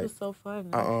fire. This was so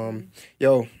fun.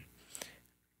 Yo,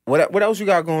 What else you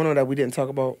got going on that we didn't talk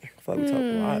about? I feel like we talked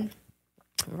a lot.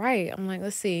 Right. I'm like,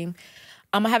 let's see.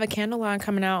 I have a candle line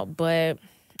coming out, but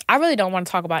I really don't want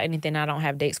to talk about anything I don't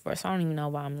have dates for. So I don't even know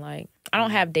why I'm like, I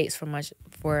don't have dates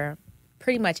for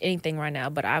pretty much anything right now,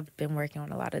 but I've been working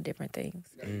on a lot of different things.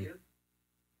 A year?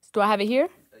 Do I have it here?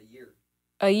 A year.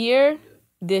 A year?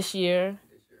 This year.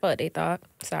 What they thought.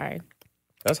 Sorry.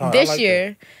 That's hard. This I like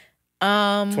year.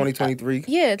 that. 2023.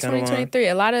 Yeah, Candle 2023.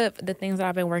 A lot of the things that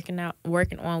I've been working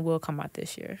on will come out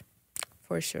this year.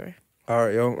 For sure. All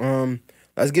right, yo.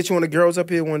 Let's get you on the girls up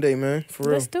here one day, man. For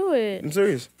real. Let's do it. I'm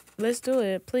serious. Let's do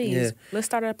it, please. Yeah. Let's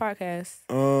start a podcast.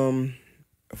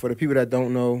 For the people that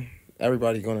don't know,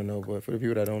 everybody's gonna know, but for the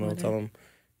people that don't know, tell them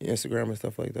your Instagram and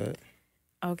stuff like that.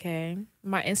 Okay.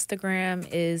 My Instagram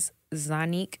is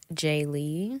Zonnique J.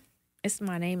 Lee.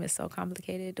 My name is so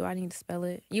complicated. Do I need to spell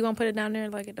it? You gonna put it down there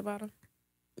like at the bottom?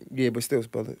 Yeah, but still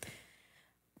spell it.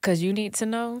 Cause you need to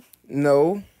know.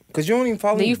 No, cause you don't even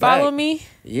follow me. Do you back. follow me?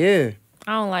 Yeah.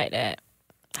 I don't like that.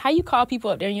 How you call people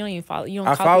up there? You don't even follow. You don't.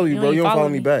 I follow you, bro. You don't follow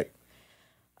me back.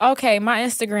 Okay, my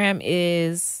Instagram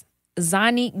is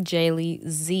Zonnique Jaylee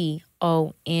ZONNIQUE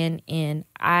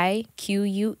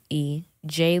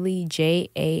Jaylee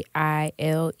JAILEE.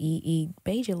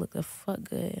 Beja look the fuck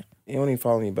good. You don't even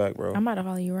follow me back, bro. I'm about to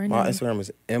follow you right now. My Instagram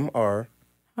is MR.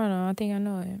 Hold on, I think I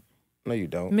know it. No, you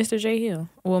don't. Mr. J Hill.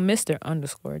 Well, Mr.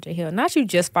 _J Hill. Not you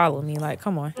just follow me. Like,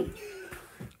 come on.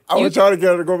 I was trying to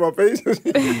get her to go to my face.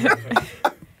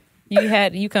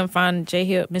 You couldn't find J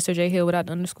Hill, Mr. J Hill without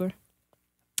the underscore?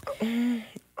 I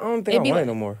don't think I want it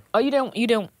no more. Oh, you didn't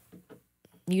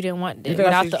want it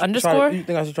without the underscore? You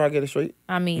think I should try to get it straight?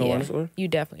 I mean, no yeah, underscore? you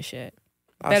definitely should.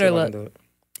 I'll Better see if I look. can do it.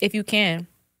 If you can.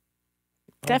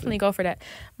 Definitely go for that.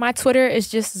 My Twitter is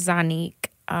just Zonnique.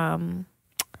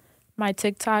 My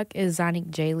TikTok is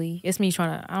Zonnique Jaylee. It's me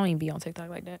trying to, I don't even be on TikTok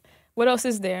like that. What else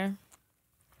is there?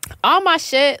 All my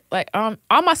shit, like all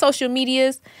my social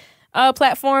medias,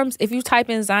 platforms, if you type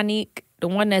in Zonnique, the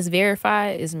one that's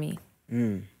verified is me.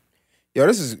 Yo,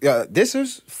 this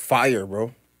is fire,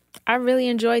 bro. I really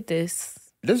enjoyed this.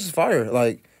 This is fire.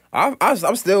 Like I'm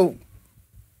still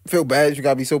feel bad that you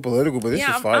gotta be so political, but this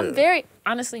is fire. I'm very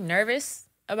honestly nervous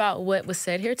about what was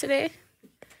said here today.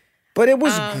 But it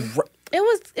was It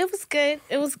was good.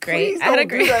 It was great. Please don't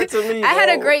do that to me, I had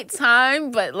a bro. great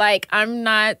time, but like I'm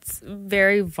not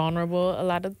very vulnerable a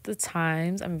lot of the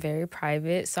times. I'm very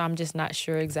private, so I'm just not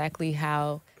sure exactly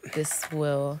how this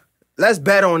will Let's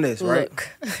bet on this, right? look.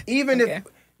 Even Okay. if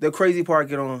the crazy part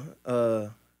get on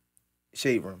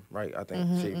Shade Room, right? I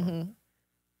think Shade Room.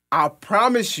 I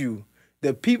promise you,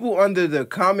 the people under the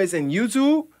comments in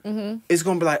YouTube is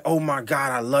gonna be like, "Oh my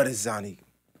God, I love this Zonnique."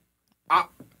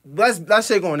 Let's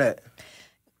shake on that.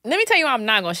 Let me tell you why I'm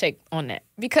not gonna shake on that.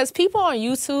 Because people on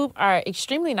YouTube are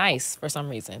extremely nice for some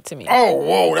reason to me. Oh,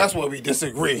 whoa, that's where we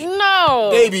disagree. No.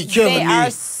 They be killing They me.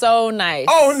 are so nice.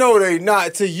 Oh no, they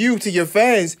not. To you, to your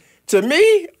fans. To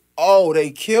me, oh, they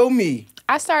kill me.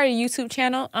 I started a YouTube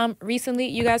channel recently.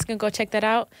 You guys can go check that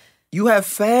out. You have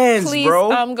fans, Please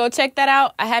bro. go check that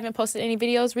out. I haven't posted any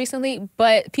videos recently,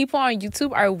 but people on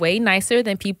YouTube are way nicer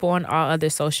than people on all other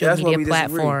social That's where media we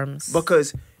disagree. platforms.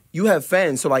 Because you have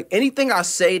fans. So like anything I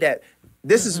say that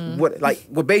this is what like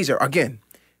with Beja again.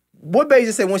 What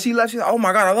Beja said when she left, she's like, "Oh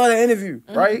my God, I love that interview."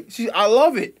 Right? I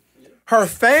love it. Her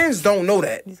fans don't know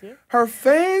that. Her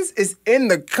fans is in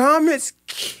the comments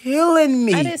killing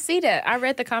me. I didn't see that. I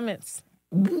read the comments.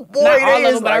 Boy, Not all they of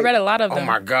is them, but I read a lot of Oh them.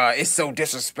 my God, it's so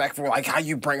disrespectful. Like how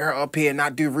you bring her up here and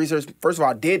not do research. First of all,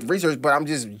 I did research, but I'm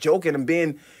just joking and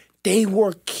being. They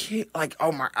were like,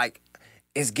 oh my, like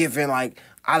it's giving like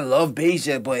I love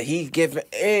Beja, but he's giving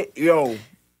it, yo.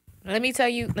 Let me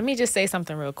just say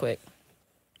something real quick.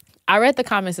 I read the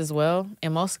comments as well,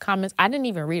 and most comments, I didn't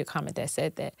even read a comment that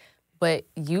said that. But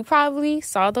you probably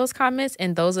saw those comments,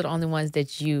 and those are the only ones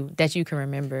that you can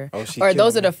remember. Oh, she or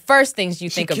those are killing the first things you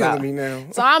She think killing about. me now.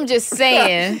 So I'm just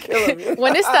saying, killing me.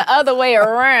 when it's the other way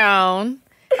around,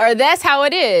 or that's how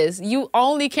it is, you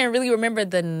only can really remember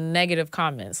the negative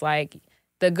comments. Like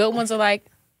the good ones are like,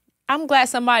 I'm glad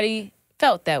somebody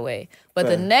felt that way. But the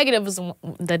Fair.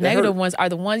 negative ones are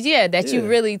the ones, that you Yeah.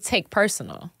 really take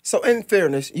personal. So in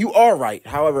fairness, you are right.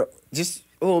 However, just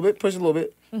a little bit, push a little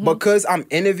bit, because I'm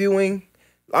interviewing.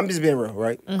 I'm just being real,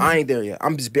 right? I ain't there yet.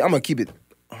 I'm gonna keep it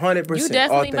 100%. You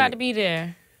definitely authentic. about to be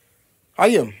there. I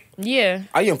am. Yeah.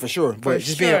 I am for sure. But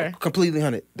just being completely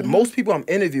 100. The most people I'm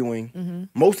interviewing,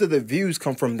 most of the views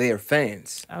come from their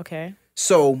fans. Okay.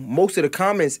 So most of the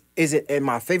comments isn't in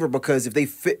my favor because if they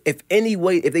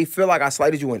feel like I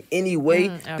slighted you in any way,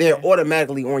 okay. they're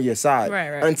automatically on your side.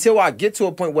 Right. Until I get to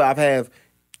a point where I have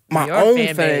my Your own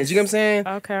fan fans. base. You know what I'm saying?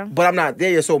 Okay. But I'm not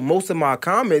there. So most of my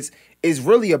comments is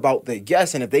really about the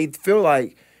guests. And if they feel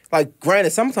like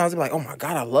granted, sometimes they're like, oh my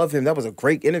God, I love him. That was a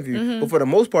great interview. Mm-hmm. But for the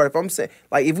most part, if I'm saying,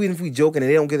 like, if we joking and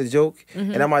they don't get a joke,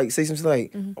 Mm-hmm. and I might say something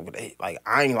like, oh, but like,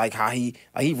 I ain't like how he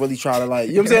really try to like,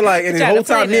 you know what I'm saying? Like, and the Try to whole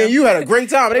play time, me them. and you had a great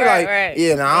time. And they Right, like, right.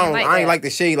 yeah, nah, I ain't that. like the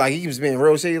shade. Like, he was being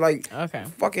real shady. Like, Okay.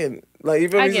 fucking, like, you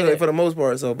feel I me? get So, like, it. for the most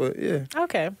part. So, but yeah.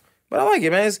 Okay. But I like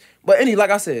it, man.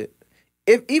 Like I said,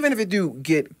 even if it do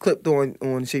get clipped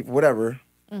on shape or whatever,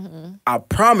 Mm-hmm. I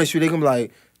promise you, they gonna be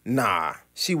like, nah,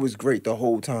 she was great the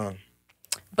whole time.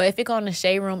 But if it go in the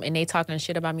shade room and they talking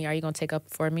shit about me, are you gonna take up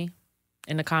for me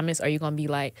in the comments? Or are you gonna be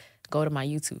like, go to my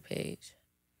YouTube page?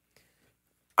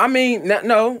 I mean,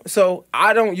 no. So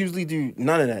I don't usually do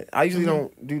none of that. I usually Mm-hmm.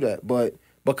 don't do that. But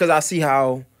because I see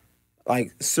how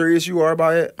like serious you are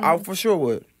about it, I for sure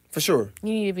would. For sure.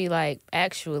 You need to be like,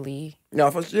 actually, No,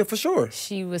 for sure.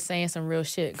 she was saying some real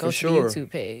shit. Go For to sure. the YouTube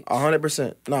page.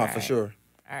 100%. Nah, for right. sure.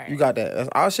 All right. You got that.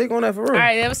 I'll shake on that for real. All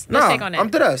right, let's shake on that. I'm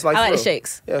to that. Like, I like for the real.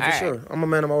 shakes. Yeah, for All right. sure. I'm a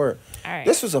man of my word. All right.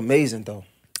 This was amazing, though.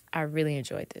 I really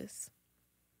enjoyed this.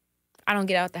 I don't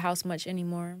get out the house much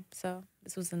anymore, so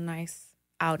this was a nice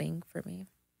outing for me.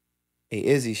 Hey,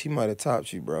 Izzy, she might have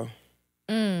topped you, bro.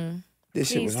 This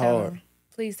shit was tell hard. him.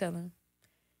 Please tell him.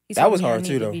 He That told was me I hard, need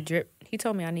too, to though. be he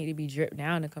told me I need to be dripped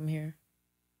down to come here.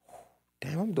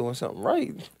 Damn, I'm doing something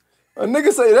right. A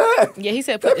nigga say that. Yeah, he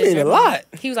said That put mean a lot.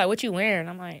 He was like, "What you wearing?"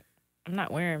 I'm like, "I'm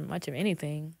not wearing much of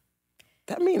anything."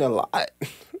 That mean a lot.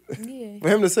 Yeah. For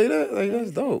him to say that, like,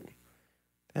 that's dope.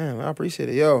 Damn, I appreciate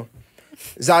it. Yo,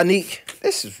 Zonnique,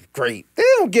 this is great. They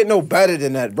don't get no better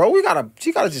than that, bro.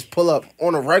 She gotta just pull up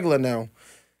on a regular now.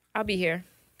 I'll be here.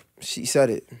 She said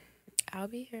it. I'll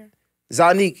be here.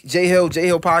 Zonnique, J Hill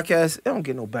podcast. It don't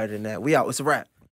get no better than that. We out. It's a wrap.